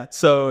 Kidding, yeah.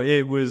 So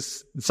it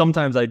was,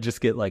 sometimes I just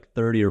get like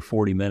 30 or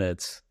 40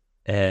 minutes,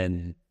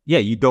 and yeah,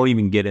 you don't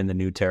even get in the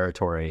new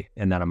territory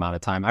in that amount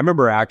of time. I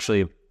remember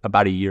actually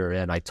about a year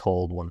in, I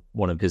told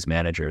one of his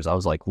managers, I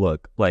was like,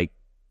 look, like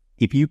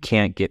if you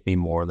can't get me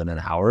more than an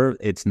hour,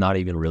 it's not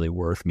even really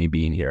worth me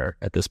being here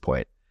at this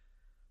point.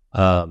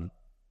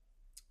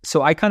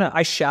 So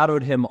I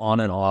shadowed him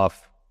on and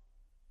off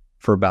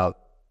for about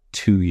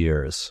 2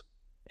 years.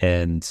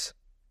 And,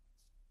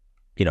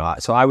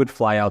 so I would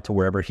fly out to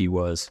wherever he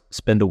was,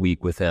 spend a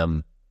week with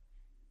him.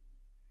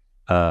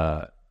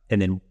 And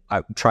then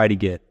I try to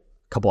get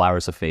couple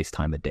hours of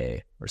FaceTime a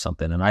day or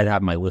something, and I'd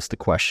have my list of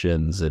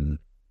questions and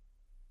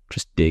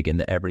just dig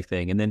into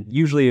everything. And then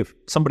usually if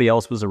somebody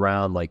else was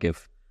around, like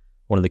if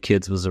one of the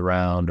kids was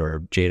around or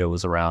Jada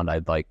was around,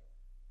 I'd like,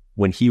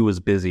 when he was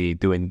busy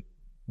doing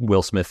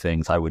Will Smith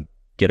things, I would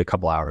get a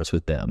couple hours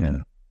with them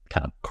and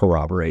kind of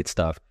corroborate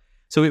stuff.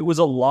 So it was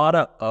a lot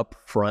of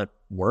upfront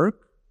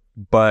work,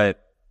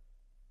 but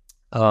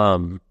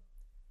once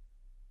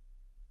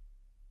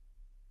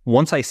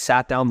I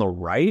sat down to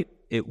write,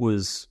 it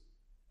was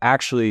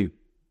actually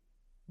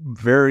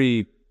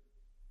very,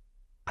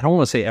 I don't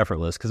want to say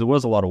effortless, because it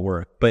was a lot of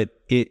work, but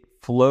it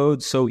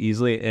flowed so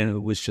easily, and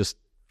it was just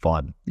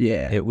fun.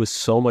 Yeah. It was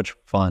so much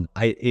fun.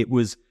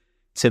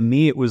 To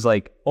me, it was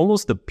like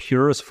almost the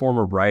purest form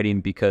of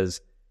writing,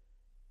 because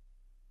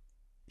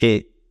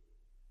first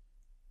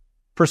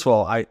of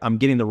all, I'm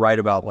getting to write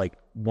about like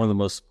one of the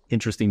most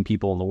interesting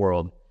people in the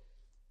world.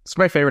 It's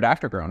my favorite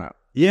actor growing up.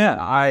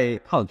 Yeah.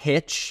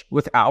 Hitch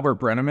with Albert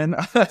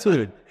Brenneman.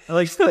 Dude,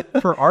 like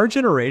for our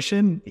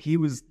generation, he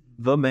was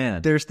the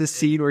man. There's this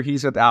scene where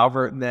he's with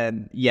Albert, and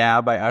then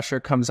by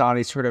Usher comes on.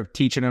 He's sort of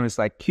teaching him. It's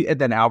like, and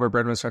then Albert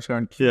Brenneman starts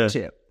going,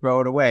 Q-tip,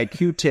 throw it away.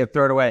 Q-tip,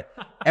 throw it away.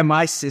 And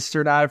my sister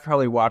and I have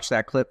probably watched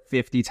that clip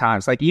 50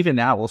 times. Like even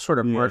now, we'll sort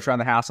of march around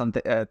the house on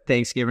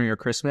Thanksgiving or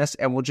Christmas,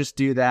 and we'll just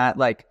do that.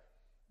 Like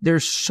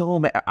there's so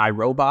much,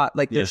 iRobot.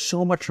 Like there's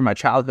so much from my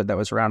childhood that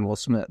was around Will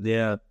Smith.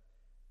 Yeah.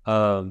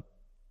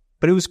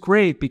 But it was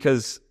great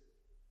because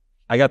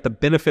I got the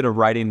benefit of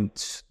writing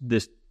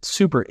this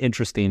super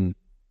interesting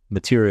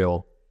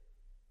material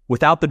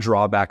without the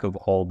drawback of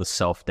all the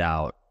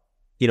self-doubt,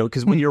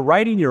 because when you're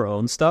writing your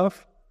own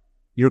stuff,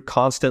 you're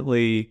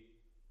constantly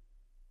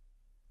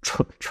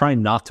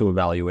trying not to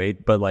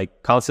evaluate, but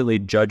like constantly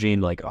judging,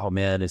 like, oh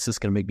man, is this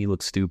going to make me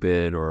look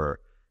stupid, or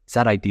is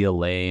that idea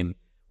lame?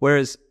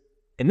 Whereas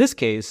in this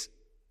case,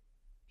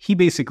 he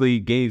basically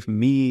gave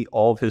me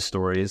all of his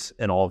stories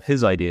and all of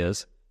his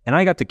ideas, and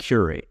I got to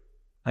curate.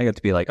 I got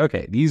to be like,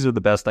 okay, these are the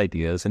best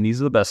ideas and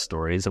these are the best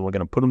stories, and we're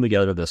going to put them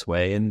together this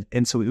way.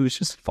 And so it was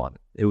just fun.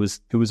 It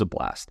was a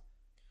blast.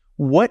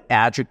 What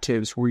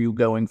adjectives were you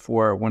going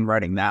for when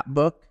writing that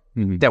book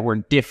that were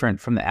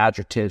different from the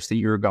adjectives that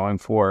you were going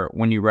for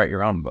when you write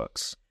your own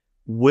books?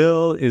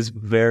 Will is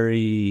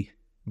very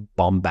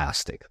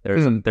bombastic.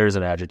 There's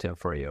an adjective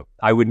for you.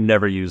 I would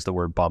never use the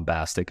word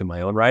bombastic in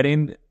my own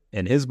writing.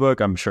 In his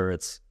book, I'm sure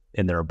it's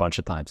in there a bunch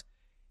of times.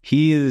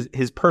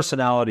 His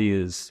personality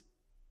is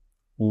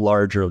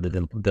larger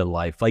than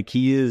life. Like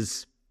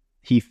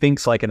he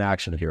thinks like an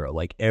action hero.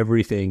 Like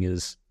everything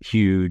is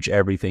huge.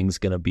 Everything's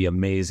going to be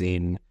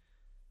amazing.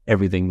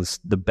 Everything's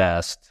the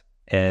best.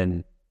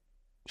 And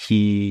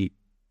he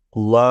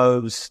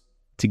loves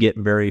to get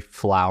very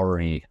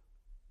flowery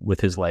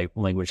with his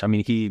language. I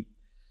mean,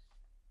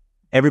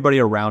 everybody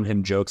around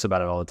him jokes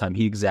about it all the time.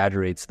 He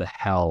exaggerates the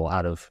hell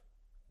out of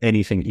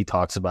anything he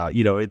talks about.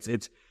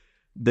 It's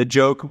the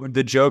joke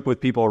with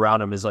people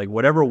around him is like,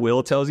 whatever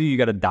Will tells you, you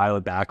got to dial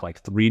it back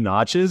like 3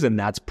 notches, and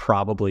that's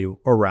probably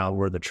around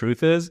where the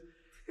truth is.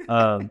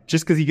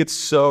 Just because he gets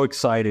so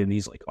excited, and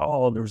he's like,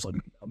 oh, there's like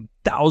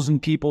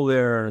 1,000 people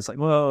there, and it's like,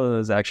 well,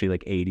 there's actually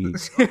like 80.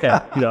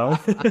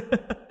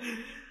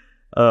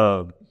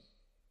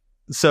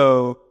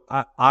 So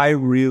I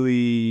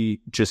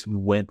really just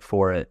went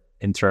for it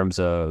in terms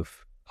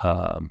of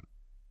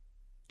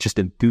just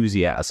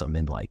enthusiasm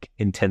and like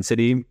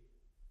intensity.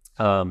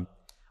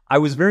 I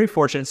was very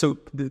fortunate. So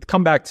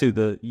come back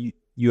to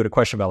you had a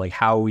question about like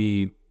how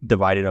we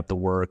divided up the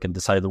work and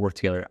decided to work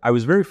together. I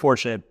was very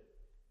fortunate.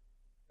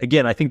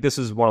 Again, I think this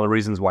is one of the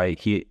reasons why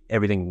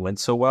everything went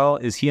so well,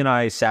 is he and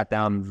I sat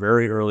down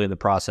very early in the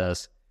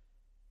process.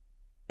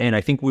 And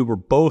I think we were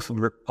both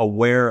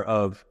aware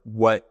of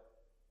what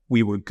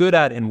we were good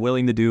at and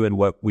willing to do, and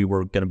what we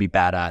were going to be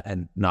bad at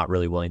and not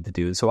really willing to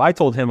do. So I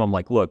told him, I'm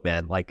like, look,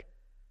 man, like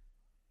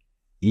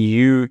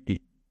you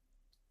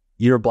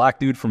you're a black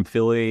dude from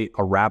Philly,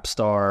 a rap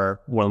star,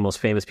 one of the most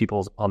famous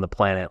people on the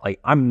planet. Like,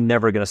 I'm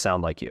never going to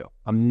sound like you.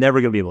 I'm never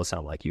going to be able to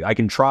sound like you. I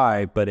can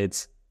try, but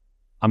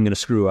I'm going to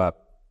screw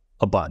up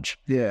a bunch.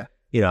 Yeah.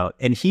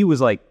 And he was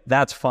like,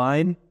 that's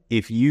fine.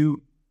 If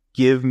you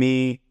give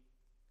me,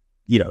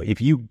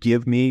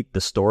 the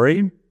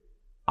story,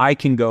 I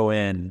can go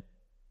in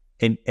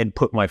and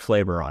put my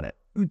flavor on it.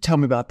 Tell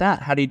me about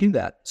that. How do you do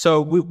that?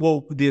 So,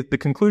 the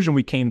conclusion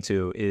we came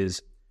to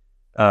is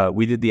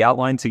we did the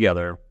outline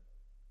together,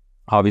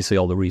 obviously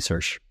all the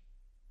research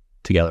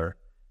together.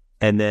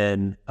 And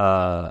then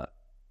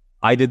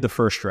I did the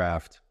first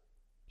draft.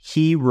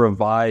 He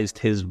revised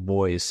his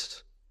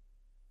voice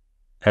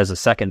as a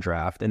second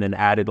draft and then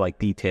added like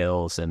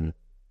details and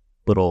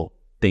little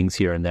things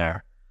here and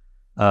there.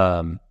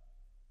 And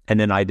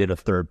then I did a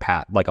third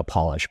like a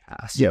polish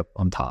pass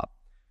on top.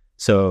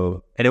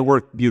 So, and it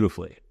worked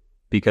beautifully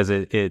because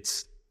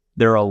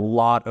there are a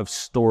lot of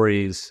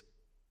stories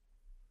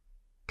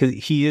because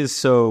he is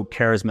so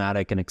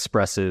charismatic and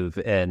expressive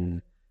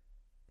and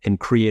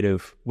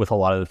creative with a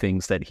lot of the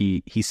things that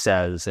he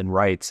says and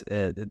writes.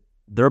 There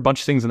are a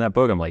bunch of things in that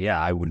book. I'm like, yeah,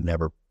 I would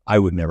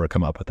never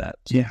come up with that.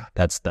 Yeah.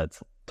 That's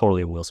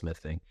totally a Will Smith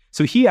thing.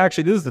 So he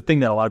actually, this is the thing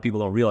that a lot of people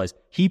don't realize.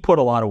 He put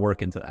a lot of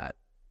work into that.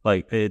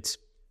 Like, it's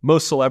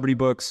most celebrity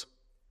books.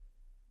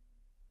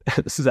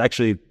 This is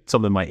actually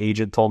something my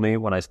agent told me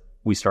when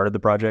we started the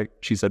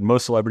project. She said,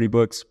 most celebrity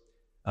books,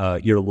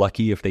 you're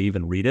lucky if they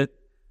even read it.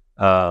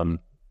 I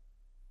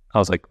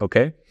was like,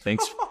 okay,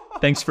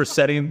 thanks for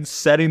setting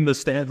the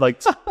stand.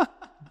 Like,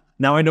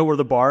 now I know where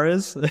the bar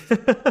is.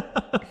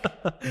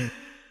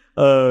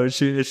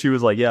 She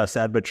was like, yeah,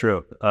 sad but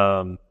true.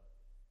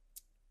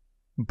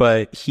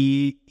 But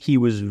he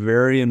was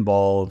very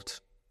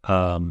involved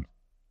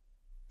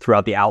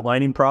throughout the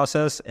outlining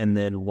process, and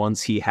then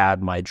once he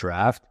had my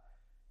draft,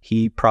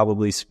 he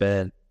probably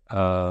spent.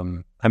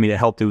 It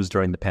helped. It was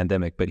during the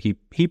pandemic, but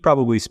he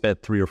probably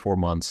spent 3 or 4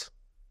 months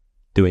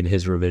doing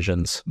his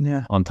revisions.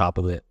 Yeah. On top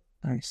of it.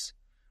 Nice.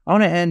 I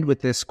want to end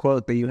with this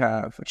quote that you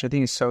have, which I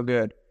think is so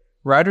good.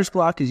 Writer's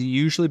block is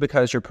usually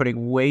because you're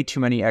putting way too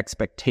many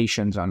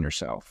expectations on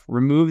yourself.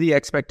 Remove the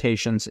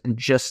expectations and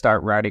just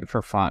start writing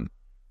for fun.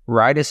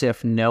 Write as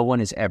if no one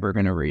is ever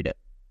going to read it.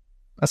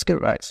 That's good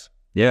advice.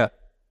 Yeah.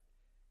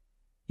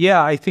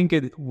 Yeah, I think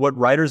what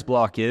writer's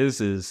block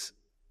is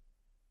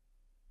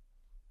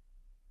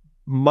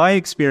my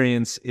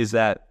experience is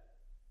that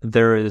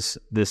there is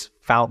this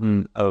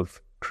fountain of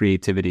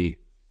creativity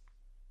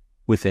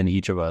within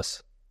each of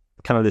us,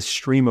 kind of this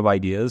stream of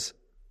ideas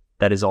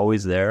that is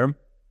always there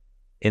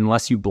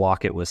unless you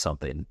block it with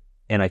something.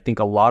 And I think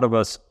a lot of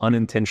us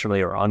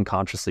unintentionally or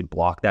unconsciously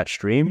block that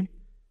stream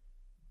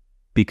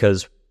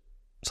because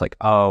it's like,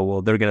 oh,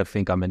 well, they're going to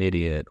think I'm an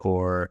idiot,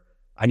 or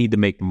I need to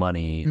make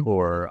money,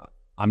 or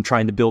I'm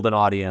trying to build an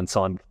audience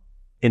on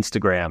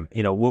Instagram,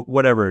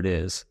 whatever it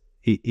is.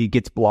 It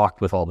gets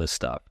blocked with all this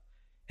stuff.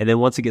 And then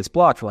once it gets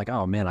blocked, we're like,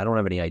 oh man, I don't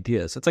have any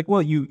ideas. It's like,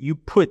 well, you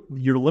put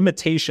your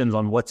limitations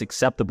on what's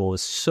acceptable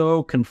is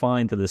so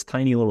confined to this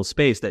tiny little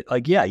space that,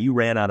 like, yeah, you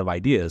ran out of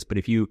ideas. But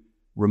if you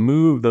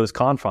remove those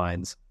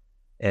confines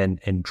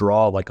and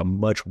draw like a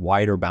much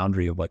wider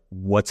boundary of like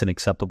what's an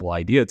acceptable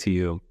idea to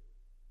you,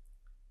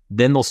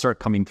 then they'll start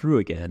coming through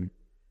again.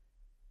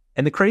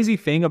 And the crazy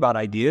thing about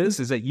ideas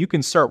is that you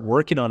can start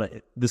working on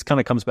it. This kind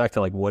of comes back to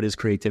like, what is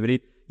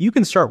creativity? You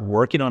can start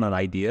working on an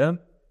idea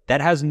that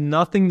has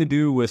nothing to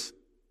do with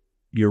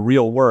your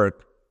real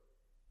work.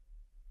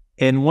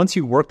 And once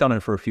you worked on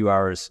it for a few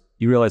hours,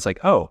 you realize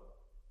like, oh,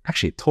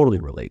 actually it totally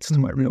relates to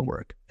my real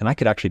work. And I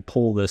could actually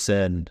pull this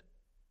in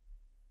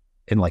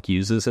and like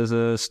use this as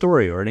a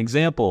story or an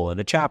example in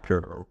a chapter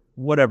or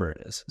whatever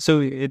it is.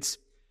 So it's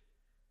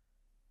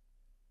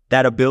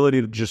that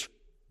ability to just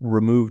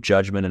remove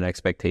judgment and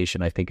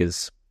expectation, I think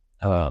is,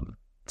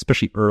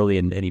 especially early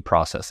in any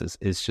process,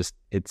 is just,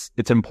 it's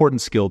an important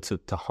skill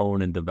to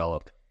hone and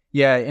develop.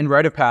 Yeah. In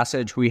Rite of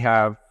Passage, we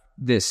have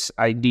this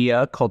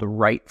idea called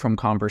write from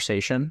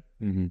conversation.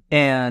 Mm-hmm.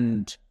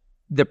 And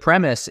the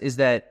premise is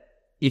that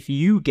if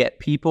you get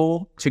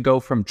people to go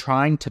from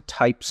trying to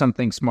type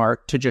something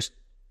smart to just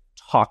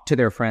talk to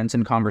their friends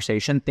in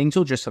conversation, things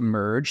will just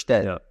emerge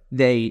that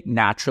they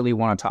naturally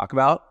want to talk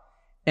about.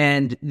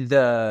 And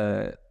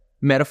the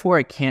metaphor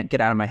I can't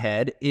get out of my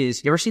head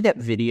is, you ever see that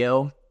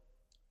video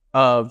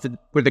of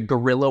where the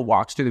gorilla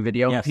walks through the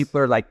video and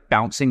people are like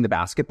bouncing the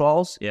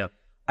basketballs? Yeah.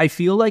 I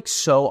feel like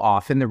so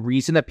often the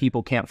reason that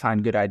people can't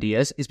find good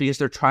ideas is because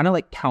they're trying to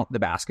like count the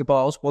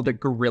basketballs while the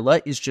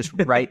gorilla is just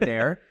right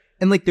there.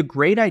 And like the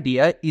great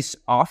idea is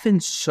often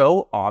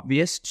so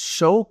obvious,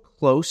 so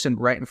close and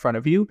right in front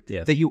of you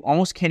that you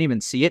almost can't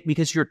even see it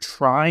because you're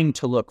trying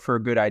to look for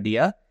a good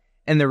idea.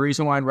 And the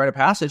reason why in Rite of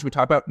Passage we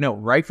talk about,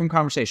 write from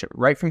conversation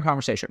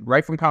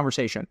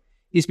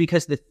is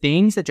because the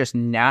things that just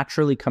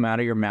naturally come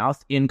out of your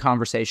mouth in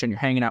conversation, you're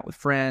hanging out with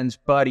friends,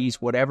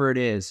 buddies, whatever it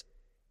is,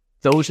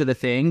 those are the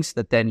things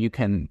that then you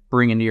can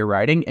bring into your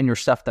writing, and your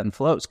stuff then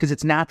flows because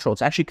it's natural.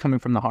 It's actually coming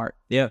from the heart.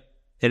 Yeah.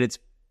 And it's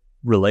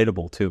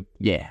relatable too.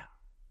 Yeah.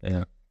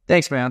 Yeah.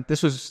 Thanks, man.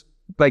 This was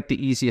like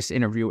the easiest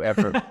interview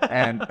ever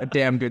and a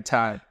damn good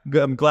time.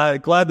 I'm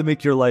glad to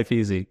make your life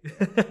easy.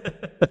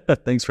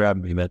 Thanks for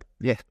having me, man.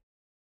 Yeah.